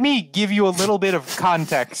 Let me give you a little bit of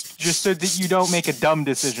context, just so that you don't make a dumb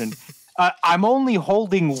decision. I'm only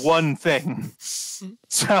holding one thing,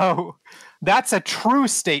 so that's a true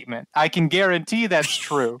statement. I can guarantee that's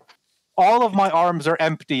true. All of my arms are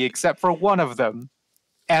empty except for one of them,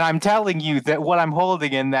 and I'm telling you that what I'm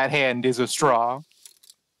holding in that hand is a straw.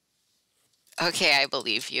 Okay, I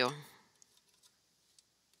believe you.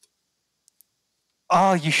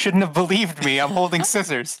 Oh, you shouldn't have believed me. I'm holding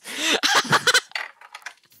scissors.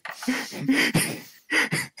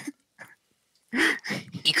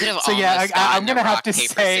 You could have so almost I'm gonna have to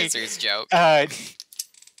paper, say scissors joke.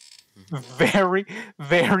 Very,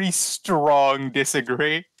 very strong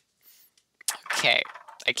disagree. Okay,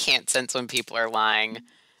 I can't sense when people are lying.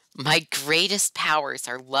 My greatest powers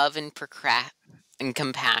are love and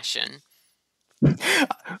compassion.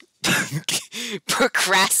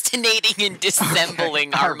 Procrastinating and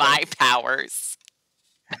disassembling are my powers.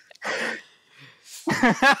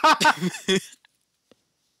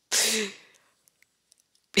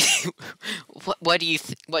 What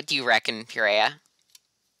do you reckon, Purea?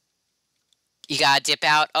 You gotta dip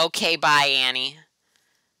out? Okay, bye, Annie.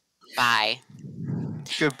 Bye.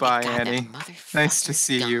 Goodbye, God, that Annie. motherfucker's Nice to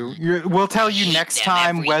see gone. you. We'll tell I you hate next them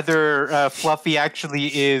time every whether Fluffy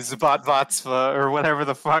actually is Bodhisattva or whatever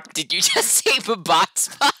the fuck. Did you just say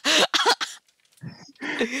Bodhisattva?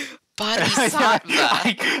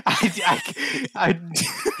 Bodhisattva.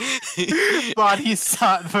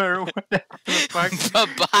 Bodhisattva or whatever the fuck.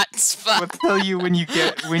 Bodhisattva. We'll tell you when you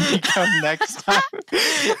come next time.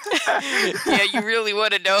 Yeah, you really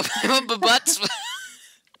want to know if I'm a Bodhisattva.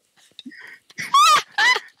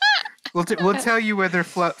 We'll tell you whether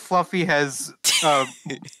Fluffy has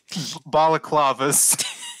balaclavas.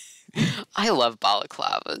 I love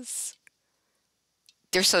balaclavas.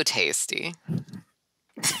 They're so tasty.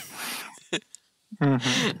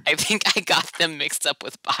 I think I got them mixed up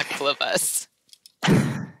with baklavas.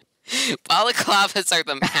 Balaclavas are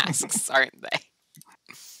the masks, aren't they?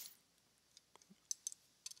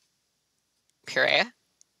 Puree?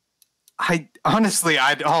 Hold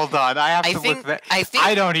on. I have to look that.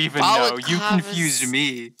 I don't even know. You confused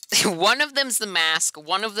me. One of them's the mask.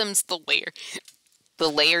 One of them's the layer. The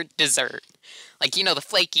layered dessert. Like, you know, the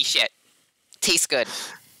flaky shit. Tastes good.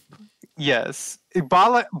 Yes.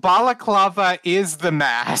 Balaclava is the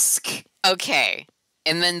mask. Okay.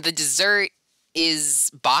 And then the dessert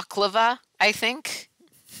is baklava, I think.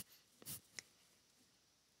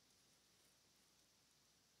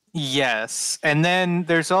 Yes. And then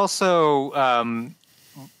there's also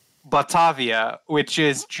Batavia, which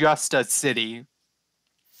is just a city.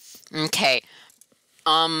 Okay.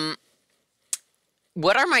 What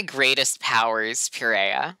are my greatest powers,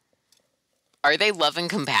 Purea? Are they love and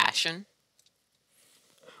compassion?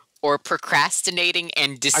 Or procrastinating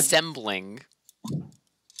and dissembling?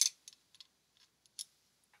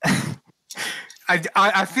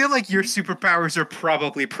 I feel like your superpowers are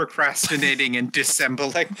probably procrastinating and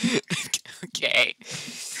dissembling. Okay.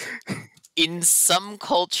 In some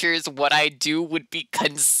cultures, what I do would be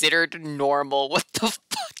considered normal. What the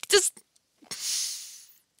fuck does...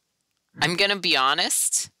 I'm gonna be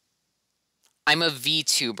honest. I'm a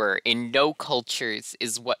VTuber. In no cultures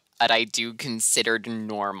is what I do considered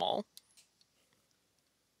normal.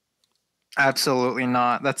 Absolutely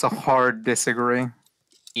not. That's a hard disagree.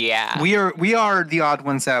 Yeah. We are the odd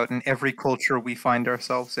ones out in every culture we find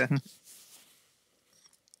ourselves in.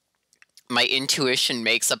 My intuition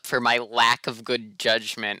makes up for my lack of good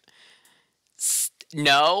judgment.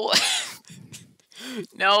 No.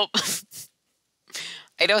 Nope.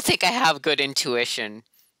 I don't think I have good intuition.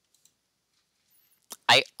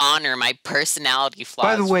 I honor my personality flaws.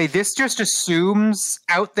 By the way, this just assumes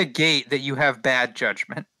out the gate that you have bad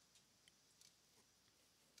judgment.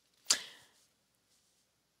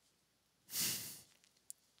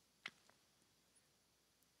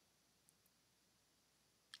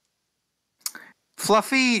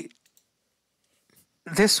 Fluffy,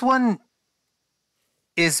 this one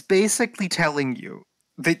is basically telling you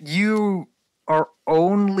that you are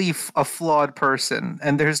only a flawed person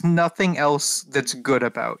and there's nothing else that's good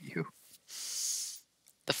about you.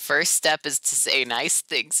 The first step is to say nice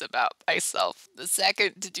things about myself. The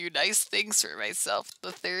second, to do nice things for myself.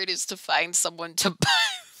 The third is to find someone to buy.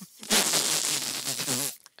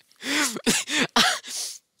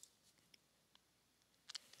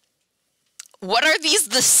 What are these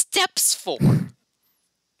the steps for?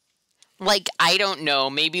 Like, I don't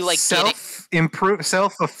know. Maybe like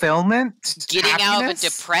self-fulfillment, getting happiness? out of a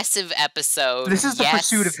depressive episode. This is the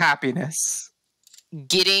pursuit of happiness.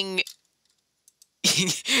 Getting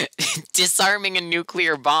disarming a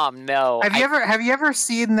nuclear bomb. No. Have you ever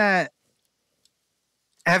seen that?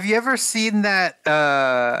 Have you ever seen that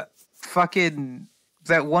fucking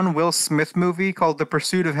that one Will Smith movie called The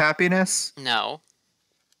Pursuit of Happiness? No.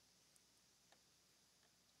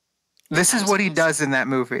 This is what he does in that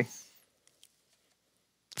movie.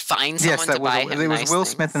 Find someone to buy him. It was nice Will things.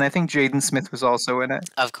 Smith, and I think Jaden Smith was also in it.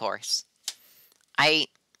 Of course. The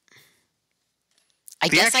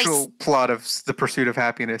actual plot of The Pursuit of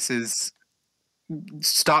Happiness is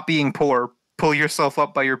stop being poor, pull yourself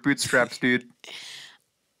up by your bootstraps, dude.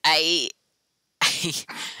 I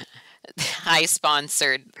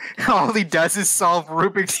sponsored. All he does is solve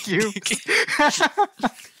Rubik's cubes.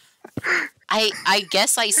 I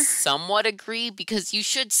guess I somewhat agree, because you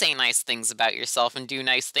should say nice things about yourself and do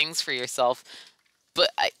nice things for yourself, but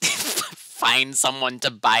I find someone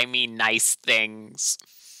to buy me nice things.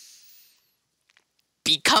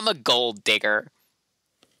 Become a gold digger.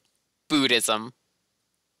 Buddhism.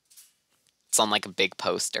 It's on like a big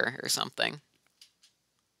poster or something.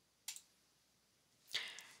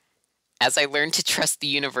 As I learn to trust the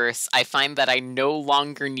universe, I find that I no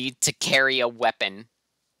longer need to carry a weapon.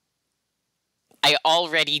 I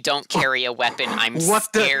already don't carry a weapon. I'm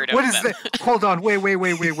scared of what them. is that? Hold on. Wait.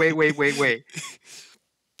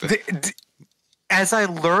 As I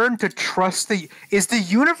learn to trust is the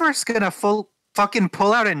universe gonna fucking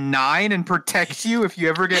pull out a 9 and protect you if you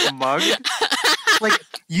ever get mugged? Like,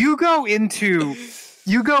 you go into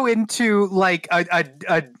like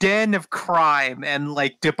a den of crime and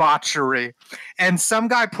like debauchery, and some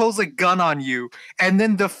guy pulls a gun on you, and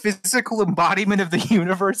then the physical embodiment of the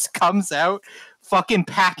universe comes out fucking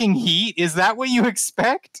packing heat. Is that what you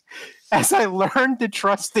expect? As I learn to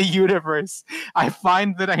trust the universe, I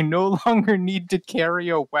find that I no longer need to carry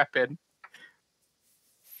a weapon.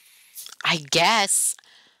 I guess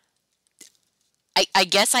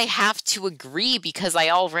I have to agree because I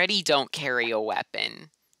already don't carry a weapon.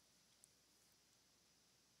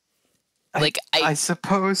 Like, I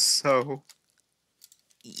suppose so.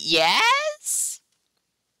 Yes?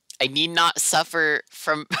 I need not suffer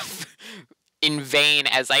from in vain,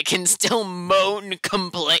 as I can still moan,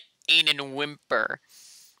 complain, and whimper.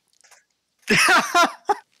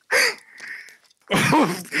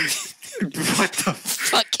 What the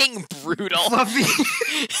fucking brutal. Fluffy.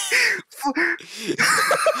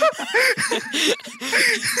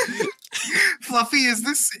 Fluffy, is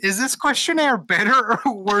this questionnaire better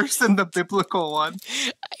or worse than the biblical one?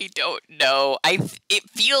 I don't know. It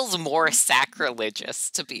feels more sacrilegious,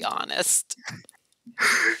 to be honest.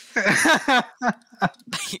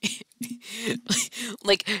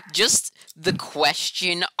 Like, just the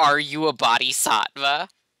question, are you a bodhisattva,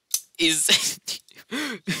 is...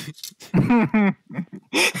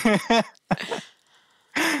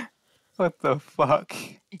 What the fuck?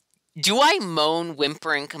 Do I moan,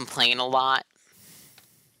 whimper, and complain a lot?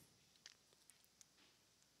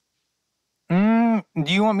 Do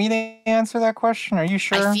you want me to answer that question? Are you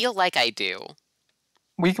sure? I feel like I do.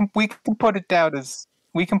 We can put it down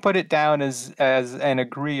as an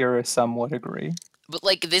agree or a somewhat agree. But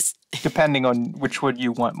like this, depending on which one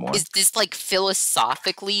you want more. Is this like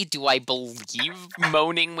philosophically? Do I believe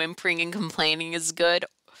moaning, whimpering, and complaining is good,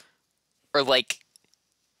 or like,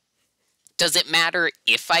 does it matter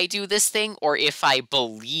if I do this thing or if I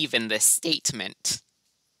believe in this statement?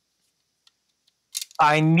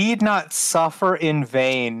 I need not suffer in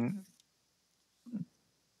vain.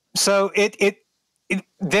 So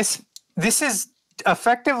this is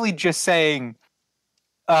effectively just saying,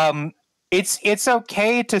 it's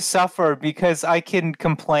okay to suffer because I can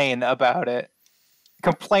complain about it.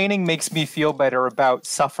 Complaining makes me feel better about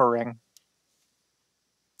suffering.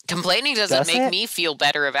 Complaining doesn't make me feel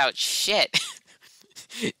better about shit.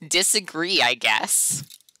 Disagree, I guess.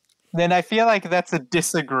 Then I feel like that's a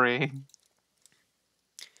disagree.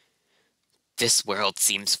 This world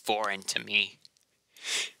seems foreign to me.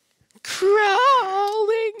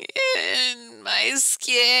 Crawling in my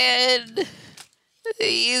skin.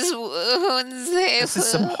 These wounds, this is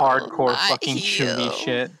some hardcore fucking shooty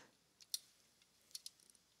shit.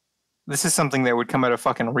 This is something that would come out of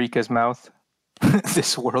fucking Rika's mouth.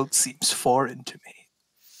 This world seems foreign to me.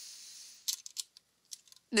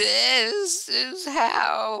 This is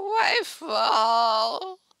how I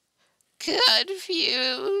fall.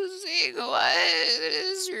 Confusing what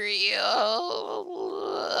is real.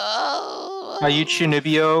 Are you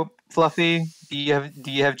Chinibyo, Fluffy? Do you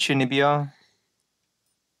have Chinibyo?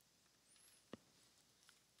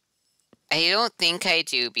 I don't think I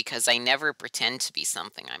do, because I never pretend to be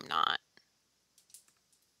something I'm not.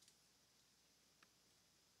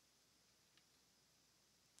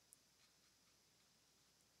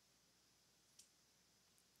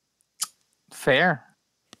 Fair.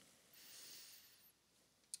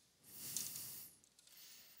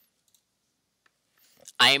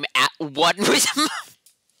 I'm at one with...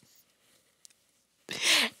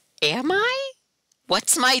 Am I?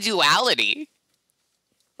 What's my duality?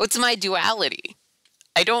 What's my duality?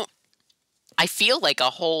 I feel like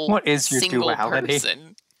a whole what is your single duality?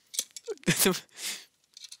 person.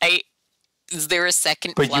 Is there a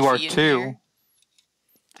second But Fluffy you are in two. here?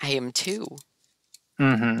 I am two.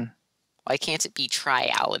 Mm-hmm. Why can't it be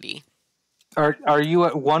triality? Are you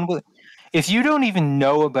at one with... If you don't even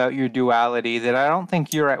know about your duality, then I don't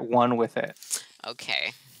think you're at one with it.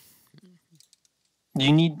 Okay.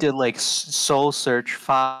 You need to, like, soul search,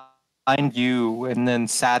 find you, and then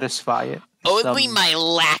satisfy it. Only my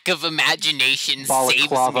lack of imagination saves me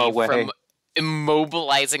from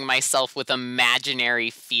immobilizing myself with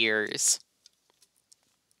imaginary fears.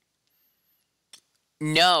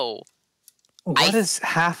 No. What is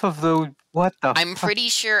half of the... What the I'm pretty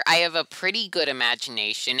sure I have a pretty good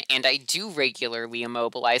imagination, and I do regularly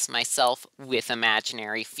immobilize myself with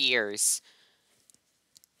imaginary fears.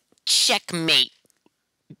 Checkmate,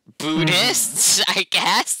 Buddhists, I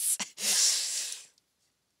guess.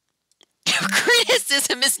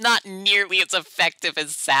 Criticism is not nearly as effective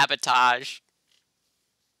as sabotage.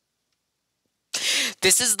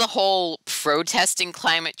 This is the whole protesting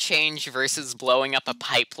climate change versus blowing up a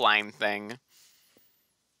pipeline thing.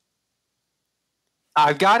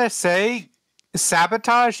 I've got to say,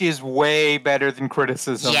 sabotage is way better than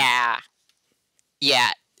criticism. Yeah.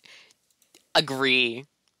 Yeah. Agree.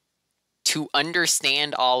 To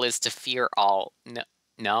understand all is to fear all.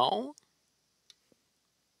 No?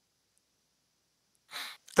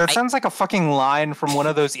 That sounds like a fucking line from one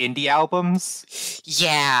of those indie albums.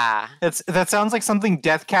 Yeah. That sounds like something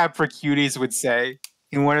Death Cab for Cuties would say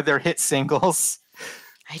in one of their hit singles.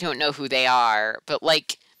 I don't know who they are, but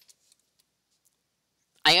like,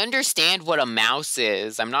 I understand what a mouse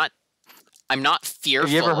is. I'm not fearful.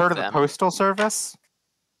 Have you ever heard of them. the Postal Service?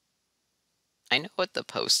 I know what the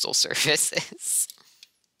Postal Service is.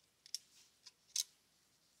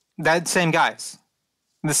 That same guys.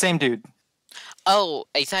 The same dude. Oh,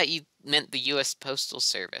 I thought you meant the U.S. Postal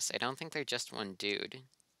Service. I don't think they're just one dude.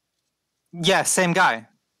 Yeah, same guy.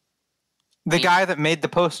 The guy that made the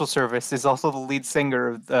Postal Service is also the lead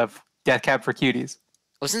singer of Death Cab for Cuties.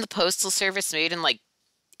 Wasn't the Postal Service made in, like,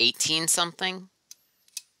 18-something?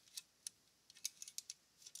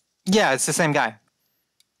 Yeah, it's the same guy.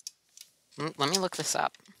 Let me look this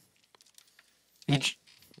up. He...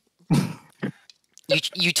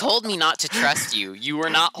 You told me not to trust you. You were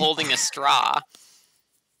not holding a straw.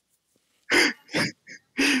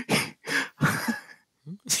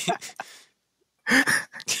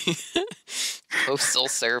 Postal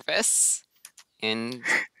Service. And,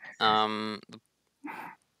 I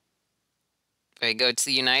go to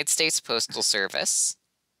the United States Postal Service.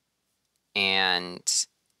 And,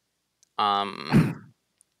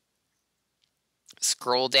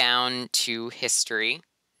 scroll down to history.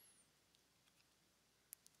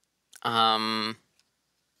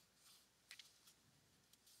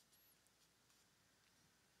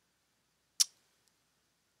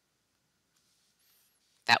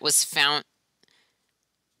 That was found.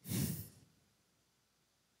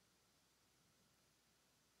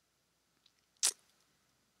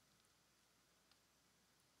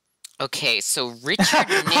 Okay, so Richard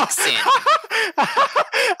Nixon.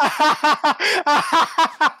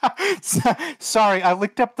 Sorry, I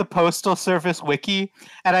looked up the Postal Service wiki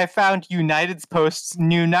and I found United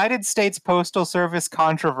States Postal Service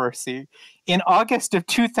controversy. In August of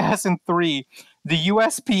 2003, the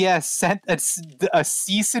USPS sent a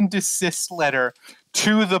cease and desist letter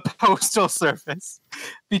to the Postal Service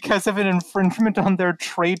because of an infringement on their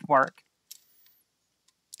trademark.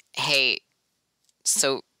 Hey,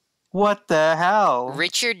 so... What the hell?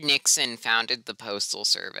 Richard Nixon founded the Postal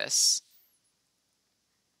Service.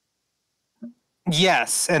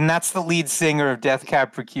 Yes, and that's the lead singer of Death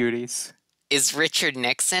Cab for Cuties. Is Richard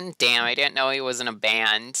Nixon? Damn, I didn't know he was in a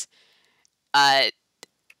band.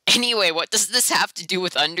 Anyway, what does this have to do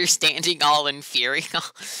with understanding all and fearing all?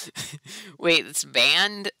 Wait, this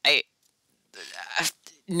band?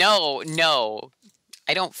 No.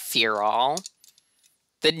 I don't fear all.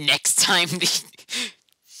 The next time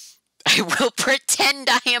I will pretend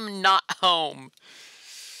I am not home.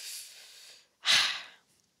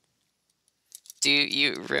 Do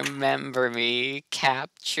you remember me?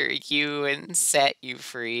 Capture you and set you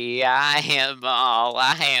free. I am all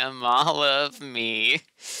of me.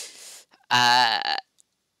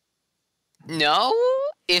 No?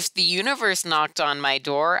 If the universe knocked on my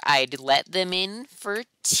door, I'd let them in for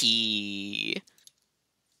tea.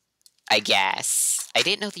 I guess. I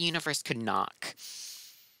didn't know the universe could knock.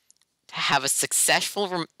 To have a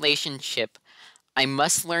successful relationship, I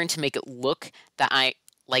must learn to make it look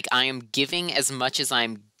like I am giving as much as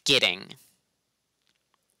I'm getting.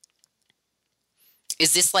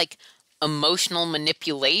 Is this like emotional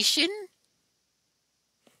manipulation?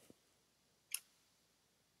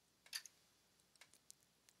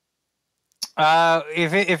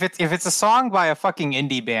 If it's a song by a fucking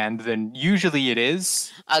indie band, then usually it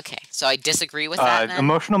is. Okay, so I disagree with that. Then?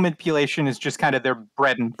 Emotional manipulation is just kind of their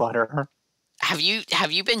bread and butter. Have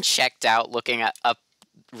you been checked out looking up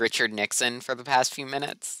Richard Nixon for the past few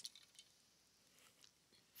minutes?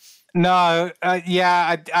 No,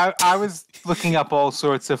 yeah, I was looking up all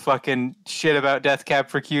sorts of fucking shit about Death Cab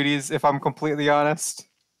for Cuties, if I'm completely honest.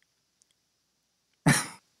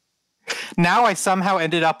 Now I somehow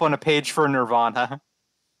ended up on a page for Nirvana.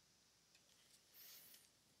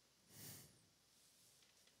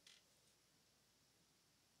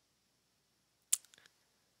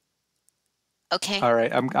 Okay. All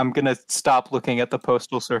right, I'm gonna stop looking at the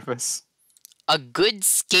Postal Service. a good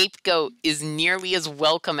scapegoat is nearly as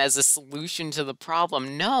welcome as a solution to the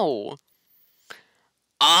problem. No.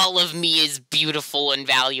 All of me is beautiful and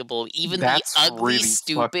valuable, even That's the ugly, really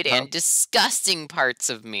stupid, fucked up. and disgusting parts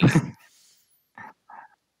of me.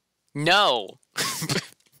 No.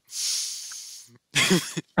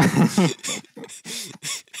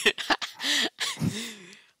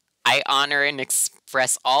 I honor and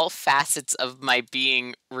express all facets of my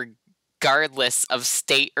being regardless of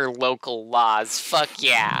state or local laws. Fuck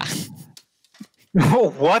yeah.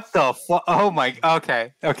 What the fuck? Oh my.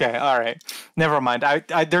 Okay. Okay. All right. Never mind.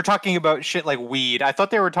 They're talking about shit like weed. I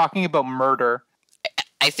thought they were talking about murder.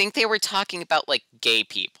 I think they were talking about, like, gay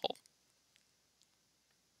people.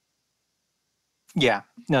 Yeah.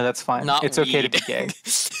 No, that's fine. Not it's okay to weed. be gay.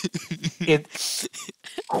 It's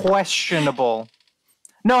questionable.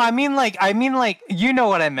 No, I mean like, you know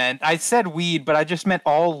what I meant. I said weed, but I just meant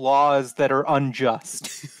all laws that are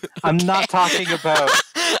unjust. I'm not talking about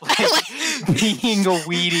being a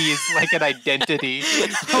weedy is like an identity.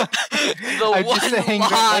 The I'm one just saying law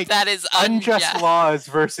that, that is unjust laws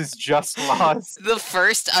versus just laws. The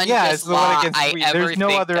first Yeah, unjust it's the one law against I weed. ever There's no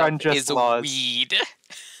think other of unjust is laws. weed.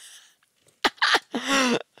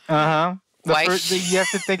 Uh-huh. Why You have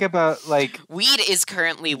to think about, like, weed is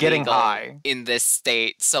currently getting legal high in this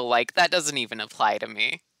state, so, like, that doesn't even apply to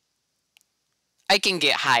me. I can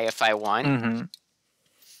get high if I want. Mm-hmm.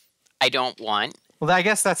 I don't want. Well, I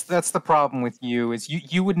guess that's the problem with you, is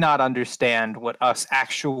you would not understand what us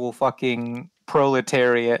actual fucking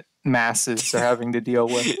proletariat masses are having to deal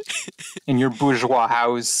with in your bourgeois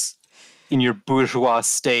house, in your bourgeois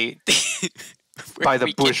state, by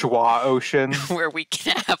the bourgeois ocean. Where we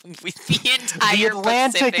can have the entire The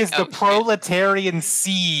Atlantic Pacific is the Ocean. proletarian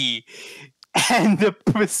sea, and the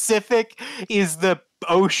Pacific is the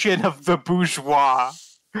ocean of the bourgeois.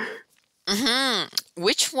 Mm-hmm.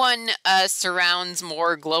 Which one surrounds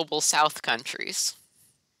more global south countries?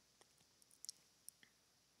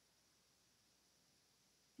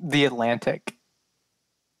 The Atlantic.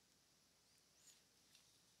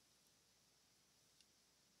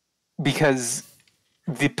 Because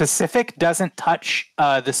the Pacific doesn't touch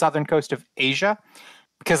the southern coast of Asia,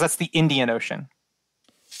 because that's the Indian Ocean.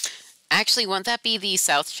 Actually, won't that be the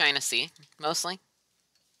South China Sea, mostly?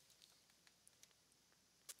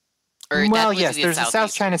 Or Well, yes, there's the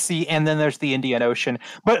South China Sea, and then there's the Indian Ocean.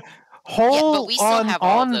 But but we still have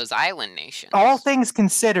all of those island nations. All things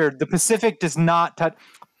considered, the Pacific does not touch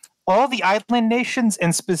all the island nations,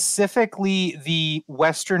 and specifically the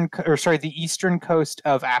the eastern coast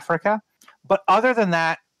of Africa. But other than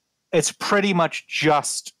that, it's pretty much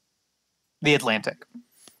just the Atlantic.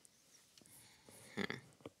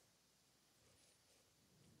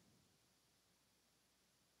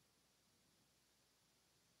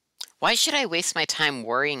 Why should I waste my time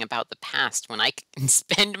worrying about the past when I can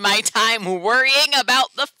spend my time worrying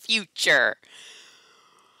about the future?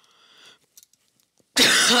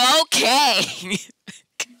 Okay.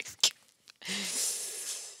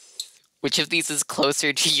 Which of these is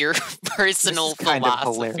closer to your personal This is kind of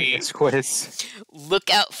philosophy? hilarious quiz. Look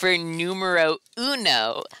out for numero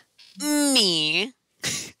uno. Me.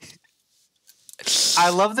 I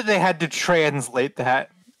love that they had to translate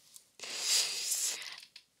that.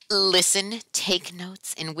 Listen, take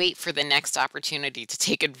notes, and wait for the next opportunity to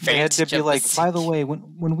take advantage They had to be of like, this. by the way,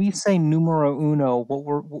 when we say numero uno, what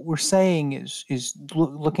we're saying is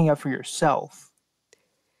looking out for yourself.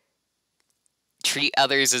 Treat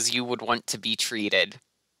others as you would want to be treated.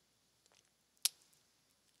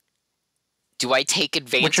 Do I take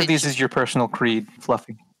advantage? Which of these is your personal creed,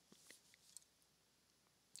 Fluffy?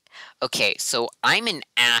 Okay, so I'm an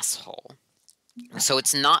asshole. So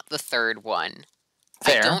it's not the third one.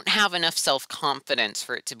 Fair. I don't have enough self-confidence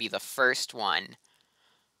for it to be the first one.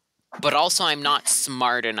 But also I'm not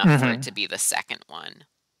smart enough for it to be the second one.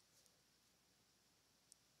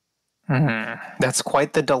 That's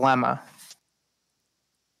quite the dilemma.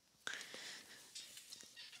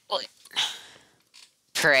 Well,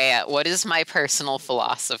 Freya, what is my personal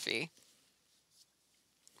philosophy?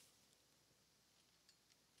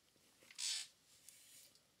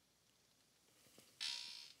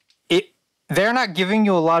 They're not giving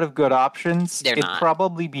you a lot of good options. They're It'd not.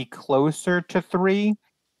 probably be closer to 3.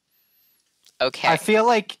 Okay. I feel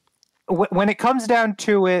like when it comes down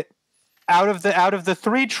to it, out of the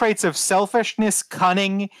 3 traits of selfishness,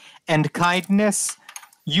 cunning, and kindness,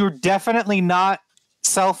 you're definitely not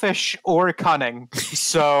selfish or cunning.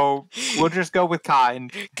 So we'll just go with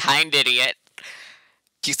kind. Kind idiot.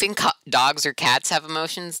 Do you think dogs or cats have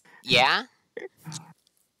emotions? Yeah?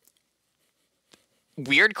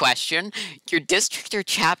 Weird question. Your district or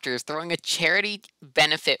chapter is throwing a charity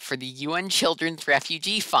benefit for the UN Children's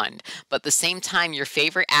Refugee Fund, but at the same time, your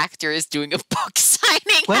favorite actor is doing a book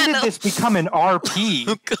signing. When did this become an RP?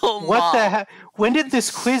 What the heck? When did this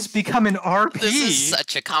quiz become an RP? This is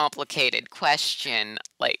such a complicated question.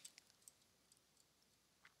 Like,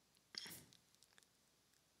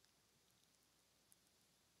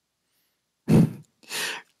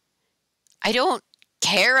 I don't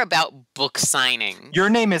care about book signing. Your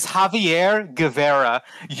name is Javier Guevara.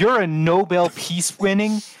 You're a Nobel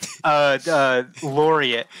Peace-winning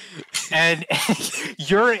laureate, and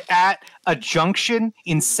you're at a junction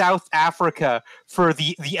in South Africa for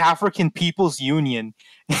the African People's Union.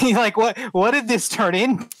 Like, what did this turn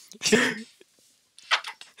in?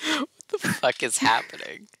 What the fuck is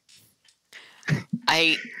happening?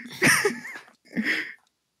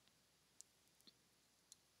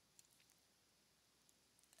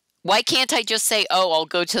 Why can't I just say, oh, I'll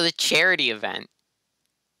go to the charity event?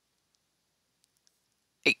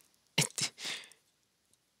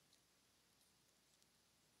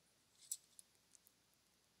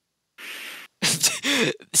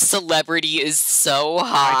 Celebrity is so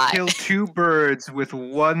hot. I kill 2 birds with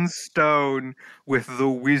 1 stone with the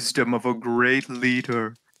wisdom of a great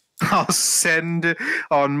leader. I'll send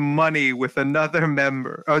on money with another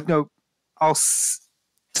member. Oh, no. Does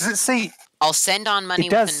it say... I'll send on money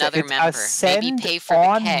with another member. Maybe pay for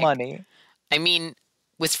the keg. Money. I mean,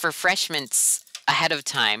 with refreshments ahead of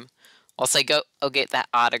time. Whilst I go get that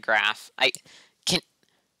autograph. I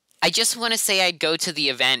just want to say I'd go to the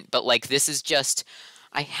event, but like this is just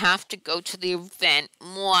I have to go to the event.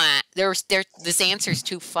 What? This answer's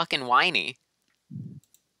too fucking whiny.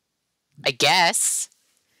 I guess.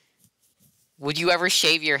 Would you ever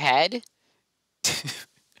shave your head?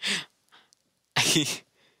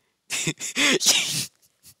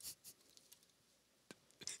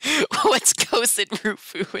 What's Gosen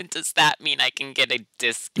Rufu, and does that mean I can get a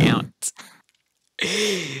discount?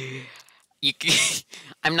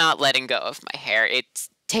 I'm not letting go of my hair. It's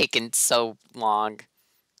taken so long.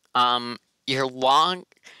 You're long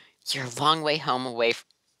way home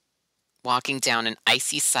walking down an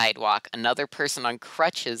icy sidewalk. Another person on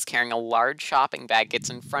crutches carrying a large shopping bag gets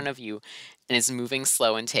in front of you and is moving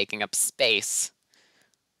slow and taking up space.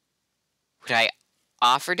 Would I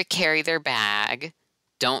offer to carry their bag?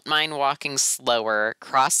 Don't mind walking slower.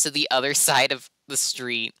 Cross to the other side of the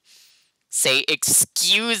street. Say,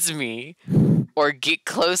 excuse me. Or get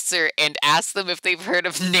closer and ask them if they've heard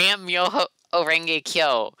of Nam Myoho Renge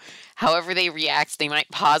Kyo. However they react, they might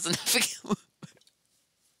pause enough.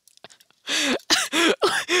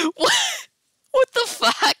 What the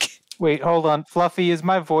fuck? Wait, hold on. Fluffy, is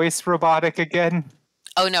my voice robotic again?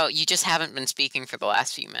 Oh no, you just haven't been speaking for the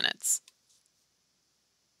last few minutes.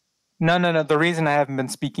 No. The reason I haven't been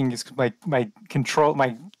speaking is my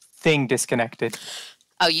thing disconnected.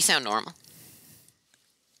 Oh, you sound normal.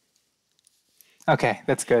 Okay,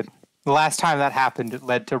 that's good. The last time that happened, it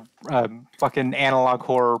led to fucking analog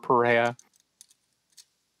horror pariah.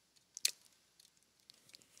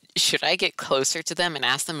 Should I get closer to them and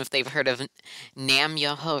ask them if they've heard of Nam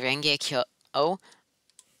Myoho Renge Kyo? Oh.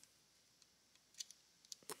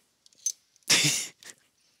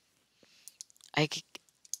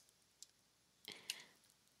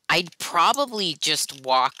 I'd probably just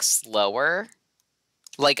walk slower.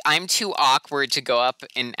 Like, I'm too awkward to go up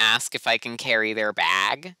and ask if I can carry their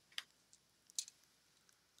bag.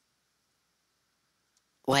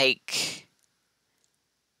 Like,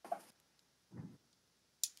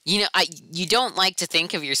 you know, you don't like to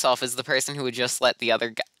think of yourself as the person who would just let the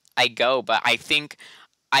other guy go, but I think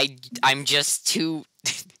I'm just too,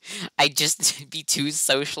 I'd just be too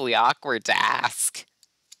socially awkward to ask.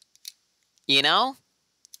 You know?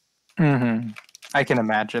 Mm-hmm. I can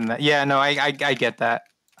imagine that. Yeah, no, I get that.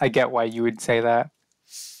 I get why you would say that.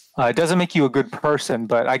 It doesn't make you a good person,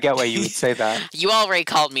 but I get why you would say that. You already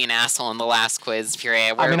called me an asshole in the last quiz,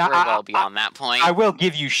 Puree. We're well beyond that point. I will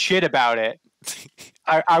give you shit about it.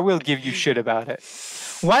 I will give you shit about it.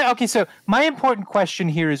 Why? Okay, so my important question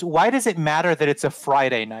here is, why does it matter that it's a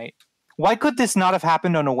Friday night? Why could this not have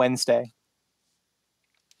happened on a Wednesday?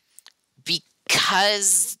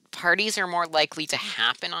 Because parties are more likely to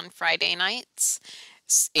happen on Friday nights.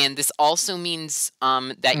 And this also means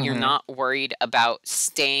that you're not worried about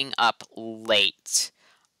staying up late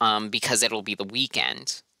because it'll be the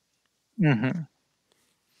weekend. Mm-hmm.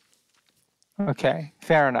 Okay,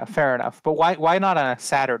 fair enough. But why not on a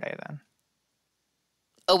Saturday then?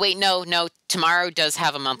 Oh, wait, no. Tomorrow does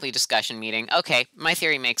have a monthly discussion meeting. Okay, my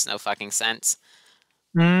theory makes no fucking sense.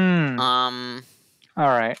 All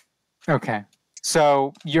right. Okay.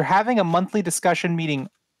 So you're having a monthly discussion meeting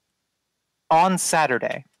on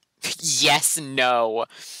Saturday. Yes, no.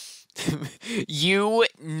 You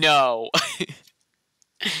know.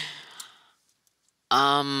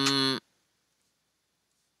 I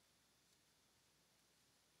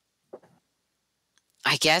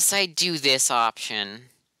guess I'd do this option.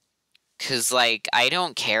 'Cause, like, I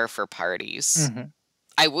don't care for parties. Mm-hmm.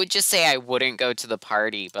 I would just say I wouldn't go to the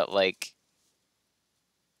party, but, like...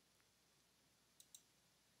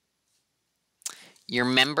 Your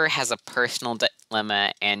member has a personal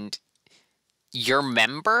dilemma, and... Your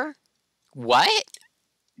member? What?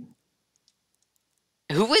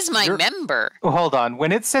 Who is my member? Oh, hold on.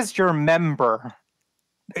 When it says your member,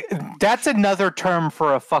 that's another term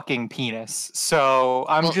for a fucking penis. So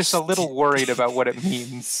I'm just a little worried about what it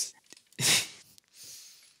means.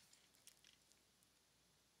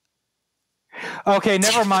 Okay,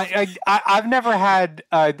 never mind. I've never had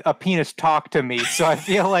a penis talk to me, so I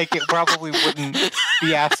feel like it probably wouldn't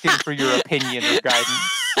be asking for your opinion or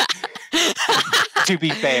guidance. To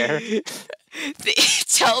be fair.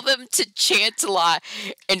 Tell them to chant a lot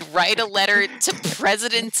and write a letter to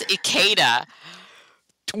President Ikeda.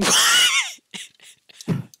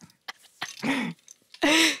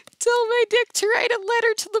 Tell my dick to write a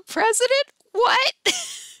letter to the president? What?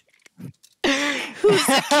 Who's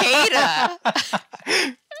Ikeda?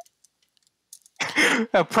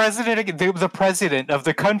 The president of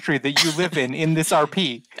the country that you live in this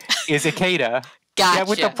RP is Ikeda. Gotcha. Yeah,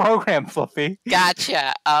 with the program, Fluffy.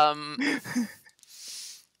 Gotcha.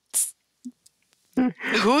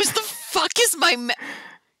 Who's the fuck is my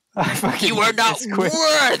You are not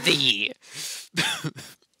worthy!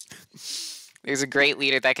 There's a great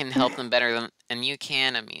leader that can help them better than you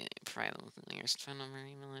can. I mean,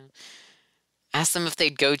 ask them if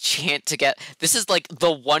they'd go chant to get... This is like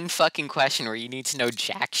the one fucking question where you need to know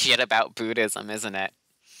jack shit about Buddhism, isn't it?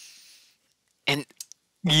 And...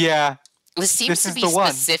 Yeah. This seems to be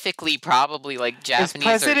specifically probably like Japanese. Is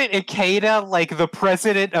President Ikeda like the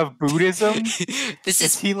president of Buddhism?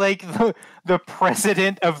 Is he like the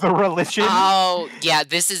president of the religion? Oh, yeah,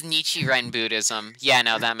 this is Nichiren Buddhism. Yeah,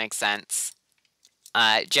 no, that makes sense.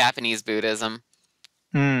 Japanese Buddhism.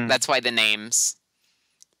 That's why the names.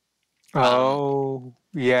 Oh,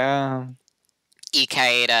 yeah.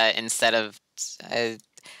 Ikeda instead of...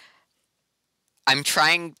 I'm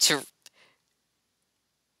trying to...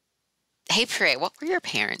 Hey, Pray, what were your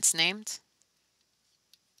parents named?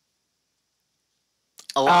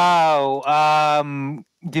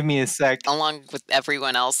 Give me a sec. Along with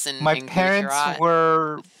everyone else in My parents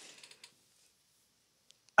were...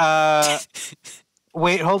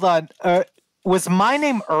 Wait, hold on. Was my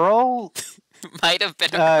name Earl? Might have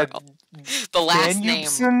been Earl. The last name.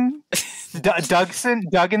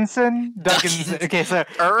 Dugginson. Okay, so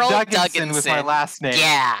Earl Dugginson was my last name.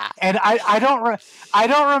 Yeah. And I don't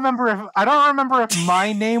remember if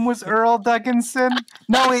my name was Earl Dugginson.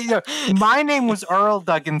 No, wait, no. My name was Earl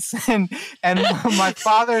Dugginson, and my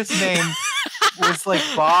father's name was like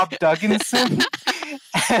Bob Dugginson.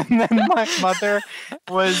 And then my mother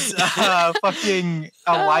was fucking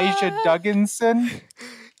Elijah Dugginson.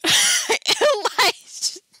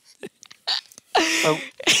 Oh,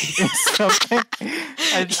 something.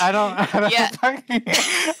 I don't. Yeah.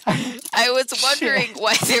 I was wondering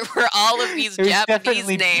why there were all of these Japanese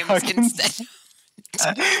names instead.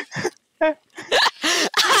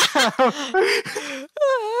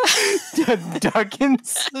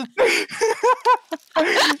 Dugginson.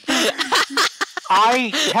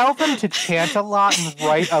 I tell them to chant a lot and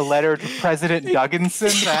write a letter to President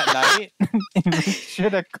Dugginson that night. And we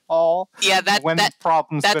should have called. Yeah, that's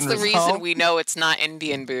the reason we know it's not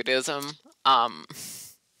Indian Buddhism.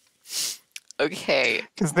 Okay.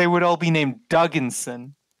 Because they would all be named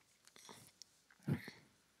Dugginson.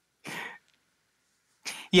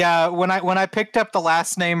 Yeah, when I picked up the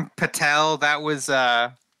last name Patel, that was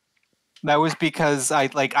because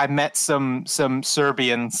I met some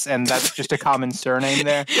Serbians, and that's just a common surname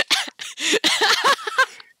there.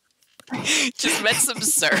 Just met some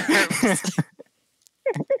Serbs.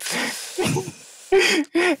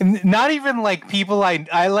 Not even like people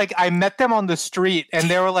I met them on the street, and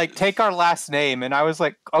they were like, "Take our last name," and I was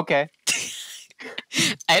like, "Okay."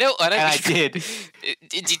 I don't want to. And I did.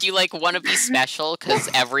 Did you want to be special because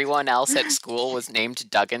everyone else at school was named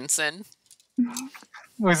Dugginson?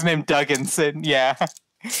 Was named Dugginson, yeah.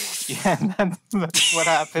 Yeah, that's what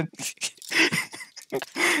happened.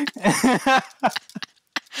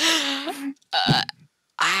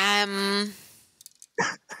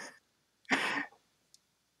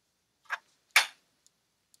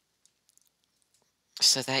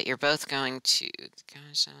 So that you're both going to...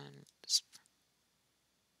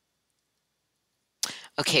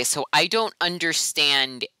 Okay, so I don't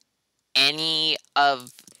understand any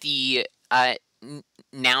of the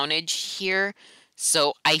nounage here.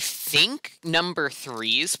 So I think number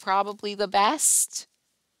 3 is probably the best.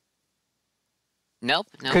 Nope.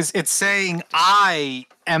 Because it's saying, I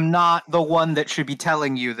am not the one that should be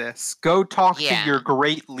telling you this. Go talk to your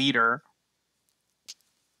great leader.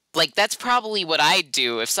 Like, that's probably what I'd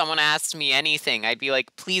do if someone asked me anything. I'd be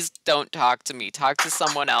like, please don't talk to me. Talk to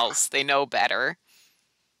someone else. They know better.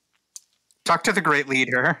 Talk to the great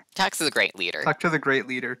leader. Talk to the great leader. Talk to the great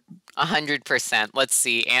leader. 100%. Let's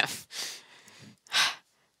see.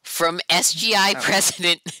 From SGI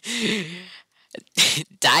President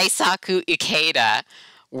Daisaku Ikeda,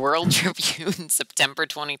 World Tribune, September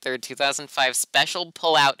 23rd, 2005, special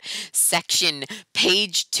pullout section,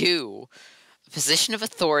 page 2. A position of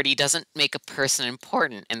authority doesn't make a person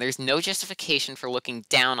important, and there's no justification for looking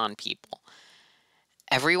down on people.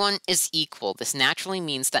 Everyone is equal. This naturally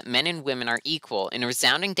means that men and women are equal. In a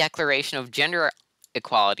resounding declaration of gender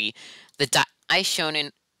equality, the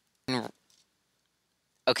Daishonin...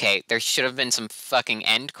 Okay, there should have been some fucking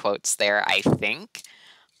end quotes there, I think.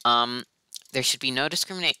 There should be no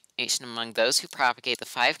discrimination among those who propagate the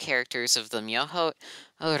 5 characters of the Myoho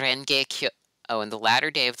Renge Kyo in the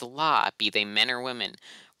latter day of the law, be they men or women.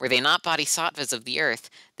 Were they not bodhisattvas of the earth,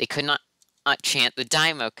 they could not chant the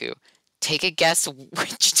Daimoku. Take a guess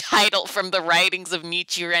which title from the writings of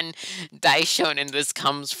Nichiren Daishonin this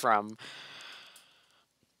comes from.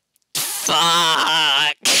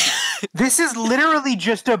 Fuck! This is literally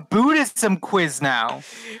just a Buddhism quiz now.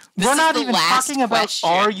 We're not even talking about,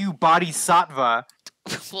 are you bodhisattva?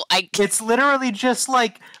 Well, It's literally just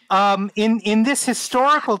like, in this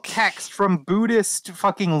historical text from Buddhist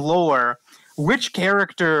fucking lore, which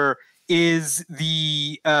character is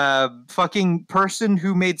the fucking person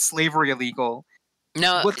who made slavery illegal?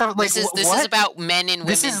 No, this is about men and women.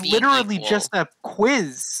 This is literally equal. just a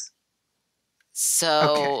quiz.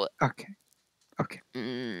 So okay.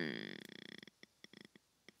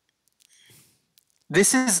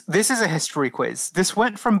 This is a history quiz. This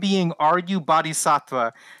went from being, are you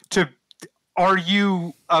bodhisattva, to, are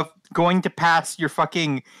you going to pass your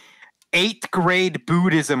fucking 8th grade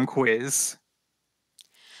Buddhism quiz?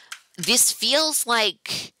 This feels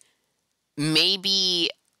like maybe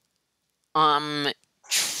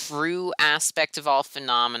true aspect of all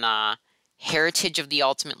phenomena, heritage of the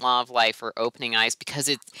ultimate law of life, or opening eyes, because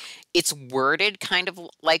it's worded kind of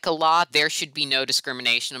like a law. There should be no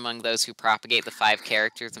discrimination among those who propagate the 5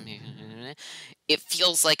 characters. It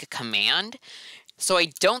feels like a command. So I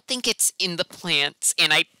don't think it's in the plants,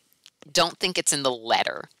 and I don't think it's in the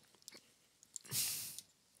letter.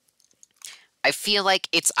 I feel like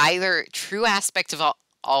it's either true aspect of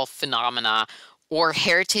all phenomena or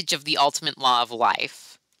heritage of the ultimate law of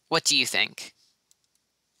life. What do you think?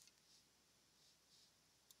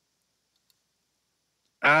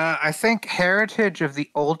 I think heritage of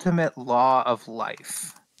the ultimate law of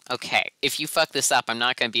life. Okay, if you fuck this up, I'm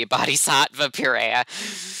not going to be a bodhisattva, Purea.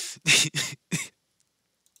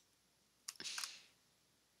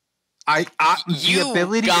 The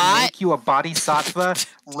ability to make you a bodhisattva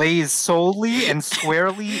lays solely and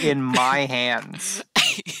squarely in my hands.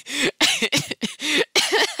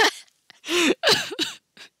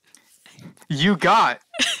 You got.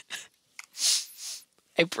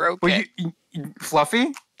 I broke it.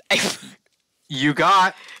 Fluffy? You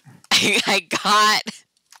got. I got.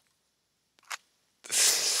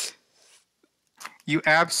 You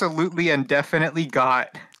absolutely and definitely got.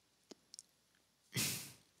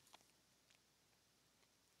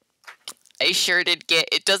 I sure did get.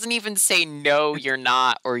 It doesn't even say no, you're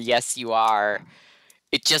not, or yes, you are.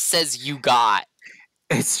 It just says you got.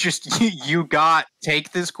 It's just you got.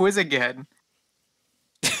 Take this quiz again.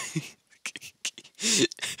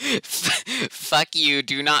 Fuck you.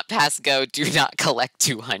 Do not pass go. Do not collect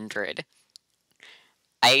 200.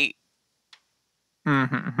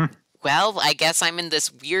 Well, I guess I'm in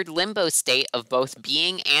this weird limbo state of both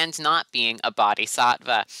being and not being a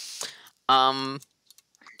bodhisattva.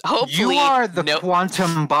 Hopefully, you are the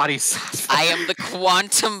quantum bodhisattva. I am the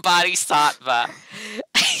quantum bodhisattva.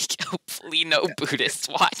 Hopefully no Buddhists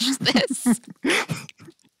watch this.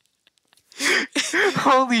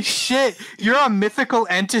 Holy shit, you're a mythical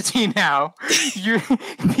entity now. You're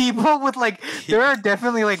people with there are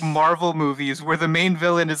definitely Marvel movies where the main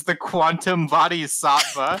villain is the quantum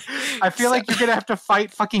bodhisattva. I feel like you're gonna have to fight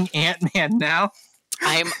fucking Ant-Man now.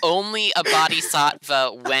 I am only a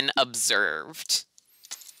bodhisattva when observed.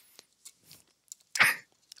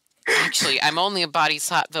 Actually, I'm only a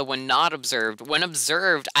bodhisattva when not observed. When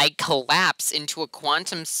observed, I collapse into a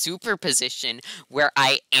quantum superposition where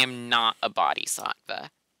I am not a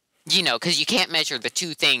bodhisattva. You know, because you can't measure the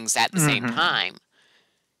two things at the same time.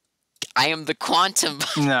 I am the quantum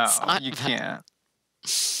bodhisattva. No, you can't.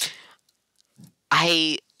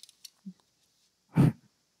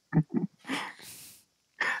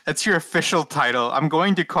 That's your official title. I'm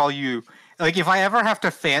going to call you, like, if I ever have to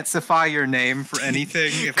fancify your name for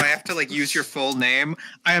anything, if I have to, like, use your full name,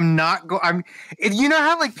 I am not you know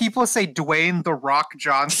how, like, people say Dwayne The Rock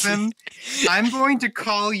Johnson? I'm going to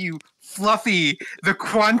call you Fluffy, the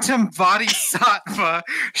Quantum Bodhisattva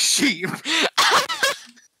Sheep.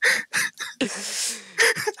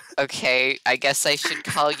 Okay, I guess I should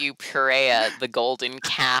call you Pirea, the Golden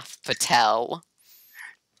Calf Patel.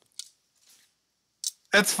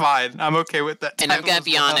 That's fine. I'm okay with that. And I'm gonna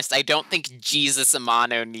be honest, I don't think Jesus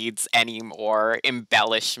Amano needs any more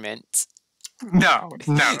embellishment. No.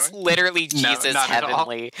 It's literally Jesus not at all.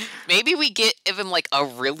 Heavenly. Maybe we give him like a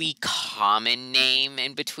really common name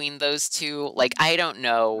in between those two. Like, I don't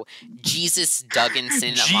know, Jesus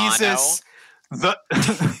Dugganson Amano. Jesus the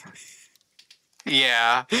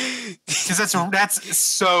Yeah. Because that's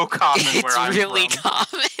so common where I'm really from.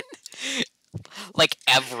 common. Like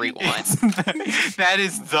everyone. That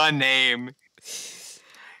is the name.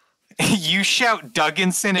 You shout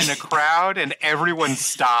Dugganson in a crowd and everyone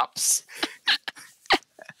stops.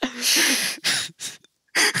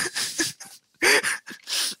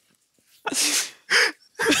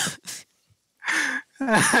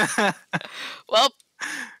 Well,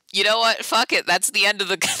 you know what? Fuck it. That's the end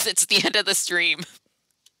of it's the end of the stream.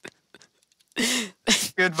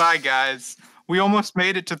 Goodbye, guys. We almost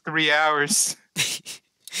made it to 3 hours.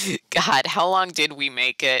 God, how long did we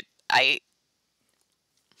make it?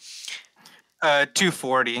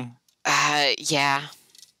 240. Yeah.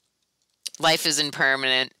 Life is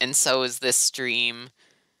impermanent, and so is this stream.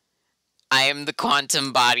 I am the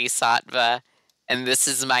Quantum Bodhisattva, and this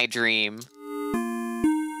is my dream.